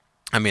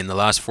 I mean, the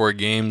last 4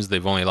 games,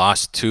 they've only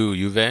lost 2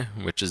 Juve,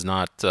 which is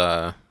not,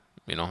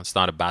 it's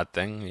not a bad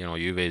thing.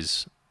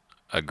 Juve's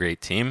a great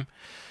team.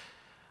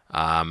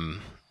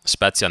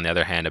 Spezia, on the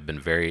other hand, have been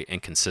very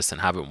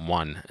inconsistent, haven't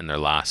won in their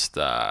last,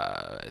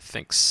 I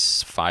think,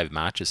 5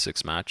 matches,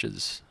 6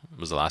 matches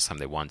was the last time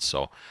they won.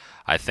 So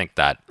I think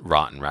that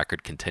rotten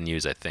record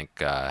continues. I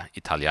think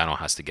Italiano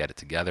has to get it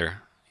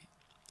together.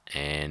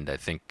 And I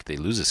think they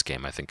lose this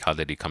game. I think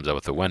Cagliari comes out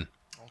with a win.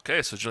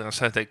 Okay, so Julian's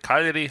trying to take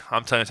Cagliari.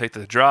 I'm trying to take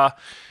the draw.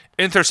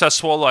 Inter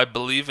Sassuolo, I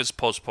believe, is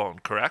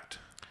postponed, correct?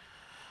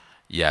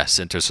 Yes,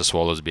 Inter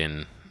Sassuolo is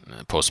being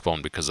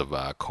postponed because of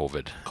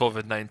COVID.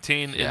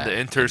 COVID-19 Yeah, in the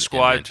Inter in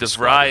squad. the Inter DeVry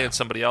squad, yeah. and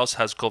somebody else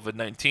has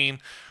COVID-19.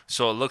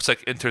 So it looks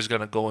like Inter's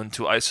going to go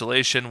into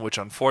isolation, which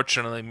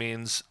unfortunately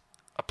means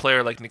a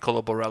player like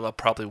Nicola Borella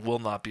probably will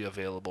not be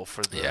available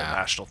for the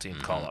national team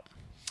call-up.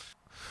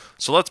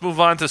 So let's move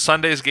on to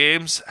Sunday's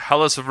games.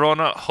 Hellas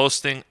Verona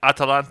hosting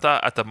Atalanta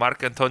at the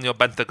Marcantonio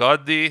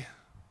Bentegodi.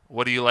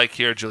 What do you like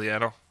here,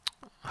 Giuliano?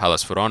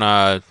 Hellas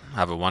Verona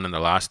have won in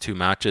their last 2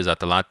 matches.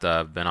 Atalanta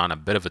have been on a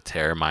bit of a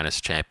tear minus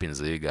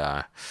Champions League.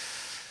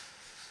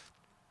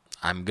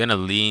 I'm going to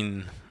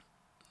lean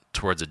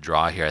towards a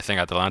draw here. I think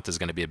Atalanta is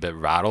going to be a bit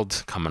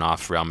rattled coming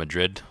off Real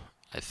Madrid.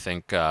 I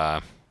think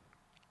Hellas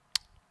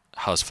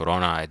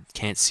Verona, I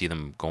can't see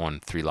them going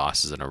 3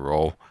 losses in a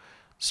row.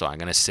 So I'm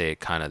going to say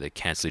kind of they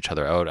cancel each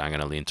other out. I'm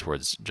going to lean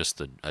towards just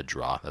a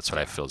draw. That's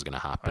what I feel is going to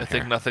happen. I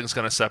think nothing's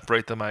going to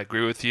separate them. I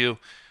agree with you.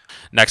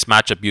 Next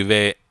matchup,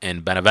 Juve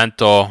and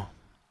Benevento.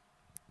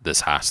 This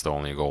has to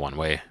only go one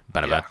way.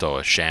 Benevento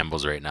is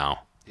shambles right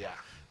now. Yeah.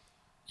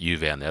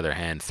 Juve, on the other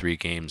hand, 3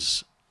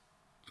 games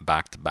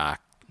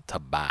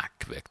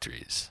back-to-back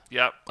victories.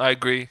 Yeah, I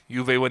agree.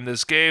 Juve win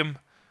this game.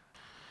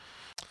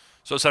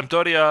 So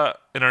Sampdoria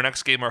in our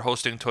next game are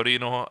hosting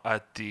Torino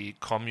at the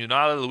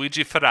Comunale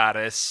Luigi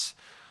Ferraris.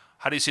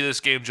 How do you see this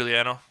game,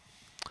 Giuliano?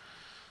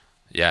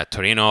 Yeah,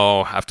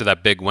 Torino, after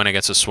that big win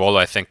against Sassuolo,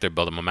 I think they're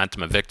building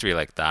momentum. A victory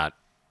like that,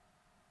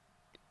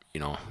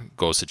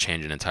 goes to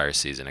change an entire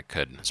season. It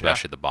could,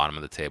 especially at the bottom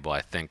of the table.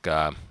 I think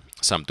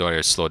Sampdoria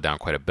has slowed down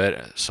quite a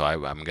bit, so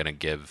I'm going to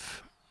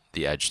give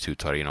the edge to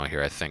Torino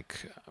here. I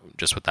think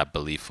just with that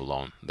belief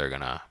alone,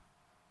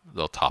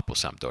 they'll topple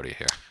Sampdoria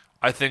here.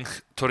 I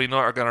think Torino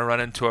are going to run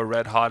into a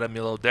red-hot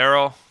Emilio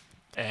Darrow,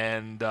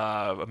 and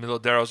Emilio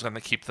Darrow is going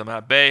to keep them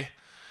at bay.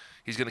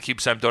 He's going to keep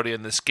Sampdoria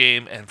in this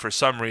game, and for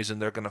some reason,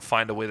 they're going to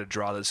find a way to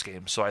draw this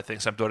game. So I think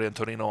Sampdoria and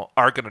Torino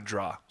are going to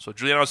draw. So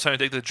Giuliano's telling you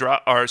to take the draw.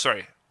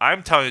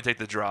 I'm telling you to take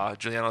the draw.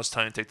 Giuliano's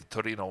telling you to take the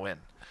Torino win.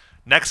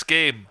 Next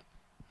game,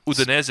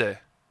 Udinese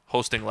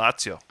hosting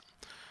Lazio.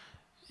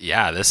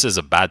 Yeah, this is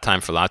a bad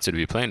time for Lazio to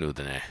be playing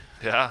Udine.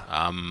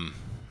 Yeah.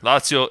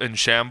 Lazio in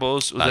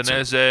shambles.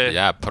 Udinese.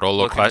 Yeah,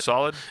 Parolo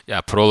solid.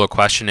 Yeah, Parolo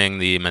questioning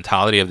the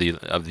mentality of the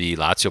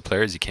Lazio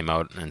players. He came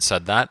out and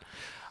said that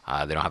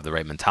they don't have the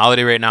right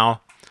mentality right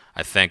now.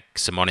 I think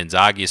Simone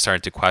Inzaghi is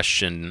starting to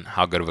question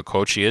how good of a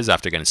coach he is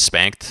after getting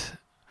spanked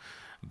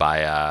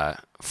by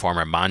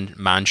former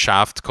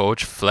Mannschaft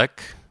coach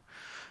Flick.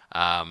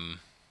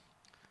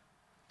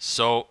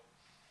 So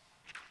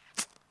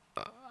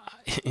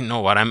you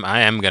know what?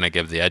 I am going to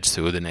give the edge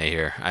to Udine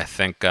here. I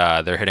think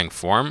they're hitting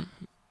form,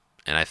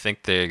 and I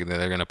think they're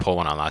going to pull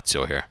one on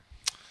Lazio here.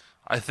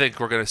 I think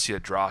we're going to see a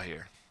draw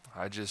here.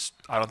 I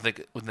don't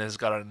think Udinese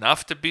got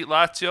enough to beat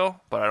Lazio,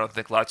 but I don't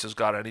think Lazio's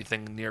got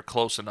anything near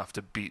close enough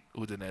to beat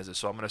Udinese.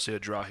 So I'm going to say a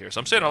draw here. So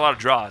I'm saying a lot of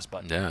draws,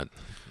 but Yeah,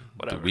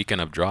 whatever. the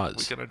weekend of draws.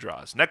 Weekend of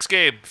draws. Next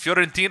game,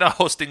 Fiorentina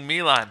hosting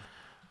Milan.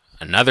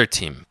 Another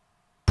team.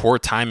 Poor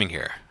timing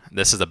here.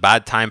 This is a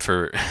bad time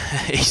for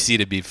AC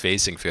to be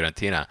facing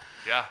Fiorentina.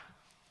 Yeah.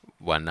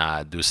 When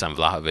Dusan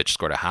Vlahovic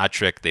scored a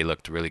hat-trick, they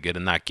looked really good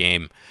in that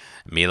game.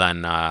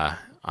 Milan,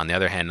 on the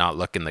other hand, not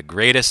looking the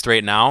greatest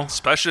right now.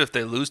 Especially if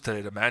they lose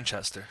today to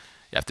Manchester.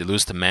 You have to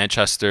lose to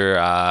Manchester.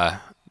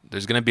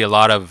 There's going to be a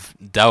lot of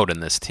doubt in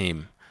this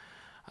team.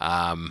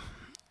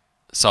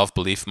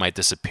 Self-belief might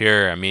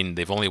disappear. I mean,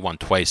 they've only won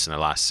twice in the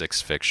last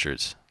 6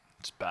 fixtures.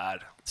 It's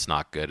bad. It's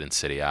not good in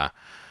Serie A.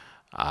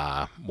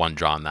 One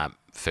draw in that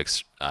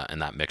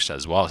mix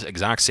as well.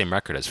 Exact same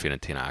record as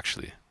Fiorentina,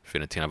 actually.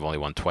 Fiorentina have only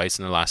won twice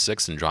in the last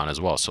 6 and drawn as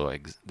well. So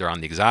they're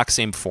on the exact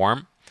same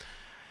form.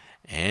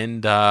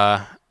 And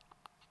I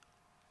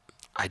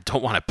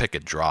don't want to pick a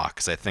draw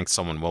because I think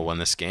someone will win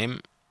this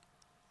game.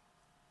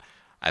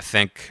 I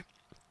think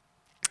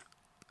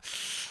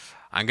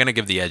I'm going to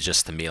give the edge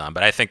just to Milan.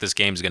 But I think this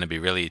game is going to be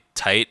really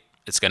tight.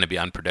 It's going to be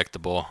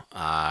unpredictable.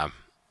 I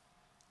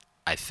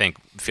think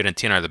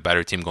Fiorentina are the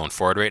better team going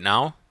forward right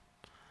now.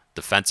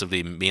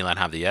 Defensively, Milan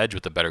have the edge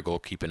with the better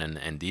goalkeeping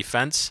and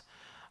defense.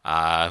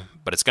 But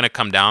it's going to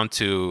come down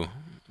to,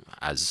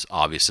 as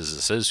obvious as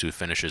this is, who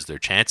finishes their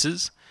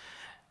chances.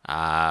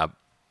 I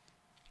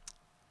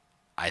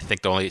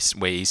think the only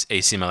way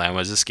AC Milan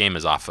wins this game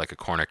is off like a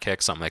corner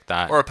kick, something like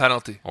that. Or a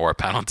penalty.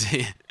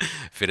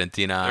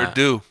 Fiorentina. They're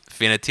due.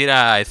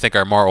 Fiorentina, I think,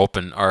 are more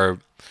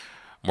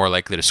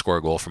likely to score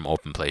a goal from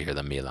open play here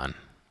than Milan.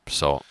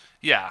 So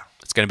Yeah.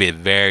 it's going to be a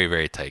very,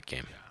 very tight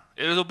game.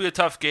 It'll be a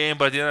tough game,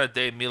 but at the end of the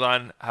day,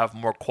 Milan have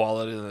more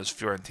quality than this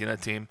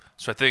Fiorentina team.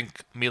 So I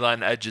think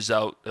Milan edges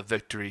out a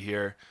victory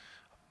here,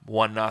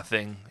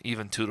 1-0,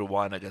 even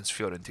 2-1 against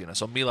Fiorentina.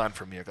 So Milan,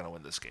 for me, are going to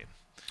win this game.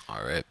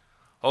 All right.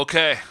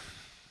 Okay,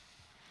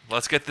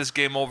 let's get this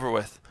game over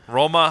with.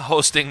 Roma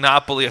hosting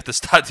Napoli at the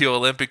Stadio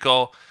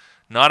Olimpico.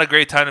 Not a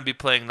great time to be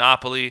playing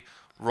Napoli.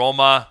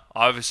 Roma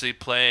obviously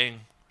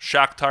playing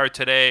Shakhtar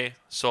today,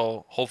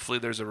 so hopefully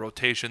there's a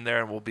rotation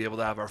there and we'll be able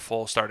to have our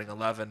full starting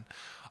 11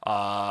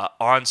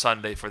 on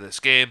Sunday for this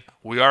game.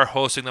 We are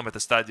hosting them at the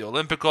Stadio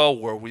Olimpico,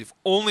 where we've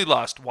only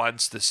lost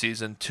once this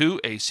season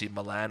to AC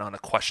Milan on a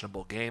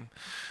questionable game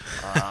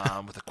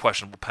with a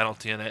questionable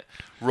penalty in it.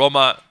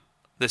 Roma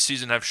this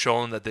season have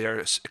shown that they are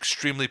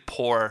extremely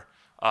poor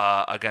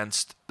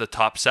against the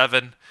top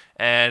 7.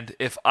 And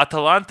if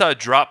Atalanta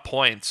drop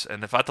points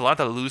and if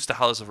Atalanta lose to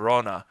Hellas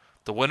Verona,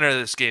 the winner of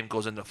this game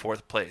goes into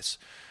 4th place.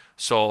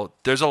 So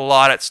there's a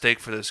lot at stake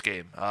for this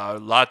game.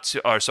 Roma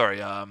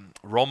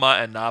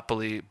and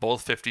Napoli,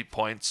 both 50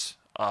 points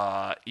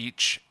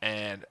each,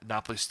 and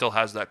Napoli still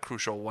has that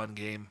crucial one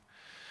game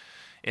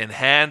in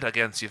hand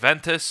against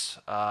Juventus,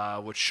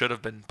 which should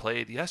have been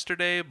played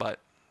yesterday, but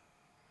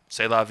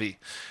c'est la vie.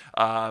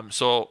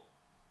 So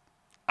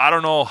I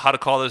don't know how to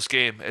call this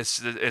game. It's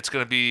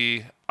going to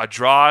be a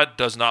draw.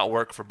 Does not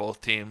work for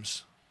both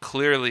teams.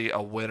 Clearly,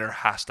 a winner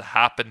has to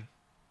happen.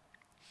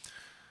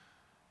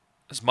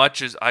 As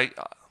much as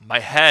my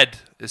head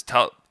is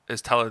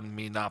telling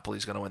me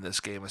Napoli's going to win this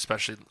game,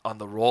 especially on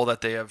the role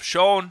that they have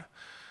shown,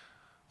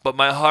 but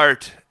my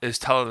heart is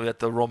telling me that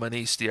the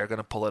Romanisti are going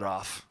to pull it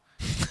off.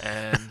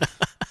 And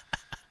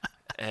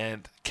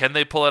and can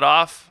they pull it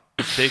off?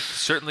 They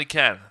certainly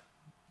can.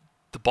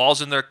 The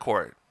ball's in their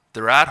court.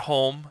 They're at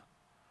home,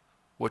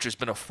 which has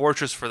been a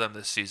fortress for them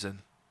this season,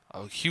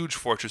 a huge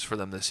fortress for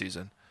them this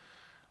season.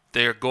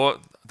 They're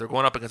going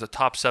up against a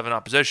top 7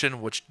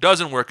 opposition, which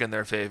doesn't work in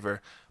their favor.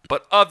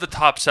 But of the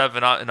top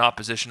 7 in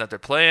opposition that they're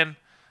playing,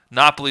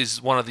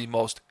 Napoli's one of the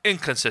most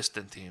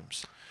inconsistent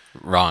teams.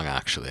 Wrong,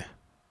 actually.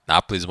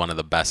 Napoli's one of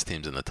the best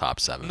teams in the top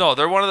 7. No,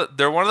 they're one of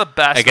the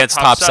best against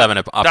top 7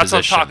 opposition. That's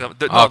what I'm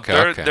talking.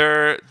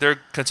 Okay. They're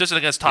consistent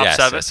against top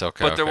 7. Yes,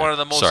 okay, but they're one of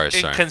the most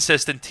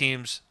inconsistent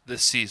teams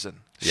this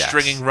season,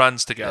 stringing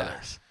runs together.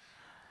 Yes.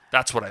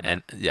 That's what I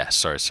meant. And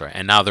sorry.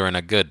 And now they're in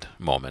a good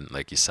moment,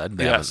 like you said.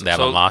 They haven't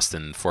lost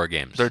in 4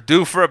 games. They're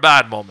due for a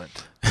bad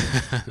moment.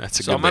 That's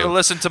a so good I'm going to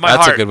listen to my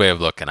heart. That's a good way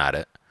of looking at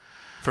it.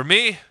 For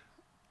me,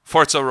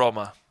 Forza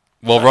Roma.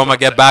 Will Roma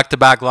get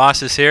back-to-back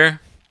losses here?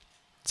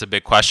 It's a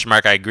big question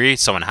mark. I agree.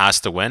 Someone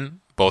has to win.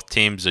 Both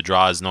teams, a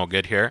draw is no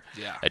good here.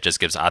 Yeah. It just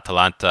gives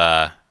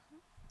Atalanta,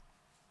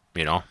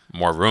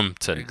 more room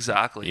to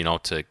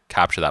to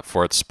capture that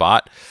 4th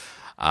spot.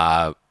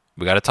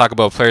 We got to talk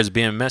about players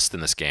being missed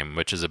in this game,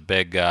 which is a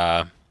big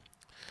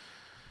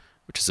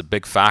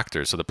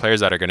factor. So the players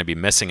that are going to be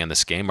missing in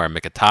this game are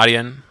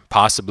Mkhitaryan,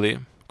 possibly,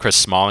 Chris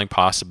Smalling,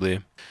 possibly.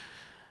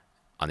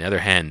 On the other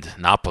hand,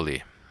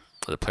 Napoli,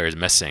 the players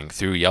missing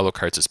through yellow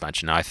card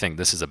suspension. Now I think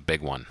this is a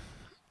big one.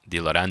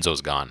 Di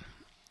Lorenzo's gone.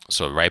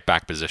 So right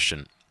back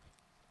position,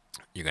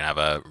 you're going to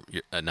have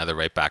another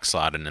right back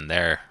slot in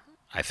there.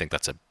 I think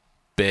that's a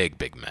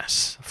big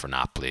miss for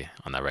Napoli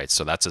on that right.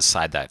 So that's a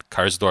side that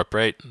Karsdorp,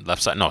 right?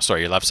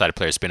 Your left-sided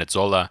player,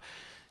 Spinazzola,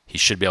 he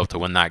should be able to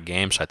win that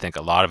game. So I think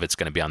a lot of it's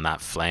going to be on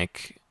that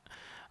flank.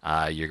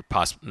 They're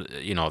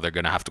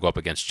going to have to go up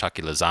against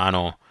Chucky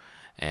Lozano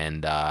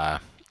and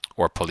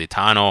or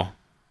Politano.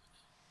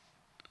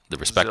 The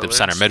respective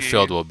center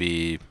midfield will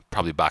be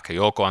probably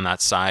Bakayoko on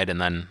that side,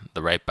 and then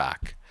the right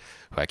back,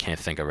 who I can't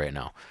think of right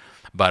now.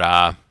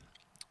 But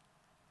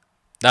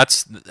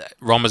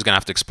Roma's going to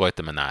have to exploit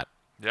them in that.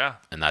 Yeah.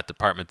 In that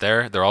department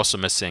there. They're also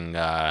missing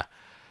Batania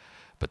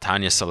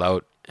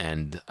Salaut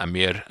and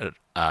Amir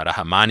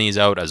Rahmani's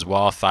out as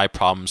well, thigh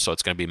problems, so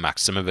it's going to be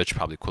Maximovic,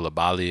 probably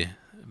Koulibaly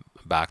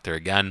back there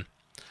again.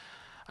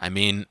 I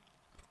mean,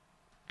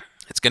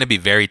 it's going to be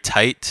very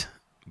tight.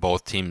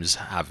 Both teams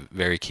have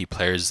very key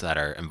players that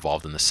are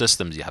involved in the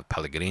systems. You have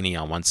Pellegrini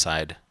on one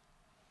side,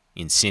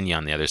 Insigne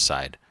on the other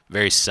side.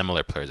 Very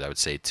similar players, I would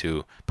say,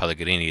 too.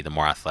 Pellegrini, the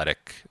more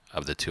athletic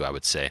of the two, I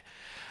would say.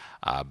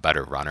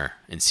 Better runner.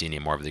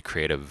 Insigne, more of the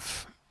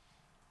creative,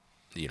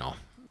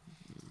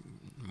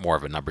 more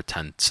of a number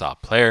 10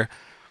 stop player.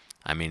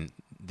 I mean,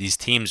 these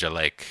teams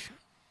are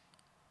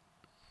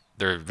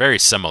they're very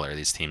similar,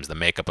 these teams, the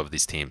makeup of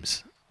these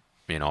teams.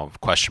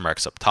 Question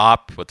marks up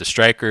top with the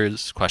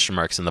strikers, question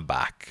marks in the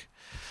back,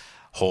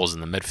 holes in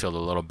the midfield a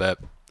little bit,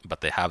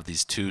 but they have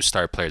these two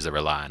star players that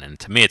rely on. And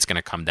to me, it's going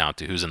to come down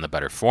to who's in the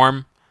better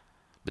form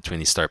between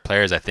these star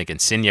players. I think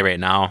Insigne right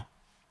now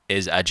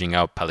is edging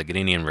out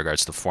Pellegrini in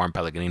regards to form.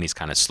 Pellegrini's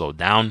kind of slowed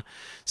down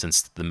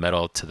since the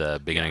middle to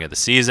the beginning of the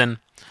season.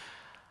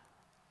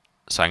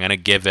 So I'm going to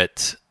give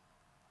it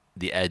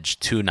the edge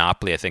to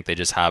Napoli. I think they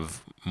just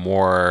have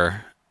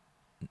more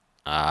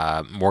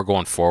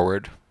going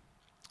forward,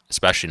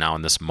 especially now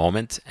in this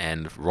moment.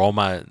 And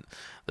Roma,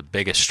 the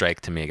biggest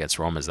strike to me against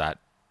Roma is that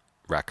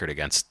record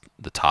against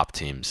the top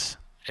teams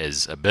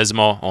is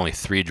abysmal. Only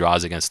 3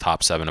 draws against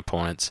top 7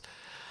 opponents.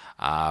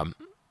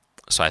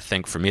 So I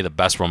think for me, the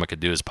best Roma could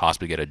do is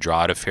possibly get a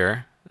draw out of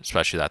here,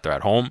 especially that they're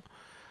at home.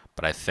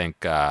 But I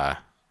think I'm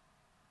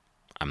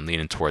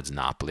leaning towards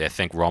Napoli. I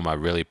think Roma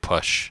really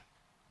push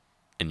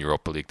in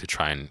Europa League to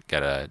try and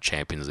get a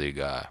Champions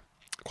League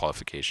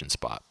qualification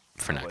spot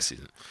for next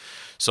season.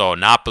 So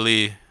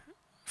Napoli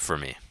for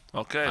me.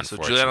 Okay, so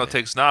Giuliano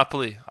takes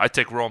Napoli. I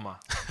take Roma.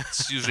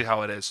 It's usually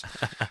how it is.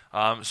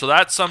 So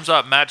that sums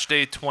up match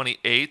day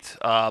 28.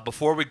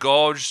 Before we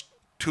go, just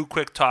 2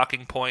 quick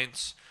talking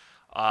points.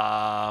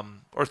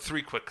 Or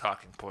 3 quick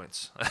talking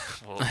points.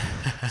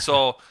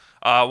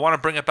 I want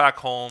to bring it back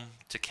home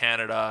to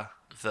Canada.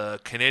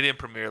 The Canadian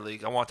Premier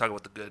League. I want to talk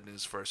about the good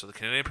news first. So the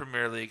Canadian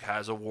Premier League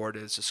has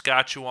awarded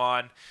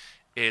Saskatchewan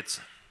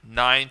its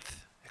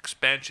 9th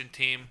expansion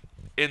team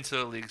into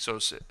the league. So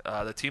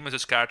the team in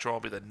Saskatchewan will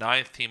be the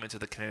 9th team into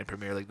the Canadian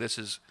Premier League. This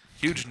is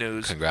huge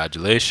news.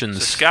 Congratulations.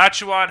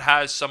 Saskatchewan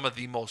has some of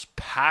the most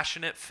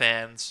passionate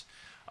fans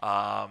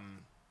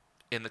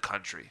in the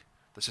country.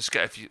 The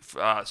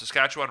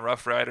Saskatchewan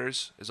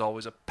Roughriders is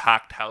always a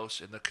packed house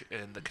in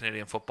the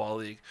Canadian Football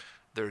League.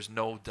 There's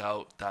no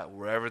doubt that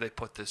wherever they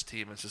put this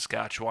team in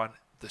Saskatchewan,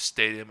 the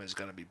stadium is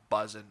going to be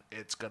buzzing.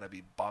 It's going to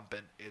be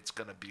bumping. It's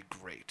going to be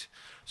great.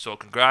 So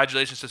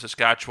congratulations to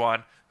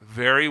Saskatchewan.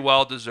 Very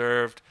well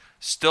deserved.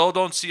 Still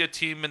don't see a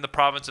team in the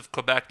province of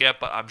Quebec yet,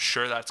 but I'm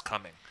sure that's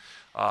coming.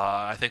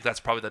 I think that's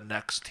probably the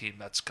next team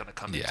that's going to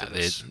come into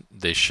this.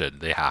 They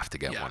should. They have to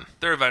get one.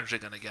 They're eventually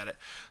going to get it.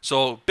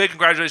 So big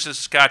congratulations to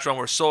Saskatchewan.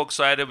 We're so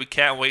excited. We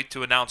can't wait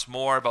to announce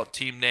more about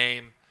team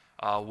name,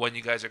 when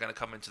you guys are going to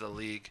come into the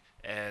league.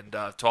 And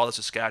to all the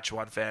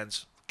Saskatchewan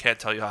fans, can't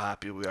tell you how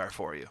happy we are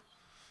for you.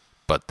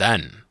 But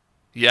then,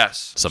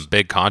 yes, some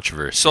big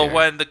controversy. So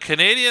when the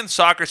Canadian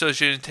Soccer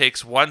Association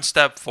takes 1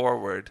 step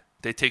forward,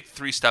 they take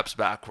 3 steps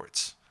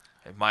backwards,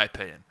 in my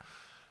opinion.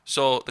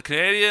 So the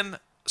Canadian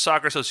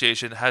Soccer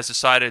Association has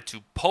decided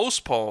to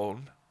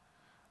postpone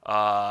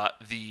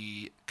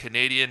the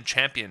Canadian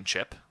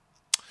Championship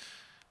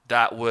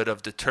that would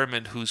have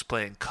determined who's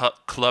playing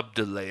Club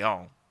de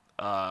Leon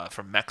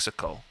from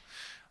Mexico.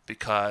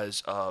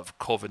 Because of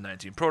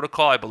COVID-19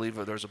 protocol. I believe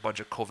there's a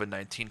bunch of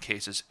COVID-19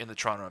 cases in the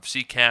Toronto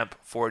FC camp.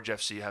 Forge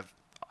FC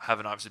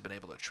haven't obviously been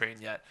able to train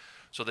yet.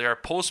 So they are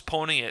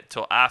postponing it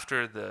till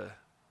after the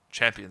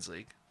Champions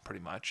League,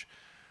 pretty much.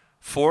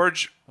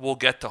 Forge will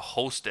get to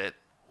host it,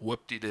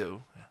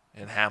 whoop-de-doo,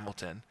 in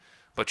Hamilton.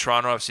 But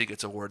Toronto FC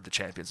gets awarded the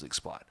Champions League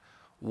spot.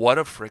 What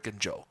a freaking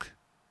joke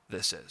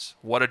this is.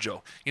 What a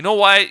joke. You know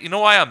why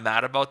I'm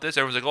mad about this?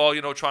 Everyone's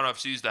like, Toronto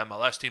FC is the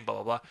MLS team, blah,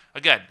 blah, blah.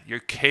 Again, you're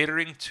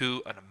catering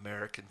to an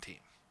American team,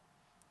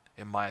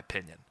 in my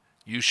opinion.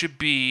 You should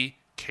be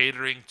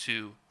catering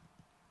to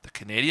the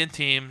Canadian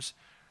teams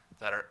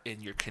that are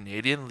in your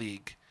Canadian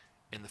league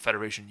in the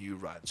federation you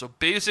run. So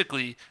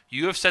basically,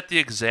 you have set the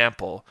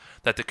example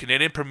that the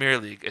Canadian Premier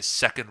League is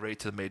second rate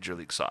to the Major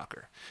League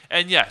Soccer.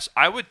 And yes,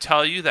 I would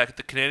tell you that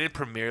the Canadian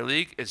Premier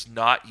League is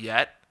not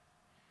yet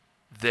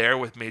there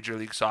with Major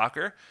League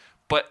Soccer,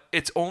 but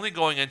it's only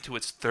going into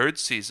its 3rd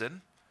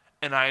season,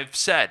 and I've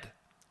said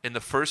in the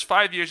first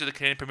 5 years of the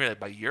Canadian Premier League,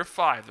 by year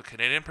 5, the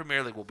Canadian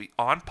Premier League will be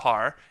on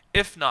par,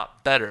 if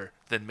not better,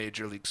 than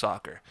Major League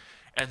Soccer.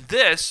 And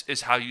this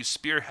is how you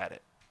spearhead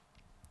it.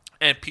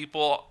 And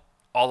people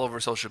all over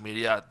social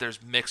media.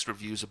 There's mixed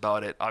reviews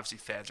about it. Obviously,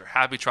 fans are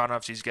happy Toronto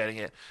FC's getting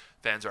it.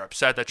 Fans are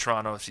upset that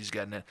Toronto FC's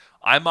getting it.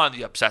 I'm on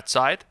the upset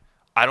side.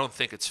 I don't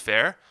think it's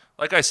fair.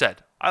 Like I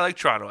said, I like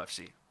Toronto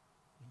FC.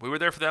 We were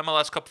there for the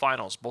MLS Cup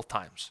Finals both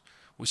times.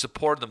 We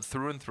supported them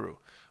through and through,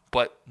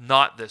 but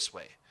not this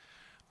way.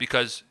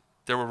 Because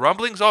there were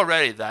rumblings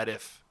already that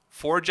if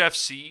Forge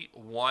FC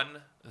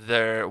won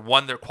their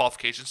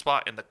qualification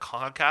spot in the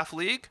CONCACAF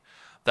League,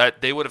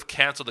 that they would have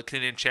canceled the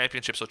Canadian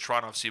Championship, so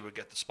Toronto FC would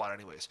get the spot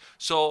anyways.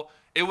 So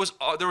there was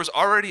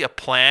already a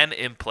plan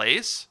in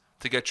place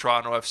to get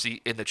Toronto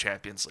FC in the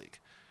Champions League,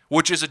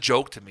 which is a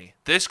joke to me.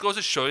 This goes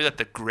to show you that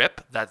the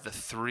grip that the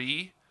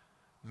 3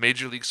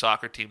 Major League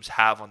Soccer teams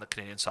have on the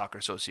Canadian Soccer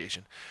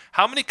Association.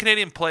 How many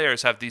Canadian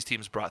players have these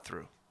teams brought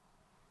through?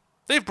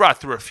 They've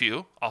brought through a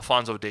few.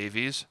 Alphonso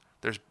Davies.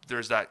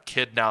 There's that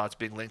kid now that's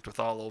being linked with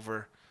all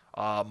over.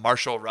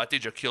 Marshall Rutti,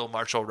 Jaquil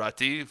Marshall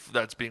Rutti,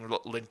 that's being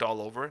linked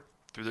all over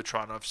through the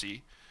Toronto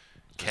FC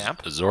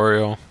camp.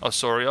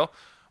 Osorio.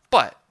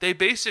 But they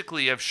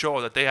basically have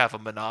shown that they have a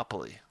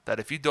monopoly. That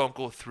if you don't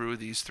go through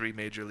these 3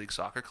 Major League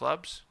Soccer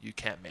clubs, you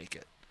can't make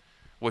it.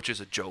 Which is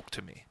a joke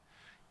to me.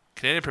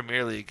 Canadian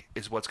Premier League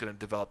is what's going to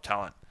develop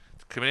talent.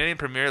 The Canadian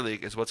Premier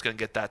League is what's going to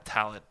get that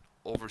talent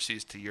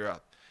overseas to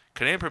Europe.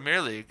 Canadian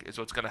Premier League is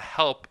what's going to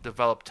help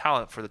develop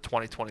talent for the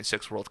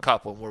 2026 World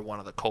Cup when we're one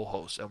of the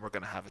co-hosts and we're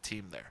going to have a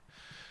team there.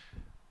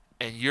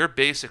 And you're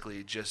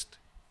basically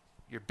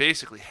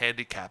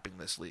handicapping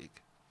this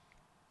league.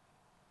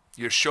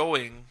 You're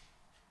showing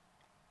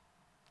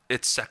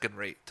it's second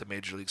rate to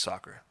Major League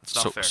Soccer. It's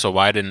not fair. So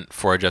why didn't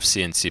Forge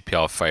FC and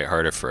CPL fight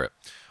harder for it?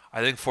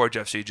 I think Forge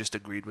FC just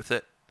agreed with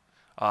it.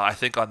 I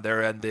think on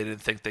their end they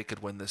didn't think they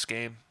could win this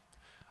game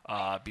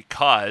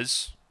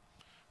because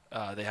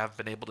they haven't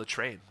been able to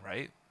train,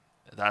 right?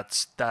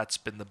 That's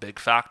been the big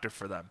factor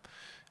for them.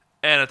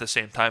 And at the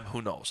same time,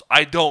 who knows?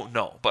 I don't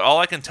know. But all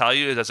I can tell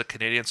you is as a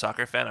Canadian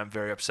soccer fan, I'm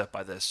very upset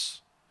by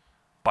this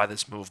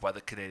move by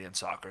the Canadian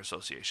Soccer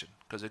Association.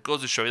 Because it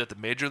goes to show you that the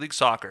Major League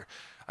Soccer,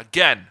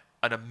 again,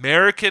 an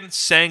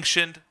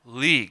American-sanctioned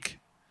league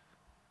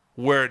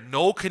where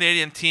no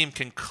Canadian team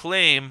can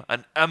claim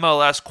an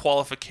MLS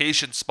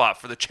qualification spot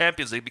for the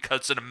Champions League because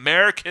it's an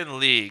American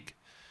league,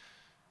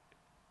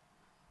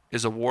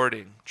 is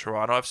awarding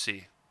Toronto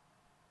FC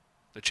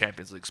the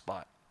Champions League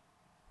spot.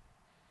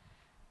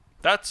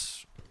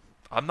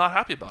 I'm not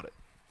happy about it.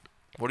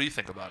 What do you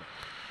think about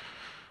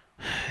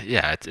it?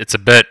 Yeah, it's a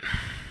bit...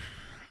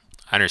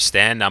 I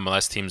understand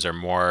MLS teams are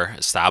more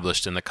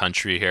established in the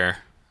country here.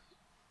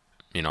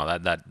 You know,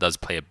 that does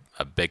play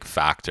a big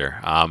factor.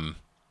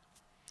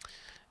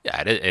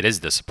 Yeah, it is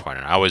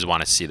disappointing. I always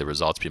want to see the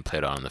results being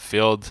played out on the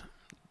field.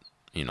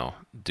 You know,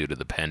 due to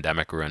the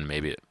pandemic ruin,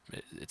 maybe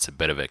it's a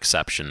bit of an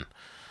exception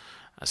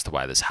as to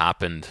why this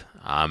happened.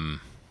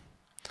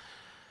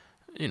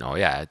 You know,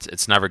 yeah,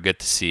 it's never good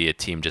to see a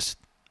team just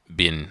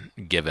being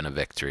given a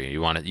victory.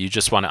 I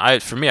just want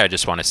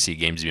to see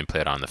games being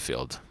played on the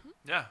field.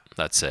 Yeah.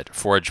 That's it.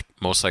 Forge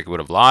most likely would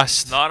have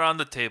lost. Not on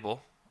the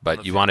table.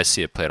 But you want to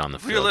see it played on the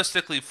field.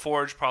 Realistically,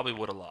 Forge probably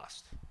would have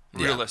lost.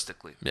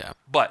 Realistically. Yeah.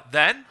 But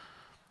then,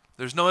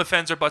 there's no ifs,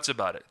 ands, or buts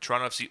about it.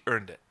 Toronto FC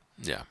earned it.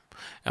 Yeah.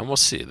 And we'll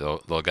see.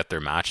 They'll get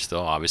their match still,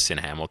 obviously,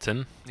 in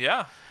Hamilton.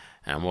 Yeah.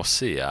 And we'll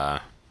see.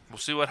 We'll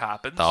see what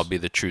happens. That'll be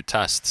the true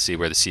test. See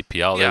where the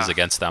CPL is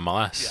against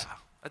MLS. Yeah.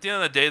 At the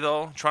end of the day,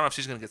 though, Toronto FC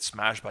is going to get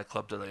smashed by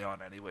Club de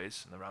Leon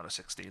anyways in the round of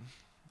 16.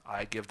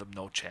 I give them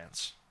no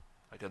chance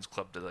against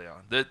Club de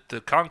Leon. The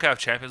CONCACAF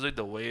Champions League,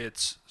 the way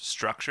it's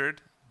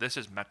structured, this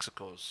is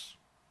Mexico's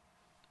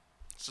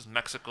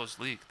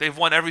league. They've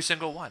won every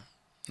single one.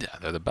 Yeah,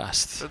 they're the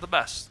best. They're the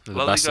best. They're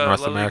the best in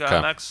North America.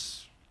 Liga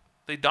MX,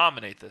 they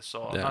dominate this,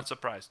 so I'm not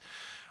surprised.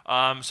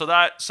 So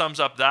that sums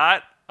up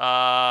that.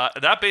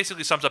 That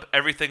basically sums up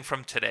everything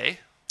from today.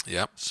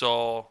 Yep.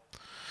 So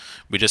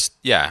we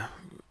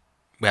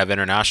have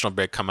international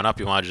break coming up.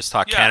 You want to just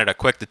talk Canada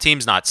quick? The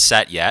team's not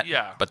set yet.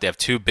 Yeah. But they have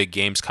 2 big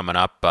games coming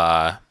up,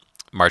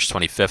 March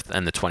 25th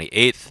and the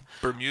 28th.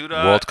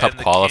 Bermuda World Cup and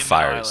the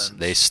qualifiers.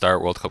 They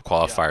start World Cup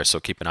qualifiers,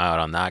 so keep an eye out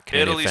on that.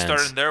 Canadian Italy fans.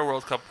 started their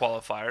World Cup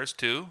qualifiers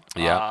too.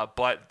 Yeah.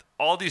 But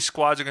all these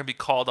squads are going to be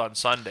called on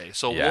Sunday,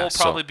 so we'll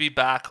probably be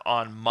back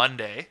on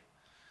Monday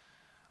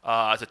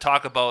to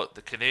talk about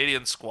the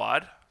Canadian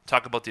squad,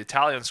 talk about the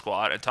Italian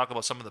squad, and talk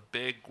about some of the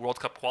big World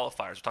Cup qualifiers.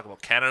 We'll talk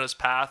about Canada's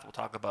path. We'll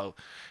talk about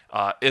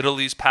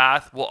Italy's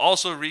path. We'll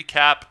also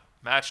recap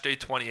Match Day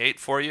 28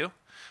 for you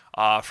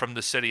from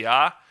the Serie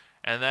A.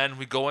 And then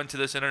we go into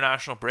this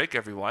international break,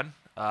 everyone.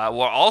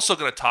 We're also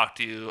going to talk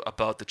to you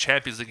about the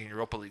Champions League and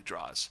Europa League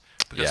draws.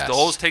 Because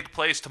those take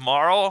place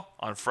tomorrow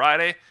on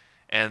Friday,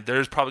 and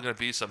there's probably going to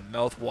be some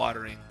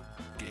mouth-watering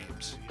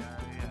games.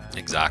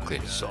 Exactly.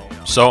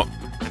 So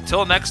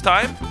until next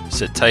time,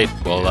 sit tight.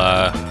 We'll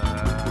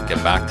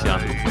get back to you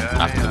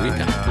after the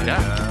weekend.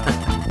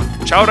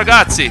 Yeah. Ciao,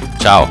 ragazzi.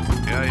 Ciao.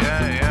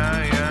 Yeah.